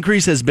 The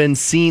increase has been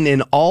seen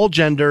in all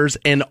genders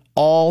and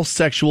all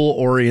sexual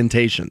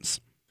orientations.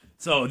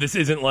 So this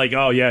isn't like,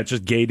 oh, yeah, it's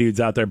just gay dudes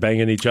out there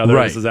banging each other.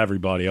 Right. This is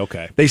everybody.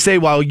 Okay. They say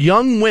while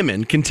young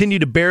women continue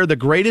to bear the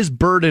greatest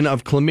burden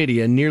of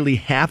chlamydia, nearly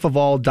half of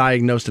all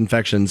diagnosed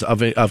infections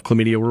of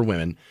chlamydia were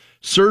women.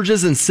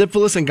 Surges in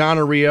syphilis and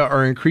gonorrhea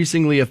are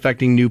increasingly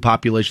affecting new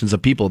populations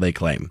of people, they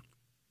claim.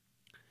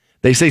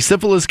 They say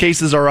syphilis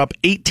cases are up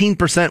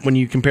 18% when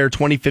you compare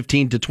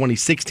 2015 to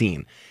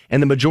 2016. And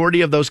the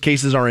majority of those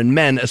cases are in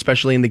men,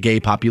 especially in the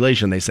gay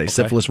population, they say. Okay.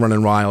 Syphilis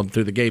running wild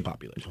through the gay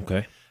population.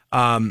 Okay.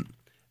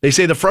 They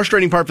say the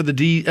frustrating part for the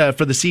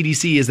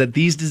CDC is that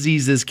these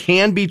diseases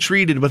can be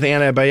treated with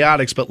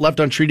antibiotics, but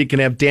left untreated can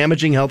have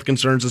damaging health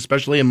concerns,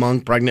 especially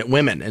among pregnant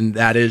women. And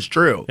that is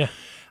true. Yeah.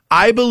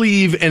 I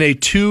believe in a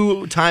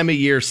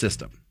 2-time-a-year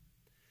system.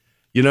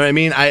 You know what I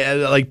mean? I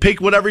like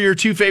pick whatever your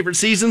 2 favorite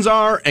seasons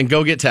are and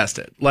go get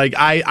tested. Like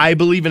I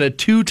believe in a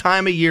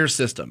 2-time-a-year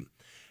system.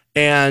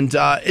 And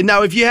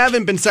now, if you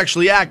haven't been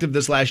sexually active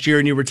this last year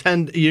and you were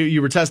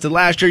tested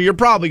last year, you're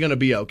probably going to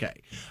be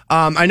okay.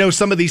 I know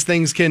some of these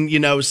things can,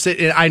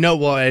 sit. I know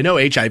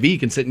HIV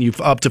can sit in you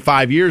up to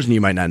 5 years and you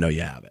might not know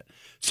you have it.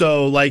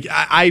 So, like,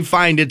 I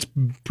find it's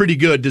pretty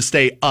good to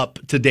stay up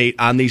to date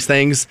on these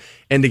things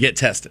and to get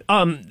tested.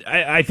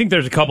 I think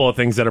there's a couple of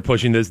things that are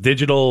pushing this.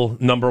 Digital,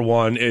 number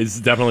one, is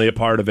definitely a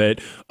part of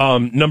it.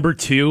 Number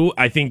two,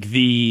 I think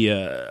the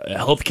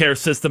healthcare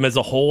system as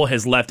a whole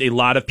has left a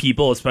lot of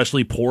people,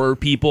 especially poorer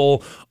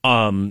people,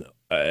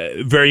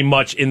 very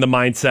much in the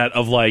mindset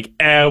of like,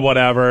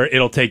 whatever,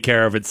 it'll take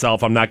care of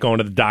itself. I'm not going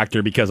to the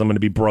doctor because I'm going to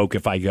be broke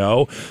if I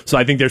go. So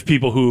I think there's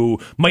people who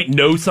might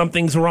know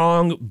something's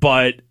wrong,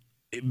 but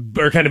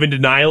are kind of in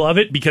denial of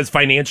it because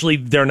financially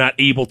they're not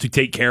able to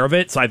take care of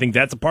it. So I think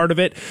that's a part of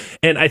it.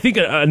 And I think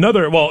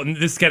another,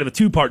 this is kind of a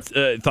 2-part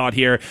thought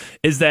here,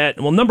 is that,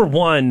 number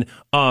one,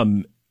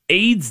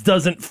 AIDS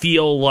doesn't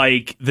feel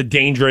like the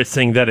dangerous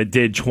thing that it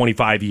did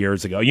 25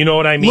 years ago. You know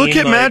what I mean? Look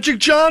at Magic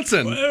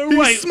Johnson.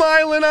 He's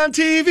smiling on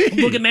TV.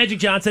 Look at Magic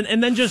Johnson.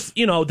 And then just,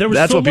 there was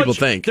That's so what much, people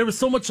think. There was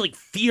so much like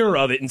fear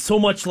of it and so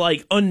much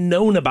like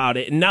unknown about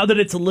it. And now that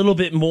it's a little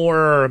bit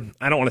more,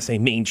 I don't want to say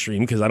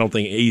mainstream because I don't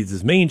think AIDS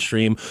is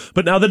mainstream,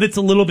 but now that it's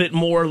a little bit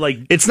more like...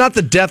 It's not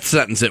the death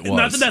sentence it was.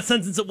 Not the death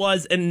sentence it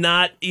was, and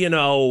not,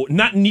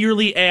 not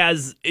nearly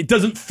as... It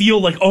doesn't feel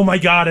like, oh my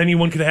God,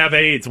 anyone could have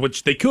AIDS,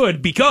 which they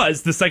could,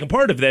 because the second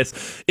part of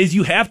this is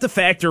you have to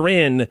factor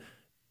in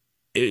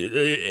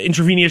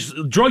intravenous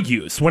drug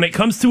use when it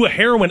comes to a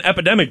heroin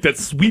epidemic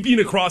that's sweeping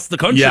across the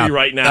country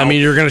right now. I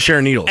mean, you're going to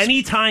share needles.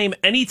 Anytime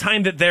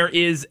that there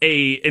is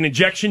an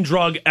injection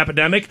drug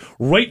epidemic,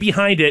 right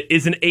behind it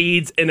is an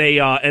AIDS and a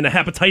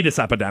hepatitis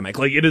epidemic.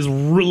 Like, it is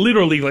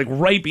literally like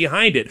right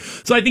behind it.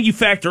 So I think you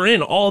factor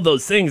in all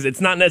those things.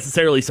 It's not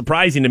necessarily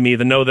surprising to me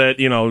to know that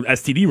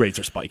STD rates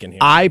are spiking here.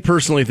 I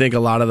personally think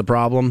a lot of the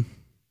problem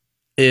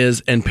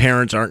is, and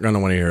parents aren't going to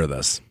want to hear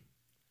this,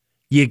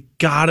 you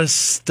gotta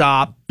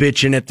stop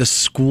bitching at the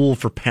school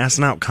for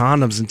passing out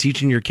condoms and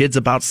teaching your kids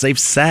about safe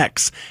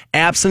sex.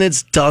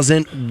 Abstinence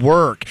doesn't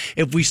work.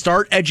 If we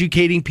start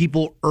educating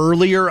people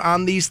earlier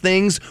on these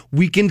things,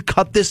 we can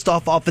cut this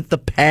stuff off at the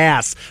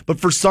pass. But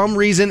for some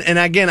reason, and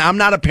again, I'm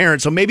not a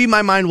parent, so maybe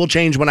my mind will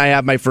change when I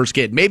have my first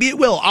kid. Maybe it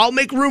will. I'll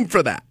make room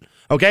for that.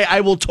 Okay,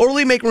 I will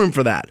totally make room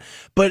for that.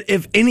 But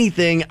if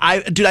anything,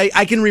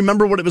 I can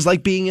remember what it was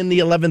like being in the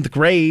 11th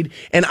grade.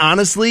 And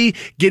honestly,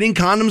 getting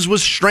condoms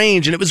was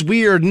strange and it was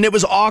weird and it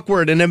was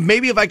awkward. And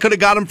if I could have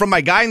got them from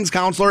my guidance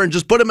counselor and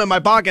just put them in my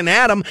pocket and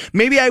had them,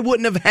 maybe I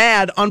wouldn't have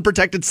had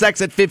unprotected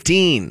sex at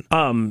 15.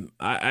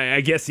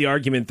 I guess the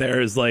argument there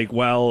is like,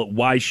 well,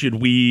 why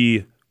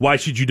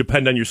should you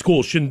depend on your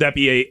school? Shouldn't that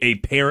be a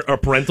parent or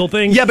parental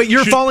thing? Yeah, but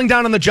you're falling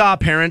down on the job,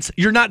 parents.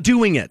 You're not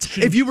doing it.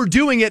 If you were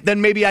doing it,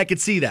 then maybe I could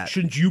see that.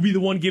 Shouldn't you be the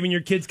one giving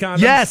your kids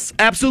condoms? Yes,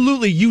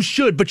 absolutely. You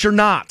should, but you're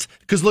not.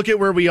 Because look at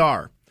where we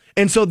are.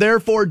 And so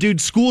therefore,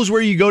 dude, schools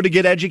where you go to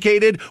get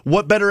educated,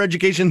 what better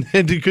education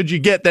could you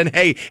get than,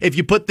 hey, if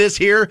you put this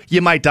here,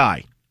 you might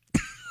die.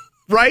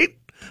 Right?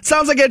 It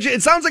sounds like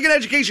an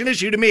education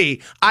issue to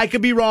me. I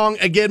could be wrong.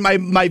 Again,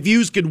 my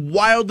views could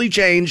wildly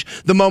change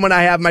the moment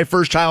I have my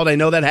first child. I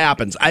know that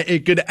happens.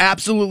 It could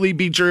absolutely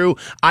be true.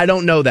 I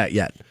don't know that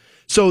yet.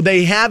 So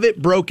they have it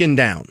broken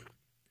down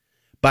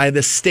by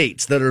the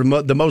states that are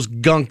the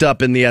most gunked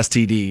up in the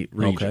STD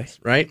regions,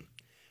 right?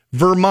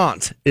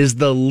 Vermont is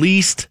the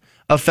least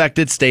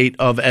affected state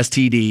of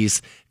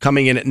STDs,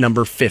 coming in at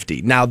number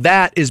 50. Now,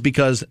 that is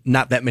because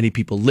not that many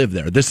people live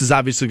there. This is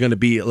obviously going to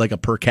be like a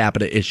per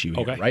capita issue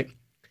here, right?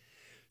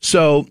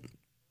 So,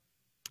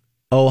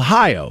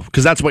 Ohio,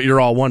 because that's what you're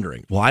all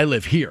wondering. Well, I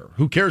live here.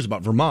 Who cares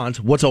about Vermont?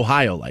 What's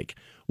Ohio like?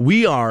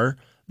 We are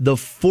the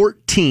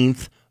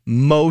 14th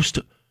most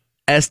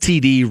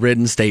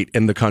STD-ridden state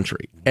in the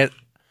country. And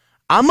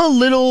I'm a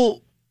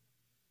little,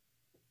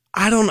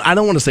 I don't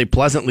want to say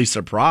pleasantly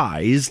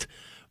surprised,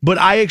 but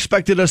I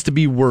expected us to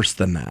be worse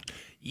than that.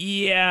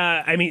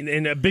 Yeah, I mean,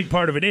 and a big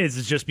part of it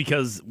is just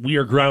because we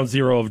are ground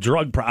zero of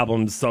drug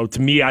problems. So to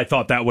me, I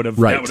thought that would have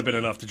been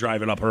enough to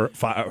drive it up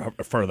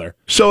further.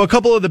 So a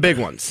couple of the big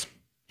ones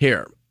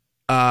here.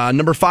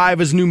 Number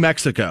 5 is New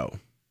Mexico.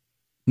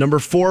 Number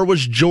 4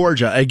 was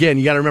Georgia. Again,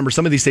 you got to remember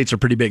some of these states are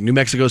pretty big. New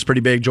Mexico is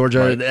pretty big.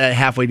 Georgia,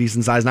 halfway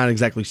decent size, not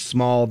exactly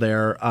small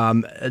there.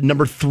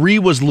 Number 3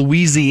 was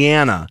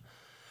Louisiana.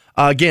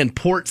 Again,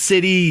 Port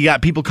City. You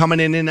got people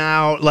coming in and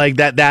out like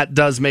that. That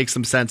does make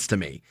some sense to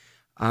me.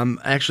 I'm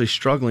actually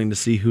struggling to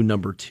see who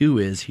number 2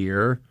 is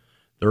here.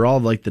 They're all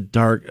like the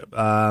dark.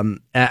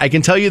 I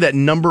can tell you that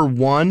number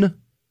 1,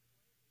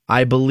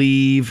 I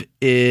believe,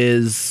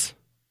 is.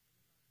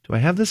 Do I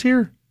have this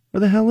here?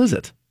 Where the hell is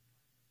it?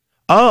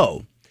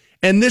 Oh,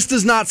 and this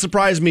does not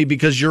surprise me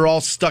because you're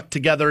all stuck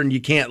together and you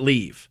can't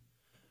leave.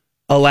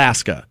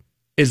 Alaska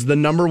is the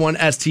number 1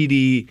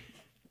 STD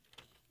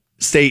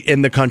state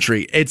in the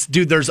country.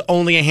 There's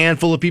only a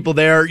handful of people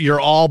there.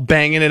 You're all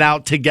banging it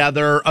out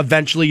together.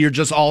 Eventually, you're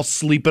just all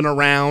sleeping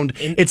around.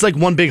 It's like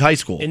one big high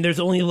school. And there's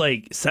only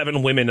like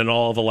 7 women in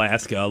all of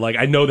Alaska. Like,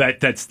 I know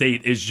that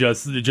state is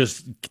just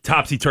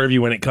topsy-turvy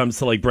when it comes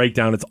to like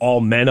breakdown. It's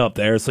all men up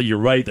there. So you're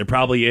right. There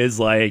probably is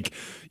like,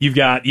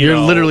 you're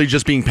literally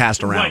just being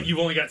passed around. Right, you've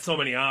only got so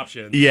many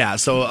options. Yeah,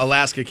 so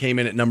Alaska came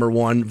in at number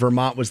 1.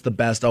 Vermont was the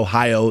best.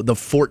 Ohio, the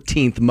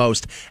 14th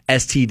most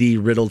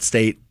STD-riddled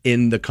state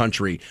in the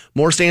country.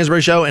 More Stansbury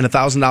Show and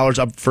 $1,000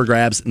 up for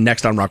grabs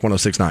next on Rock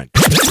 106.9.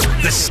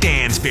 The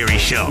Stansbury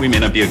Show. We may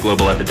not be a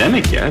global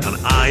epidemic yet. On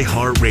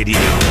iHeartRadio.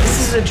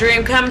 This is a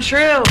dream come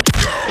true.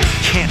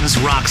 Canton's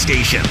Rock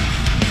Station.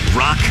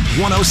 Rock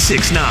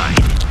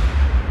 106.9.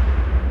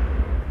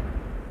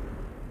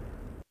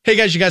 Hey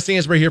guys, you got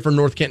Stansbury here from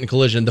North Canton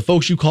Collision. The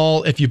folks you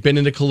call if you've been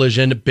in a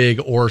collision, big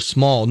or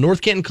small.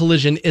 North Canton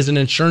Collision is an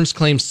insurance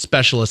claims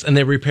specialist, and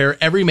they repair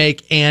every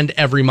make and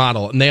every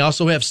model. And they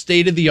also have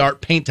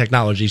state-of-the-art paint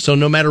technology. So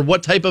no matter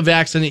what type of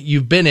accident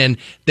you've been in,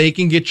 they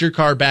can get your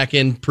car back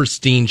in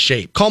pristine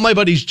shape. Call my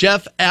buddies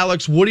Jeff,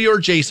 Alex, Woody, or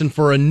Jason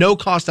for a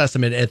no-cost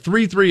estimate at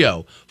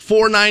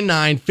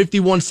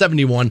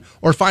 330-499-5171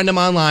 or find them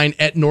online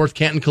at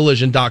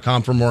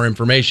northcantoncollision.com for more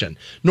information.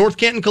 North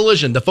Canton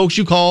Collision, the folks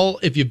you call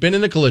if you've been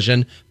in a collision,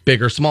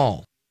 big or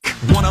small.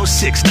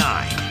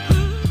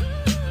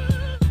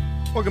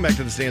 106.9. Welcome back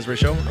to the Stansbury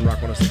Show on Rock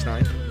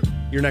 106.9.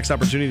 Your next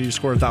opportunity to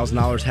score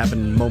 $1,000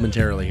 happen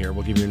momentarily here.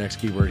 We'll give you your next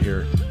keyword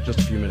here in just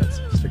a few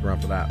minutes. Stick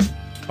around for that.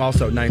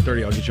 Also,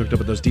 9:30, I'll get you hooked up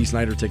with those D.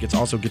 Snyder tickets.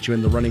 Also get you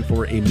in the running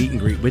for a meet and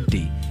greet with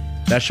D.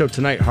 That show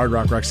tonight, Hard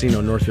Rock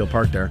Roxino, Northfield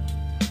Park there.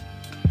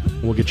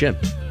 We'll get you in.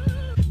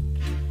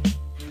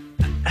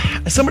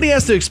 Somebody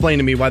has to explain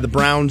to me why the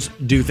Browns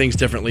do things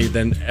differently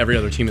than every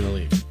other team in the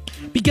league.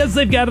 Because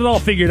they've got it all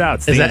figured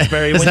out,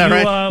 Stansbury.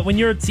 When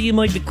you're a team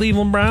like the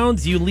Cleveland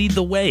Browns, you lead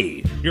the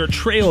way. You're a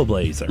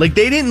trailblazer. Like,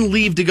 they didn't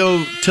leave to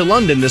go to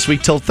London this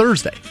week till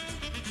Thursday.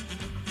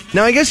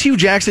 Now, I guess Hugh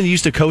Jackson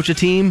used to coach a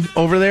team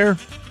over there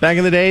back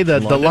in the day, the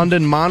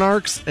London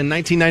Monarchs. In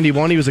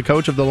 1991, he was a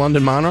coach of the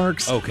London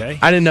Monarchs. Okay.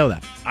 I didn't know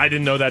that. I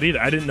didn't know that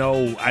either. I didn't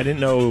know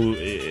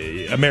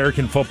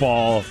American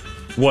football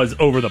was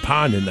over the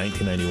pond in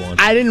 1991.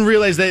 I didn't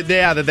realize that they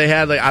had,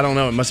 like, I don't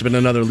know, it must have been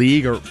another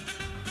league or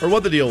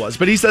what the deal was.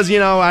 But he says,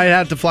 I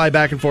had to fly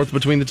back and forth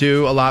between the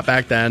two a lot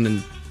back then.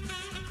 And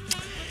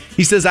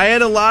he says, I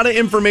had a lot of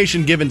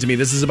information given to me.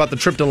 This is about the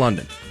trip to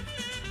London.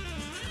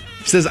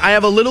 He says, I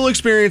have a little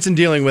experience in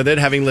dealing with it,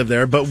 having lived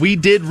there, but we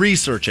did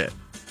research it.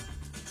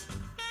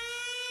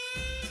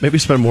 Maybe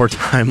spend more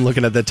time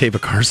looking at that tape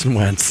of Carson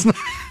Wentz.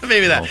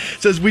 Maybe that.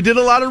 Says, we did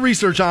a lot of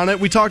research on it.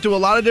 We talked to a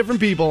lot of different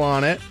people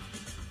on it.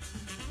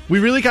 We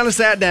really kind of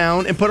sat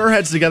down and put our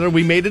heads together.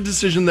 We made a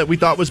decision that we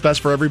thought was best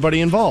for everybody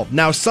involved.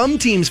 Now, some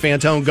teams,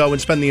 Fantone, go and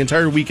spend the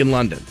entire week in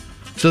London.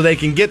 So they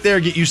can get there,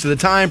 get used to the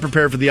time,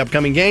 prepare for the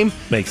upcoming game.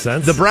 Makes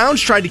sense. The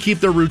Browns tried to keep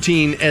their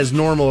routine as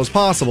normal as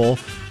possible,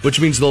 which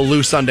means they'll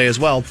lose Sunday as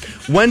well.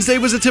 Wednesday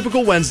was a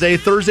typical Wednesday.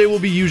 Thursday will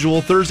be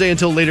usual. Thursday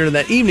until later in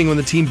that evening when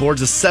the team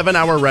boards a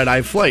 7-hour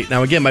red-eye flight.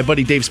 Now, again, my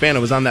buddy Dave Spano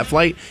was on that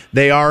flight.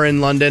 They are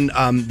in London.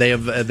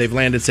 They've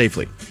landed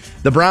safely.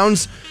 The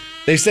Browns,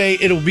 they say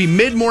it'll be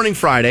mid-morning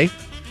Friday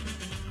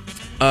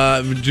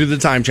due to the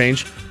time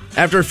change.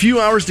 After a few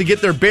hours to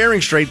get their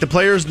bearings straight, the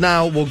players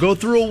now will go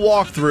through a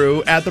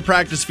walkthrough at the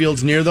practice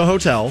fields near the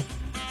hotel.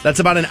 That's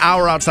about an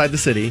hour outside the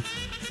city.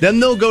 Then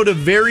they'll go to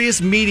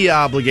various media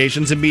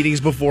obligations and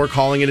meetings before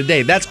calling it a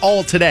day. That's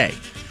all today.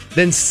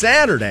 Then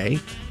Saturday,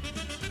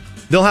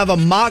 they'll have a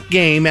mock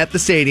game at the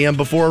stadium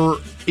before,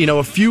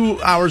 a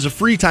few hours of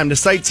free time to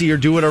sightsee or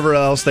do whatever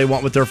else they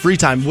want with their free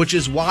time, which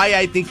is why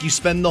I think you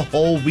spend the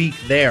whole week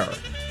there.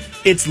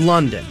 It's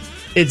London.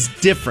 It's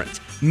different.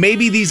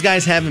 Maybe these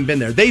guys haven't been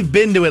there. They've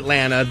been to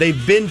Atlanta.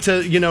 They've been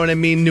to,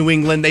 New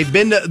England. They've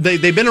been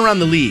around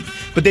the league,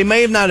 but they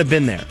may not have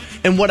been there.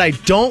 And what I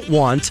don't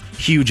want,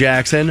 Hugh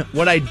Jackson,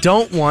 what I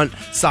don't want,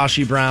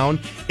 Sashi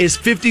Brown, is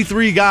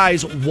 53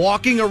 guys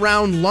walking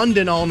around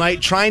London all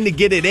night trying to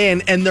get it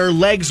in, and their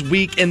legs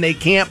weak and they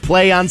can't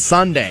play on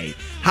Sunday.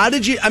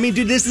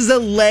 Dude, this is a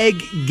leg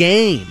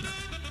game.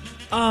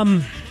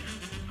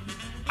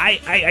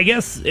 I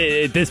guess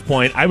at this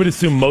point, I would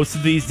assume most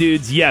of these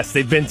dudes, yes,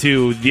 they've been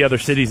to the other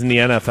cities in the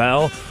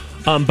NFL.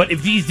 But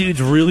if these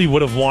dudes really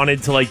would have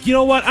wanted to, you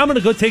know what, I'm going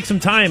to go take some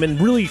time and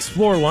really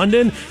explore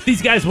London,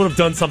 these guys would have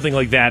done something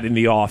like that in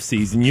the off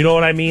season. You know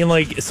what I mean?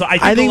 So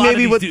I think a lot of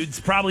these dudes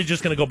probably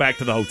just going to go back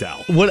to the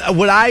hotel.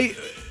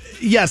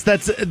 Yes,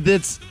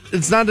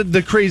 it's not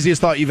the craziest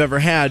thought you've ever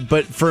had,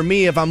 but for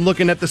me, if I'm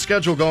looking at the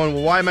schedule going,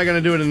 well, why am I going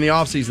to do it in the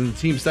offseason? The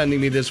team's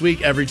sending me this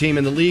week. Every team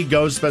in the league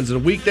goes, spends a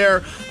week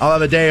there. I'll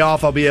have a day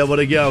off. I'll be able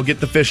to get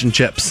the fish and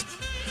chips.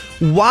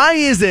 Why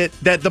is it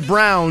that the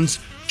Browns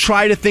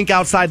try to think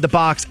outside the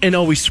box and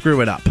always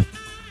screw it up?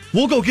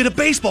 We'll go get a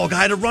baseball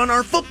guy to run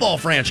our football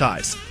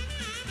franchise.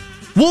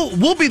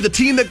 We'll be the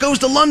team that goes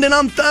to London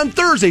on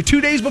Thursday, 2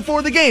 days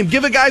before the game.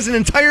 Give the guys an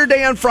entire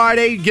day on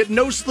Friday, get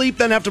no sleep,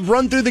 then have to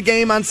run through the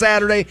game on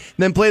Saturday,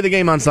 then play the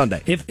game on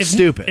Sunday.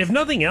 Stupid. If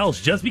nothing else,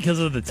 just because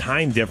of the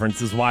time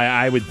difference is why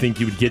I would think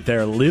you would get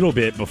there a little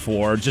bit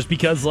before, just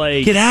because,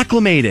 get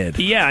acclimated.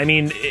 Yeah, I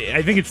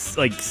think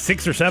it's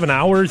 6 or 7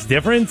 hours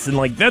difference,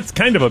 and, that's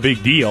kind of a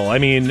big deal.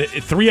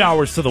 3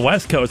 hours to the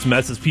West Coast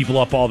messes people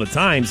up all the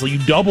time, so you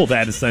double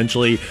that,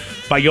 essentially,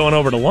 by going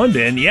over to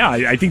London. Yeah,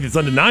 I think it's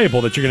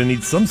undeniable that you're going to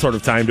need some sort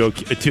of time to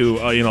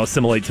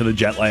assimilate to the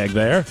jet lag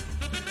there.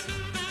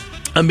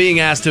 I'm being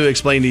asked to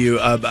explain to you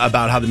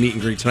about how the meet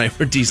and greet tonight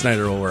for D.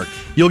 Snyder will work.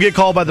 You'll get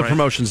called by the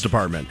promotions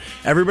department.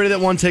 Everybody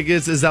that won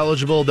tickets is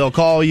eligible. They'll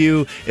call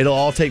you. It'll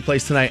all take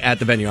place tonight at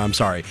the venue. I'm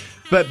sorry.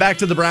 But back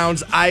to the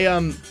Browns.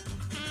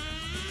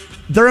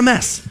 They're a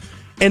mess.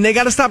 And they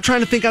got to stop trying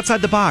to think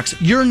outside the box.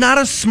 You're not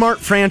a smart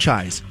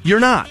franchise.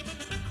 You're not.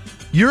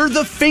 You're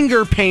the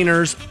finger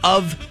painters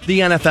of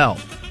the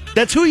NFL.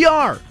 That's who you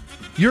are.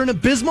 You're an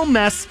abysmal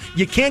mess.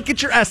 You can't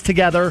get your S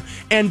together,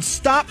 and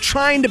quit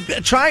trying to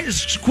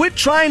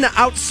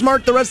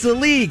outsmart the rest of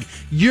the league.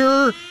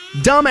 You're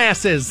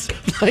dumbasses.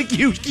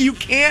 You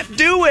can't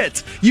do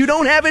it. You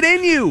don't have it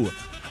in you.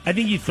 I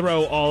think you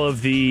throw all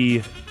of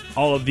the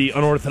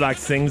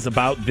unorthodox things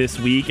about this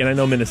week, and I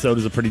know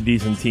Minnesota's a pretty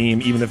decent team,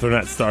 even if they're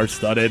not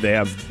star-studded. They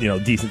have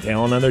decent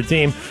talent on their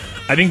team.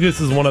 I think this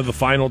is one of the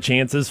final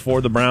chances for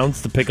the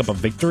Browns to pick up a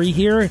victory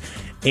here.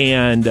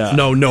 And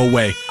no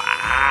way.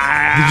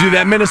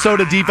 That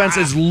Minnesota defense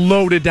is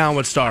loaded down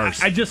with stars.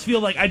 I just feel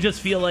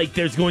like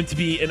there's going to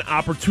be an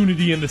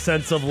opportunity in the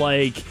sense of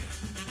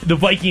the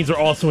Vikings are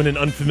also in an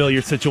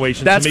unfamiliar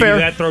situation. That's so maybe fair.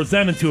 That throws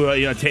them into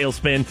a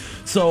tailspin.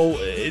 So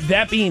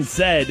that being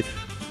said,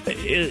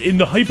 in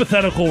the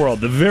hypothetical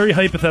world, the very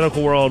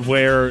hypothetical world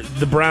where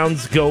the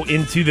Browns go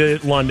into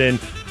the London,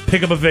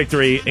 pick up a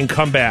victory, and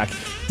come back,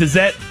 does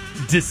that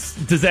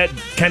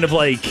kind of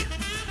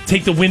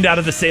take the wind out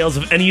of the sails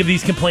of any of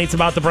these complaints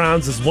about the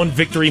Browns? Does one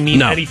victory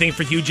mean anything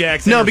for Hugh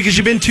Jackson? No, because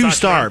you've been too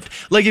starved.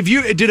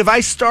 If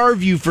I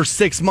starve you for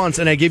 6 months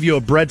and I give you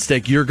a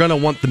breadstick, you're going to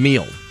want the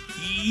meal.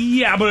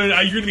 Yeah, but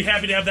you're going to be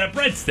happy to have that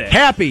breadstick.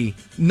 Happy,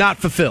 not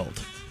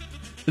fulfilled.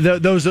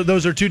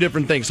 Those are two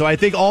different things. So I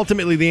think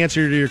ultimately the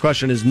answer to your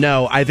question is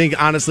no. I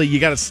think honestly you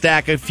got to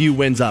stack a few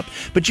wins up.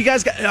 But you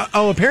guys got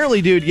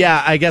apparently, dude.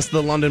 Yeah, I guess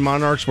the London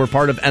Monarchs were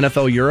part of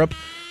NFL Europe,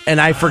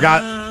 and I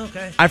forgot.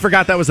 Okay. I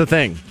forgot that was a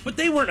thing. But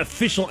they weren't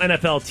official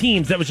NFL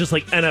teams. That was just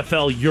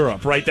NFL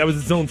Europe, right? That was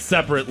its own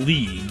separate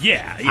league.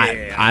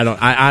 Yeah.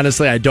 I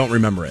honestly don't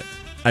remember it.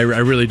 I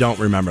really don't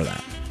remember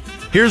that.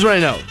 Here's what I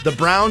know. The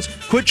Browns,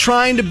 quit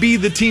trying to be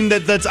the team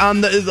that's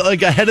on the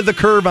ahead of the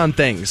curve on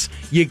things.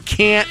 You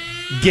can't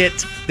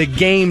get the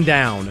game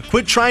down.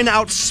 Quit trying to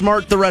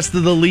outsmart the rest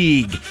of the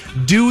league.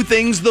 Do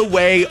things the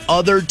way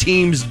other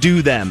teams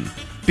do them,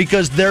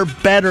 because they're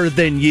better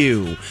than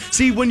you.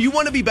 See, when you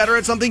want to be better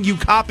at something, you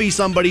copy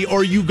somebody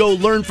or you go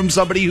learn from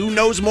somebody who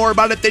knows more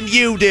about it than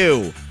you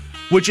do,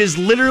 which is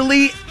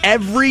literally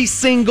every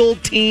single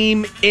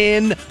team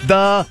in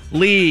the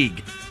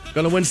league.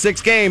 Gonna win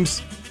 6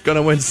 games.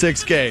 Gonna win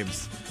 6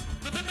 games.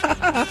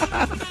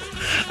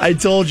 I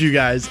told you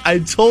guys. I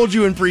told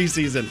you in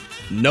preseason.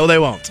 No, they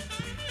won't.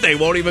 They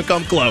won't even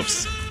come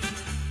close.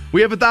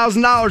 We have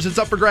 $1,000. It's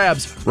up for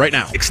grabs right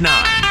now.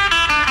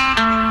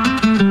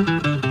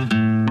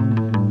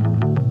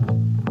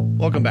 6-9.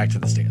 Welcome back to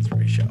the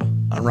Stansbury Show.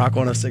 On Rock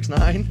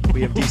 106.9,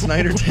 we have D.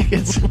 Snyder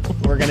tickets.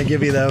 We're going to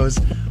give you those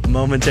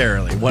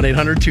momentarily.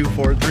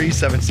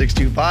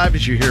 1-800-243-7625.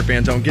 Did you hear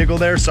Fantone giggle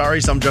there? Sorry,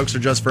 some jokes are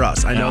just for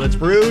us. I know that's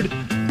rude.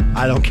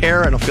 I don't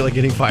care. I don't feel like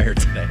getting fired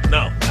today.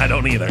 No, I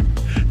don't either.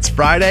 It's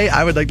Friday.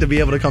 I would like to be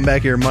able to come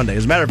back here Monday.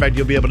 As a matter of fact,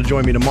 you'll be able to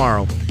join me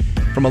tomorrow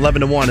from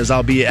 11 to 1 as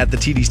I'll be at the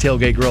TD's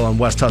Tailgate Grill on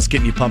West Husk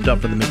getting you pumped up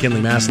for the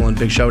McKinley-Massillon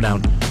Big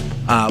Showdown.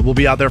 We'll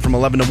be out there from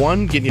 11 to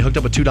 1 getting you hooked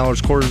up with $2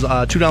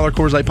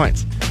 Coors Light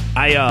pints.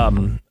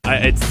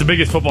 It's the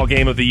biggest football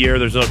game of the year.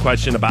 There's no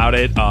question about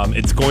it.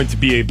 It's going to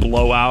be a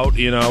blowout.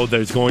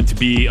 There's going to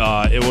be,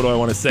 what do I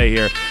want to say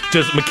here?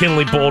 Just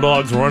McKinley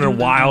Bulldogs running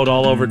wild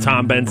all over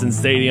Tom Benson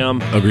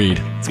Stadium. Agreed.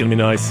 It's going to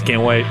be nice.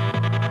 Can't wait.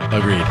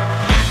 Agreed.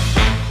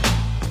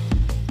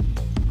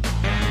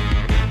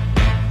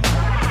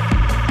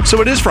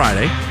 So it is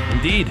Friday.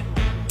 Indeed.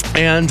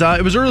 And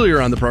it was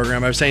earlier on the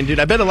program. I was saying, dude,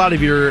 I bet a lot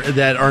of you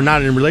that are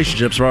not in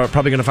relationships are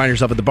probably going to find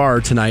yourself at the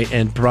bar tonight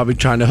and probably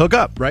trying to hook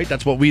up, right?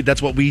 That's what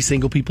we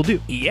single people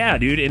do. Yeah,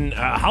 dude. And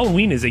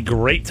Halloween is a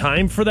great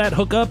time for that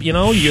hookup.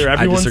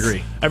 I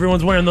disagree.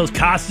 Everyone's wearing those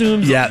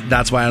costumes. Yeah,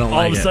 that's why I don't like it.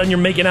 All of a sudden, you're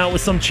making out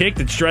with some chick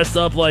that's dressed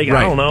up like, right.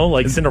 I don't know,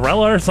 like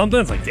Cinderella or something.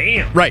 It's like,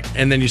 damn. Right.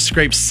 And then you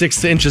scrape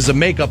 6 inches of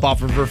makeup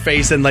off of her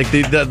face and like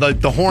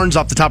the horns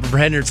off the top of her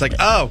head, and it's like,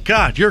 oh,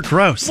 God, you're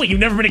gross. Wait, you've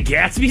never been to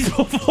Gatsby's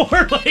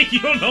before? Like, you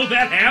don't know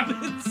that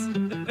happens?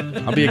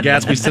 I'll be at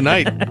Gatsby's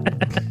tonight.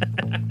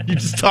 You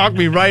just talked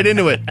me right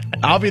into it.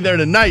 I'll be there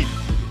tonight.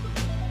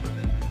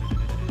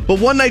 But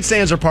one-night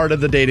stands are part of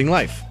the dating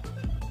life.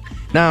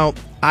 Now,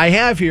 I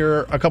have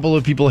here a couple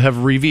of people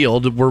have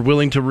were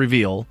willing to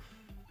reveal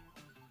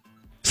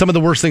some of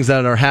the worst things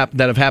that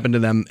have happened to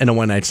them in a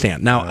one-night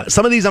stand. Now,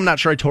 some of these I'm not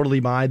sure I totally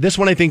buy. This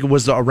one I think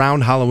was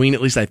around Halloween.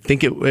 At least I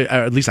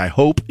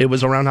hope it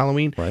was around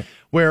Halloween. Right.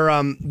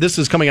 Where this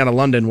is coming out of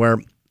London, where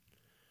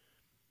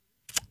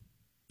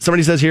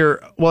somebody says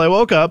here, well, I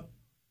woke up.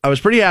 I was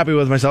pretty happy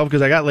with myself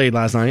because I got laid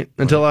last night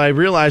until I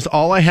realized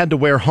all I had to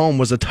wear home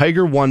was a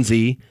tiger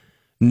onesie,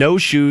 no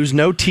shoes,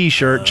 no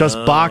T-shirt, just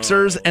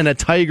boxers and a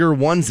tiger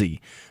onesie.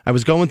 I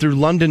was going through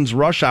London's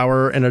rush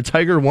hour in a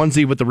tiger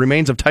onesie with the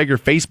remains of tiger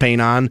face paint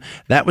on.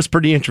 That was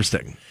pretty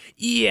interesting.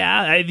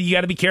 Yeah, you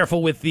got to be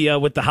careful with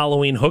the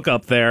Halloween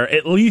hookup there.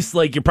 At least,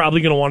 like, you're probably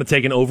going to want to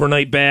take an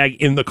overnight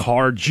bag in the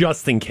car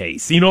just in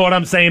case. You know what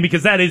I'm saying?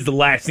 Because that is the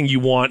last thing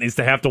you want, is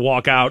to have to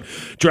walk out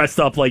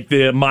dressed up like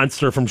the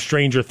monster from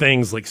Stranger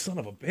Things. Like, son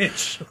of a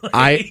bitch.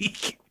 I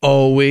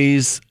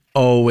always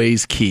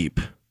keep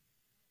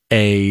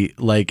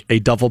a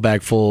duffel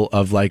bag full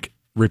of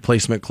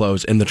replacement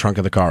clothes in the trunk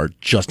of the car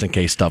just in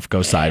case stuff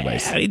goes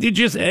sideways.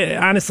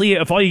 Honestly,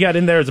 if all you got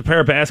in there is a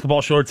pair of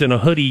basketball shorts and a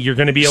hoodie, you're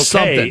going to be okay.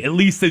 Something. At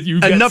least that you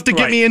enough to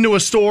get me into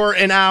a store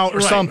and out or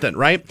something,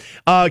 right?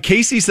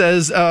 Casey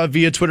says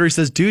via Twitter, he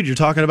says, dude, you're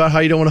talking about how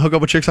you don't want to hook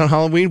up with chicks on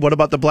Halloween. What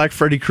about the Black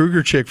Freddy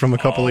Krueger chick from a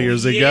couple of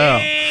years ago?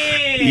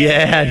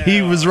 Yeah,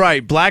 he was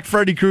right. Black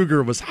Freddy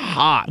Krueger was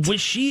hot. Was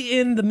she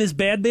in the Miss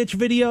Bad Bitch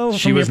video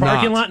from your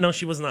parking lot? No,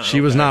 she was not.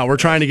 She was not. We're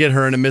trying to get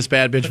her in a Miss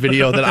Bad Bitch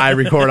video that I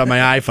record on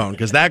my iPhone,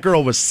 because that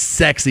girl was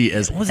sexy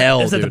as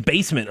hell, It's at dude. the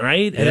basement,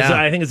 right? Yeah.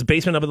 I think it's a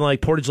basement up in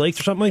Portage Lakes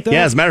or something like that.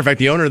 Yeah, as a matter of fact,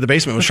 the owner of the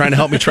basement was trying to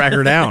help me track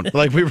her down.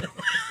 We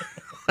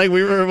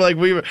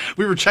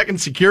were checking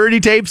security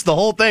tapes, the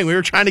whole thing. We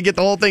were trying to get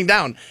the whole thing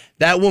down.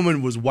 That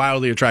woman was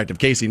wildly attractive.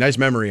 Casey, nice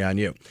memory on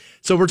you.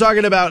 So we're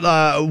talking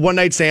about one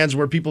night stands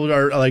where people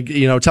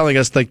are telling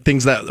us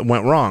things that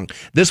went wrong.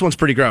 This one's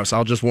pretty gross.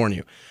 I'll just warn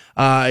you.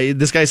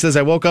 This guy says,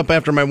 I woke up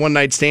after my one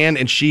night stand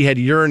and she had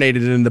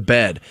urinated in the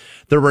bed.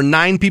 There were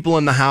 9 people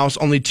in the house.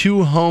 Only 2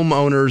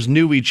 homeowners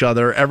knew each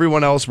other.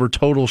 Everyone else were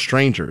total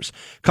strangers.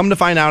 Come to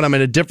find out, I'm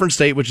in a different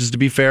state, which is, to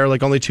be fair,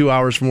 only 2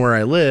 hours from where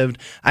I lived.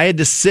 I had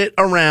to sit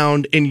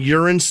around in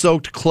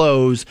urine-soaked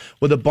clothes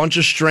with a bunch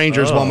of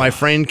strangers while my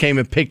friend came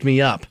and picked me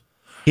up.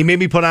 He made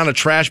me put on a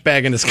trash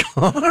bag in his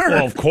car.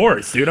 Well, of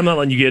course, dude. I'm not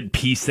letting you get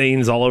pee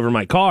stains all over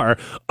my car.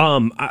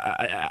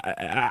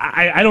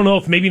 I don't know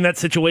if maybe in that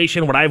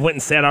situation when I went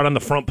and sat out on the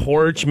front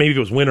porch, maybe if it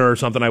was winter or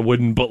something, I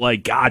wouldn't. But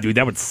God, dude,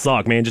 that would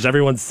suck, man. Just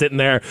everyone's sitting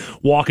there,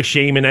 walk of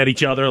shaming at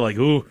each other, like,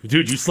 ooh,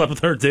 dude, you slept with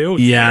her too?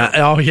 Yeah.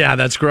 Oh, yeah,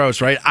 that's gross,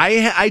 right?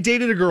 I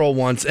dated a girl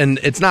once, and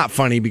it's not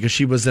funny because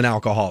she was an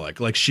alcoholic.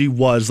 She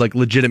was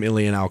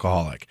legitimately an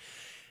alcoholic.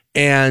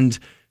 And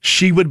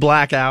she would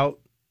black out,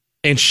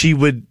 and she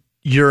would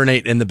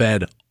urinate in the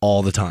bed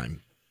all the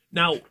time.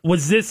 Now,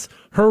 was this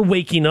her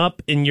waking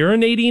up and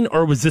urinating,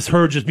 or was this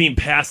her just being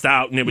passed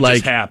out and it would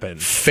just happen?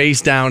 Face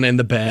down in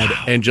the bed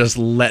and just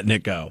letting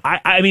it go.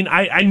 I mean,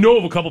 I know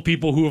of a couple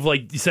people who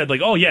have said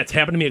oh yeah, it's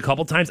happened to me a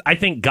couple times. I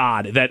thank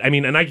God that,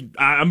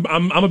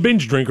 I'm a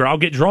binge drinker. I'll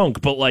get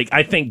drunk, but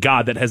I thank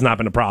God that has not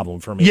been a problem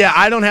for me. Yeah,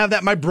 I don't have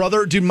that. My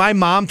brother, dude, my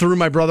mom threw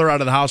my brother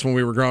out of the house when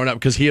we were growing up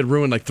because he had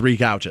ruined 3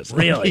 couches.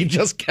 Really? He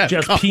just kept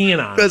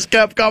peeing on. Just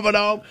kept coming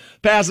home,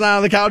 passing out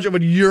on the couch, and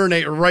would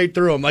urinate right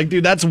through him.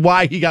 Dude, that's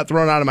why he got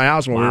thrown out of my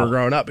house when we were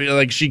growing up.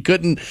 She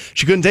couldn't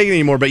take it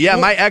anymore. But yeah,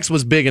 my ex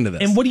was big into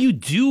this. And what do you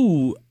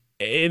do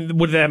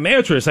with that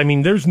mattress? I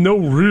mean, there's no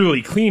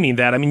really cleaning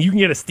that. I mean, you can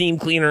get a steam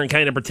cleaner and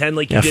kind of pretend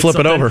like you did flip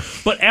something. it over.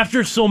 But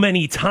after so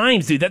many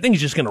times, dude, that thing's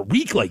just going to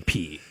reek like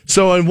pee.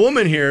 So a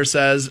woman here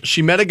says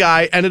she met a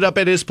guy, ended up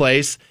at his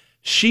place.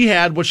 She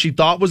had what she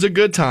thought was a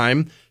good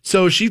time,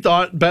 so she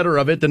thought better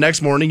of it the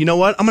next morning. You know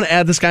what? I'm going to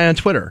add this guy on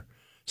Twitter.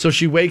 So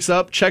she wakes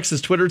up, checks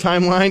his Twitter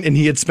timeline, and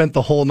he had spent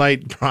the whole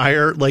night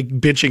prior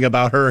bitching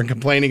about her and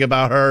complaining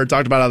about her,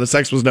 talked about how the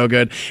sex was no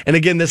good. And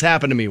again, this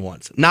happened to me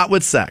once. Not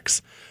with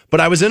sex, but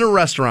I was in a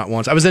restaurant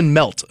once. I was in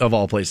Melt, of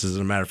all places, as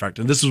a matter of fact.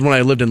 And this was when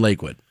I lived in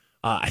Lakewood.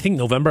 I think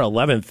November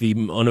 11th, the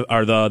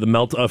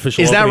Melt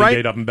official Is that opening right?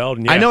 date up in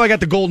Belden. Yeah. I know I got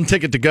the golden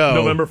ticket to go.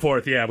 November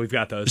 4th, yeah, we've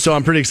got those. So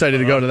I'm pretty excited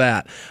to go to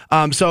that.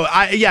 So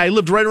I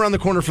lived right around the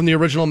corner from the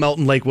original Melt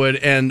in Lakewood,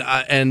 and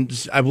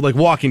I would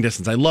walking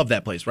distance. I love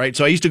that place, right?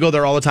 So I used to go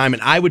there all the time,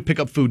 and I would pick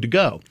up food to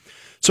go.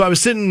 So I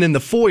was sitting in the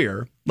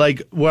foyer,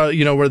 where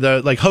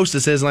the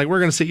hostess is, and we're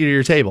going to sit you to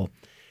your table.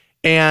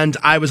 And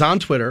I was on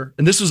Twitter,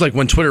 and this was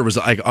when Twitter was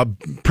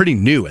pretty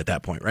new at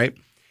that point, right?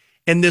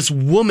 And this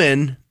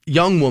woman,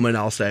 young woman,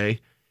 I'll say,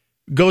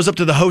 goes up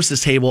to the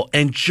hostess table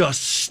and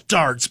just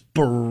starts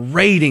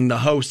berating the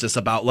hostess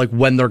about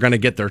when they're going to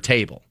get their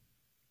table,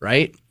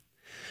 right?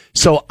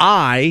 So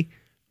I,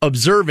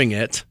 observing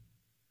it,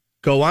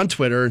 go on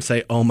Twitter and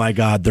say, oh my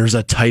God, there's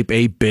a type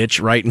A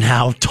bitch right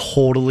now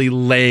totally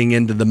laying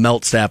into the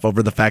Melt staff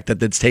over the fact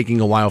that it's taking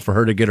a while for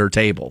her to get her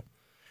table.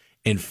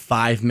 And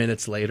 5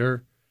 minutes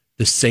later,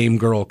 the same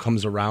girl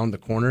comes around the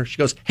corner. She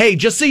goes, hey,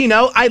 just so you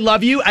know, I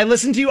love you. I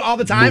listen to you all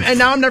the time. And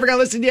now I'm never going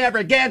to listen to you ever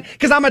again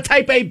because I'm a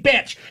type A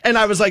bitch. And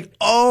I was like,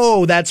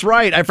 oh, that's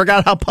right. I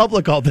forgot how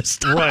public all this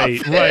stuff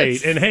is.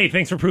 Right. And hey,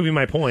 thanks for proving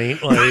my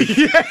point.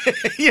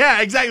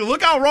 Yeah, exactly.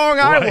 Look how wrong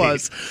I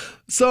was.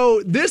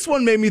 So this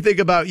one made me think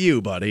about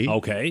you, buddy.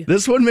 Okay.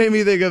 This one made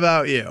me think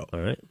about you.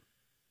 All right.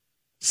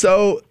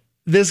 So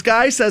this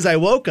guy says, I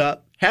woke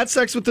up, had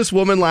sex with this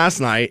woman last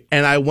night,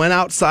 and I went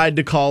outside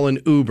to call an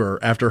Uber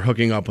after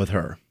hooking up with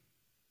her.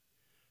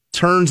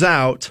 Turns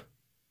out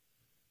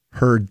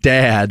her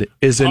dad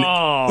is an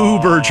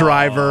Uber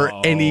driver,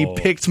 and he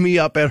picked me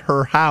up at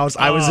her house.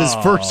 I was his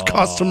first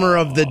customer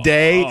of the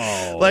day.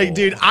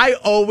 Dude, I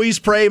always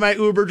pray my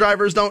Uber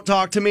drivers don't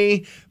talk to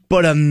me,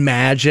 but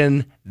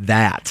imagine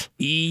that.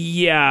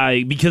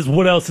 Yeah, because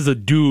what else is a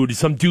dude?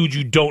 Some dude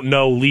you don't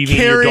know leaving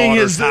your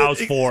daughter's house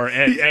at 8 o'clock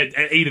in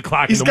the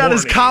morning. He's got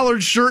his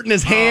collared shirt in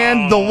his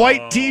hand, the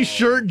white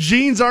T-shirt,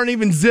 jeans aren't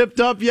even zipped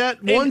up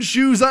yet, one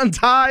shoe's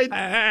untied.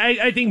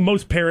 I think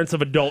most parents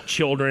of adult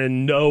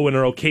children know and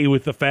are okay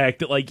with the fact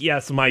that,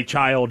 yes, my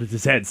child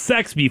has had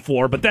sex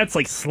before, but that's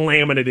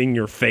slamming it in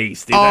your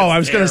face, dude. I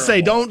was going to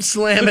say, don't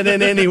slam it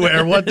in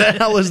anywhere. What the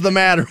hell is the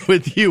matter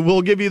with you?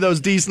 We'll give you those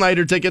D.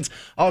 Snyder tickets,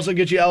 also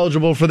get you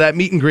eligible for that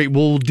meet and greet.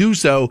 We'll do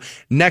so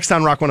next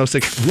on Rock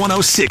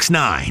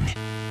 106.9.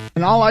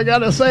 And all I got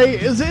to say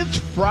is it's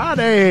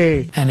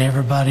Friday. And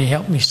everybody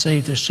help me say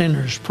the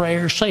sinner's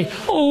prayer. Say,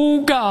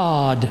 oh,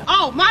 God.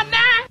 Oh, my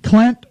name?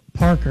 Clint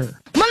Parker.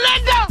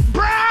 Melinda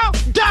Brown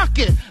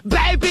Duncan,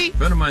 baby. A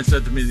friend of mine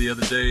said to me the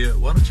other day,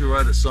 why don't you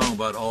write a song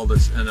about all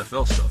this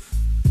NFL stuff?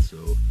 So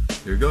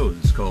here goes.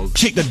 It's called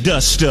Kick the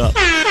Dust Up.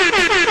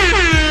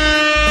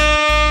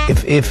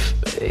 If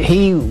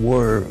he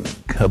were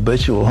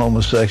habitual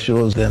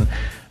homosexuals, then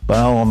by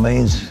all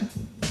means,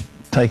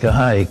 take a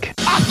hike.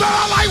 I said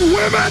I like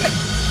women!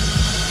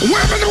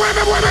 Women!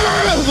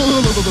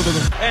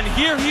 And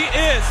here he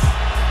is,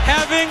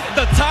 having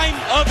the time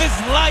of his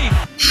life.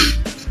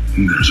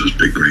 There's those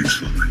big rains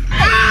falling.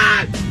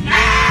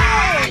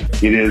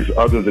 It is,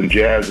 other than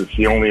jazz, it's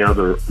the only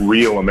other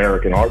real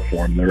American art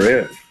form there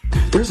is.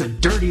 There's a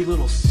dirty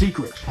little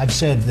secret. I've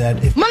said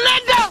that if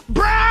Melinda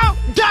Brown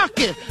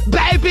Duncan,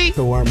 baby. it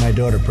weren't my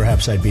daughter,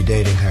 perhaps I'd be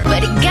dating her.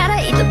 But you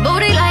gotta eat the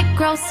booty like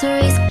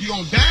groceries. You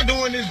gonna die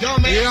doing this,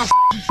 dumb ass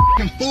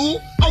you fool?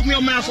 Open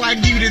your mouth so I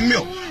can give you this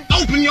milk.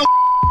 Open your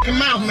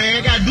mouth, man.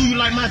 I gotta do you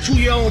like my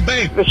 2-year-old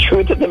baby. The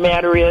truth of the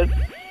matter is,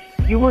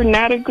 you were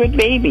not a good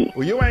baby.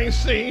 Well, you ain't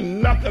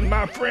seen nothing,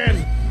 my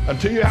friend,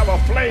 until you have a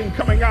flame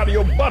coming out of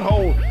your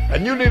butthole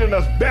and you need an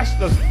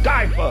asbestos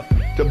diaper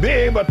to be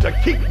able to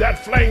keep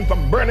that flame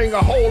from burning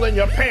a hole in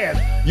your pants.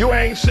 You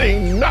ain't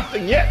seen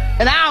nothing yet.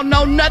 And I don't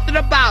know nothing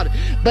about it,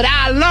 but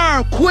I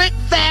learned quick,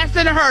 fast,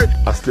 and hurt.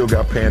 I still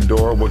got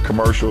Pandora with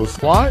commercials.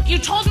 What? You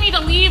told me to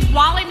leave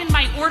while I'm in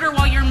my order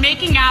while you're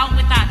making out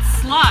with that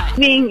slut.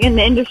 Being in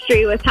the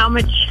industry with how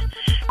much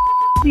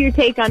you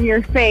take on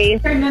your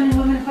face. Men and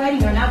women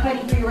fighting are not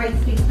fighting for your right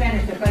to speak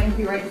Spanish, they're fighting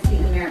for your right to speak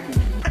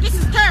American.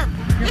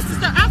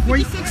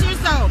 6 years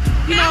old.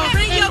 You know,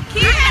 bring your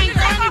kid.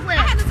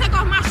 I had to take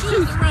off my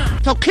shoes to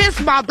run. So kiss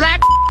my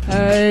black.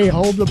 Hey,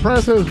 hold the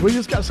presses. We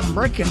just got some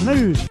breaking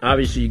news.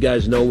 Obviously, you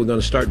guys know we're going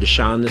to start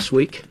Deshaun this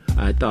week.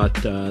 I thought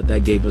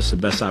that gave us the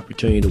best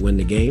opportunity to win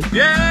the game.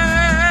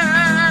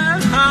 Yeah,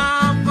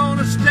 I'm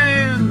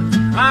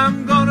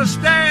gonna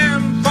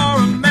stand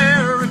for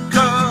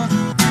America,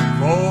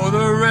 for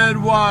the red,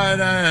 white,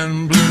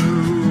 and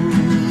blue.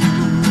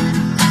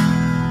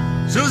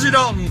 Susie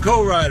Dalton,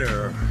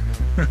 co-writer.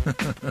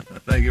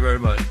 Thank you very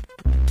much.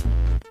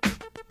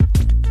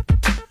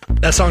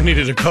 That song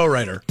needed a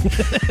co-writer.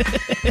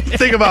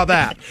 Think about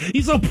that.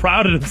 He's so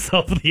proud of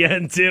himself at the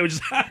end, too.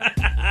 Just,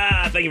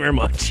 thank you very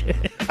much.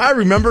 I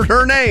remembered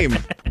her name.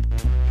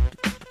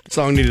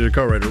 Song needed a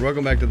co-writer.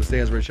 Welcome back to the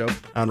Stansbury Show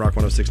on Rock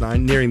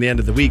 106.9. Nearing the end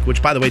of the week,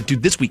 which, by the way,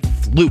 dude, this week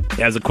flew.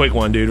 Yeah, it's a quick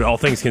one, dude. All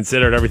things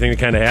considered, everything that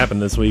kind of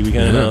happened this week, we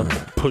kind of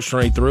pushed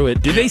right through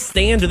it. Do they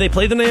stand? Do they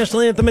play the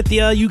national anthem at the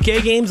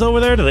UK games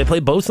over there? Do they play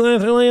both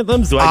national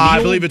anthems? Do I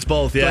kneel? I believe it's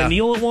both, yeah. Do I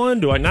kneel at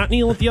one? Do I not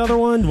kneel at the other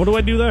one? What do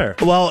I do there?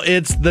 Well,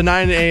 it's the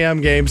 9 a.m.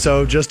 game,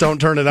 so just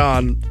don't turn it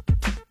on.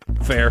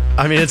 Fair.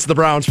 I mean, it's the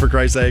Browns, for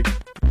Christ's sake.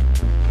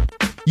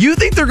 You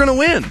think they're going to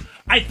win?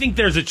 I think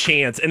there's a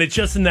chance, and it's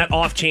just in that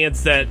off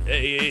chance that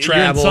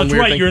Travel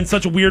you're in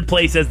such a weird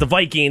place as the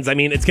Vikings. I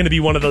mean, it's going to be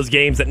one of those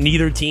games that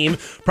neither team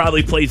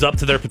probably plays up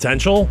to their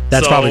potential.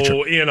 That's probably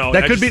true. You know,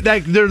 that could be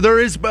that. There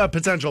is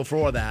potential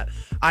for that.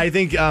 I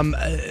think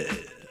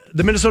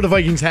the Minnesota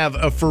Vikings have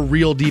a for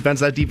real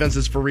defense. That defense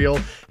is for real.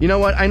 You know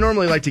what? I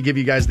normally like to give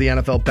you guys the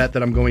NFL bet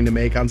that I'm going to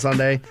make on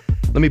Sunday.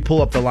 Let me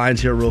pull up the lines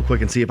here real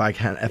quick and see if I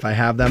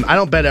have them. I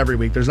don't bet every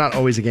week. There's not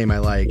always a game I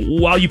like.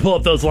 While you pull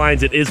up those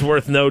lines, it is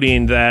worth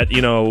noting that,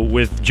 you know,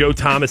 with Joe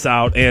Thomas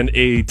out and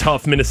a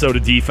tough Minnesota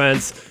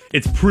defense,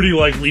 it's pretty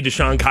likely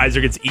Deshaun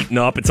Kaiser gets eaten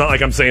up. It's not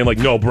like I'm saying, like,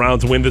 no,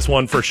 Browns win this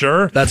one for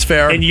sure. That's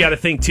fair. And you got to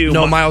think, too.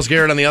 No Myles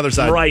Garrett on the other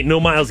side. Right, no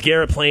Myles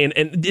Garrett playing.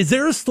 And is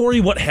there a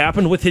story what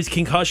happened with his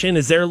concussion?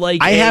 Is there,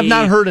 like, I have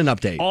not heard an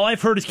update. All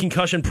I've heard is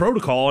concussion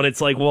protocol, and it's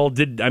like, well,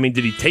 did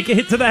he take a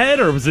hit to the head,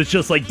 or was it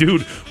just like,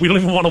 dude, we don't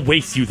even want to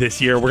waste you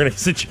this year. We're going to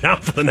sit you down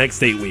for the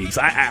next 8 weeks.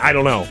 I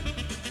don't know.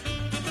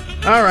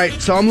 All right,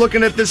 so I'm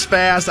looking at this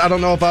fast. I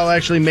don't know if I'll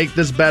actually make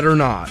this bet or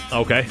not.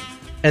 Okay.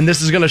 And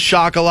this is going to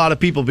shock a lot of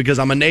people because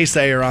I'm a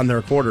naysayer on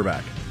their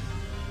quarterback.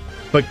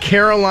 But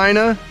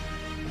Carolina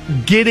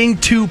getting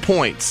 2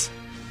 points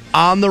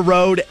on the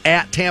road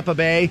at Tampa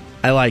Bay,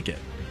 I like it.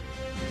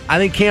 I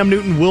think Cam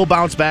Newton will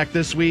bounce back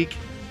this week.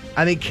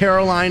 I think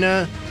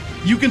Carolina,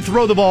 you can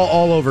throw the ball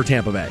all over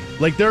Tampa Bay.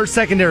 Like, their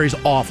secondary is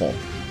awful.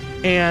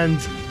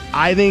 And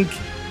I think,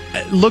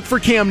 look for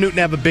Cam Newton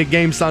to have a big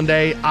game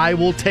Sunday. I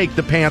will take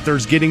the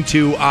Panthers getting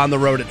 2 on the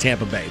road at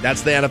Tampa Bay.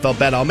 That's the NFL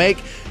bet I'll make.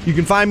 You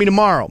can find me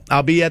tomorrow.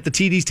 I'll be at the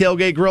TD's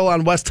Tailgate Grill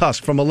on West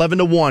Tusk from 11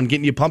 to 1,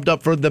 getting you pumped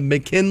up for the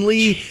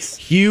McKinley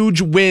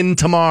huge win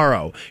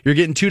tomorrow. You're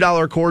getting $2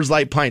 Coors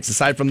Light pints.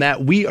 Aside from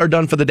that, we are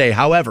done for the day.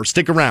 However,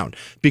 stick around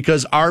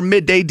because our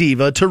midday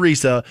diva,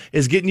 Teresa,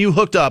 is getting you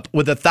hooked up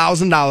with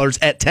 $1,000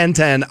 at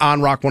 10:10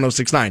 on Rock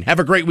 106.9. Have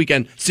a great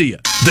weekend. See ya.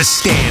 The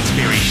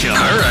Stansbury Show.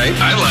 All right,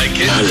 I like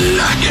it. I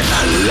like it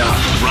a lot.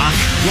 Rock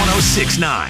 106.9.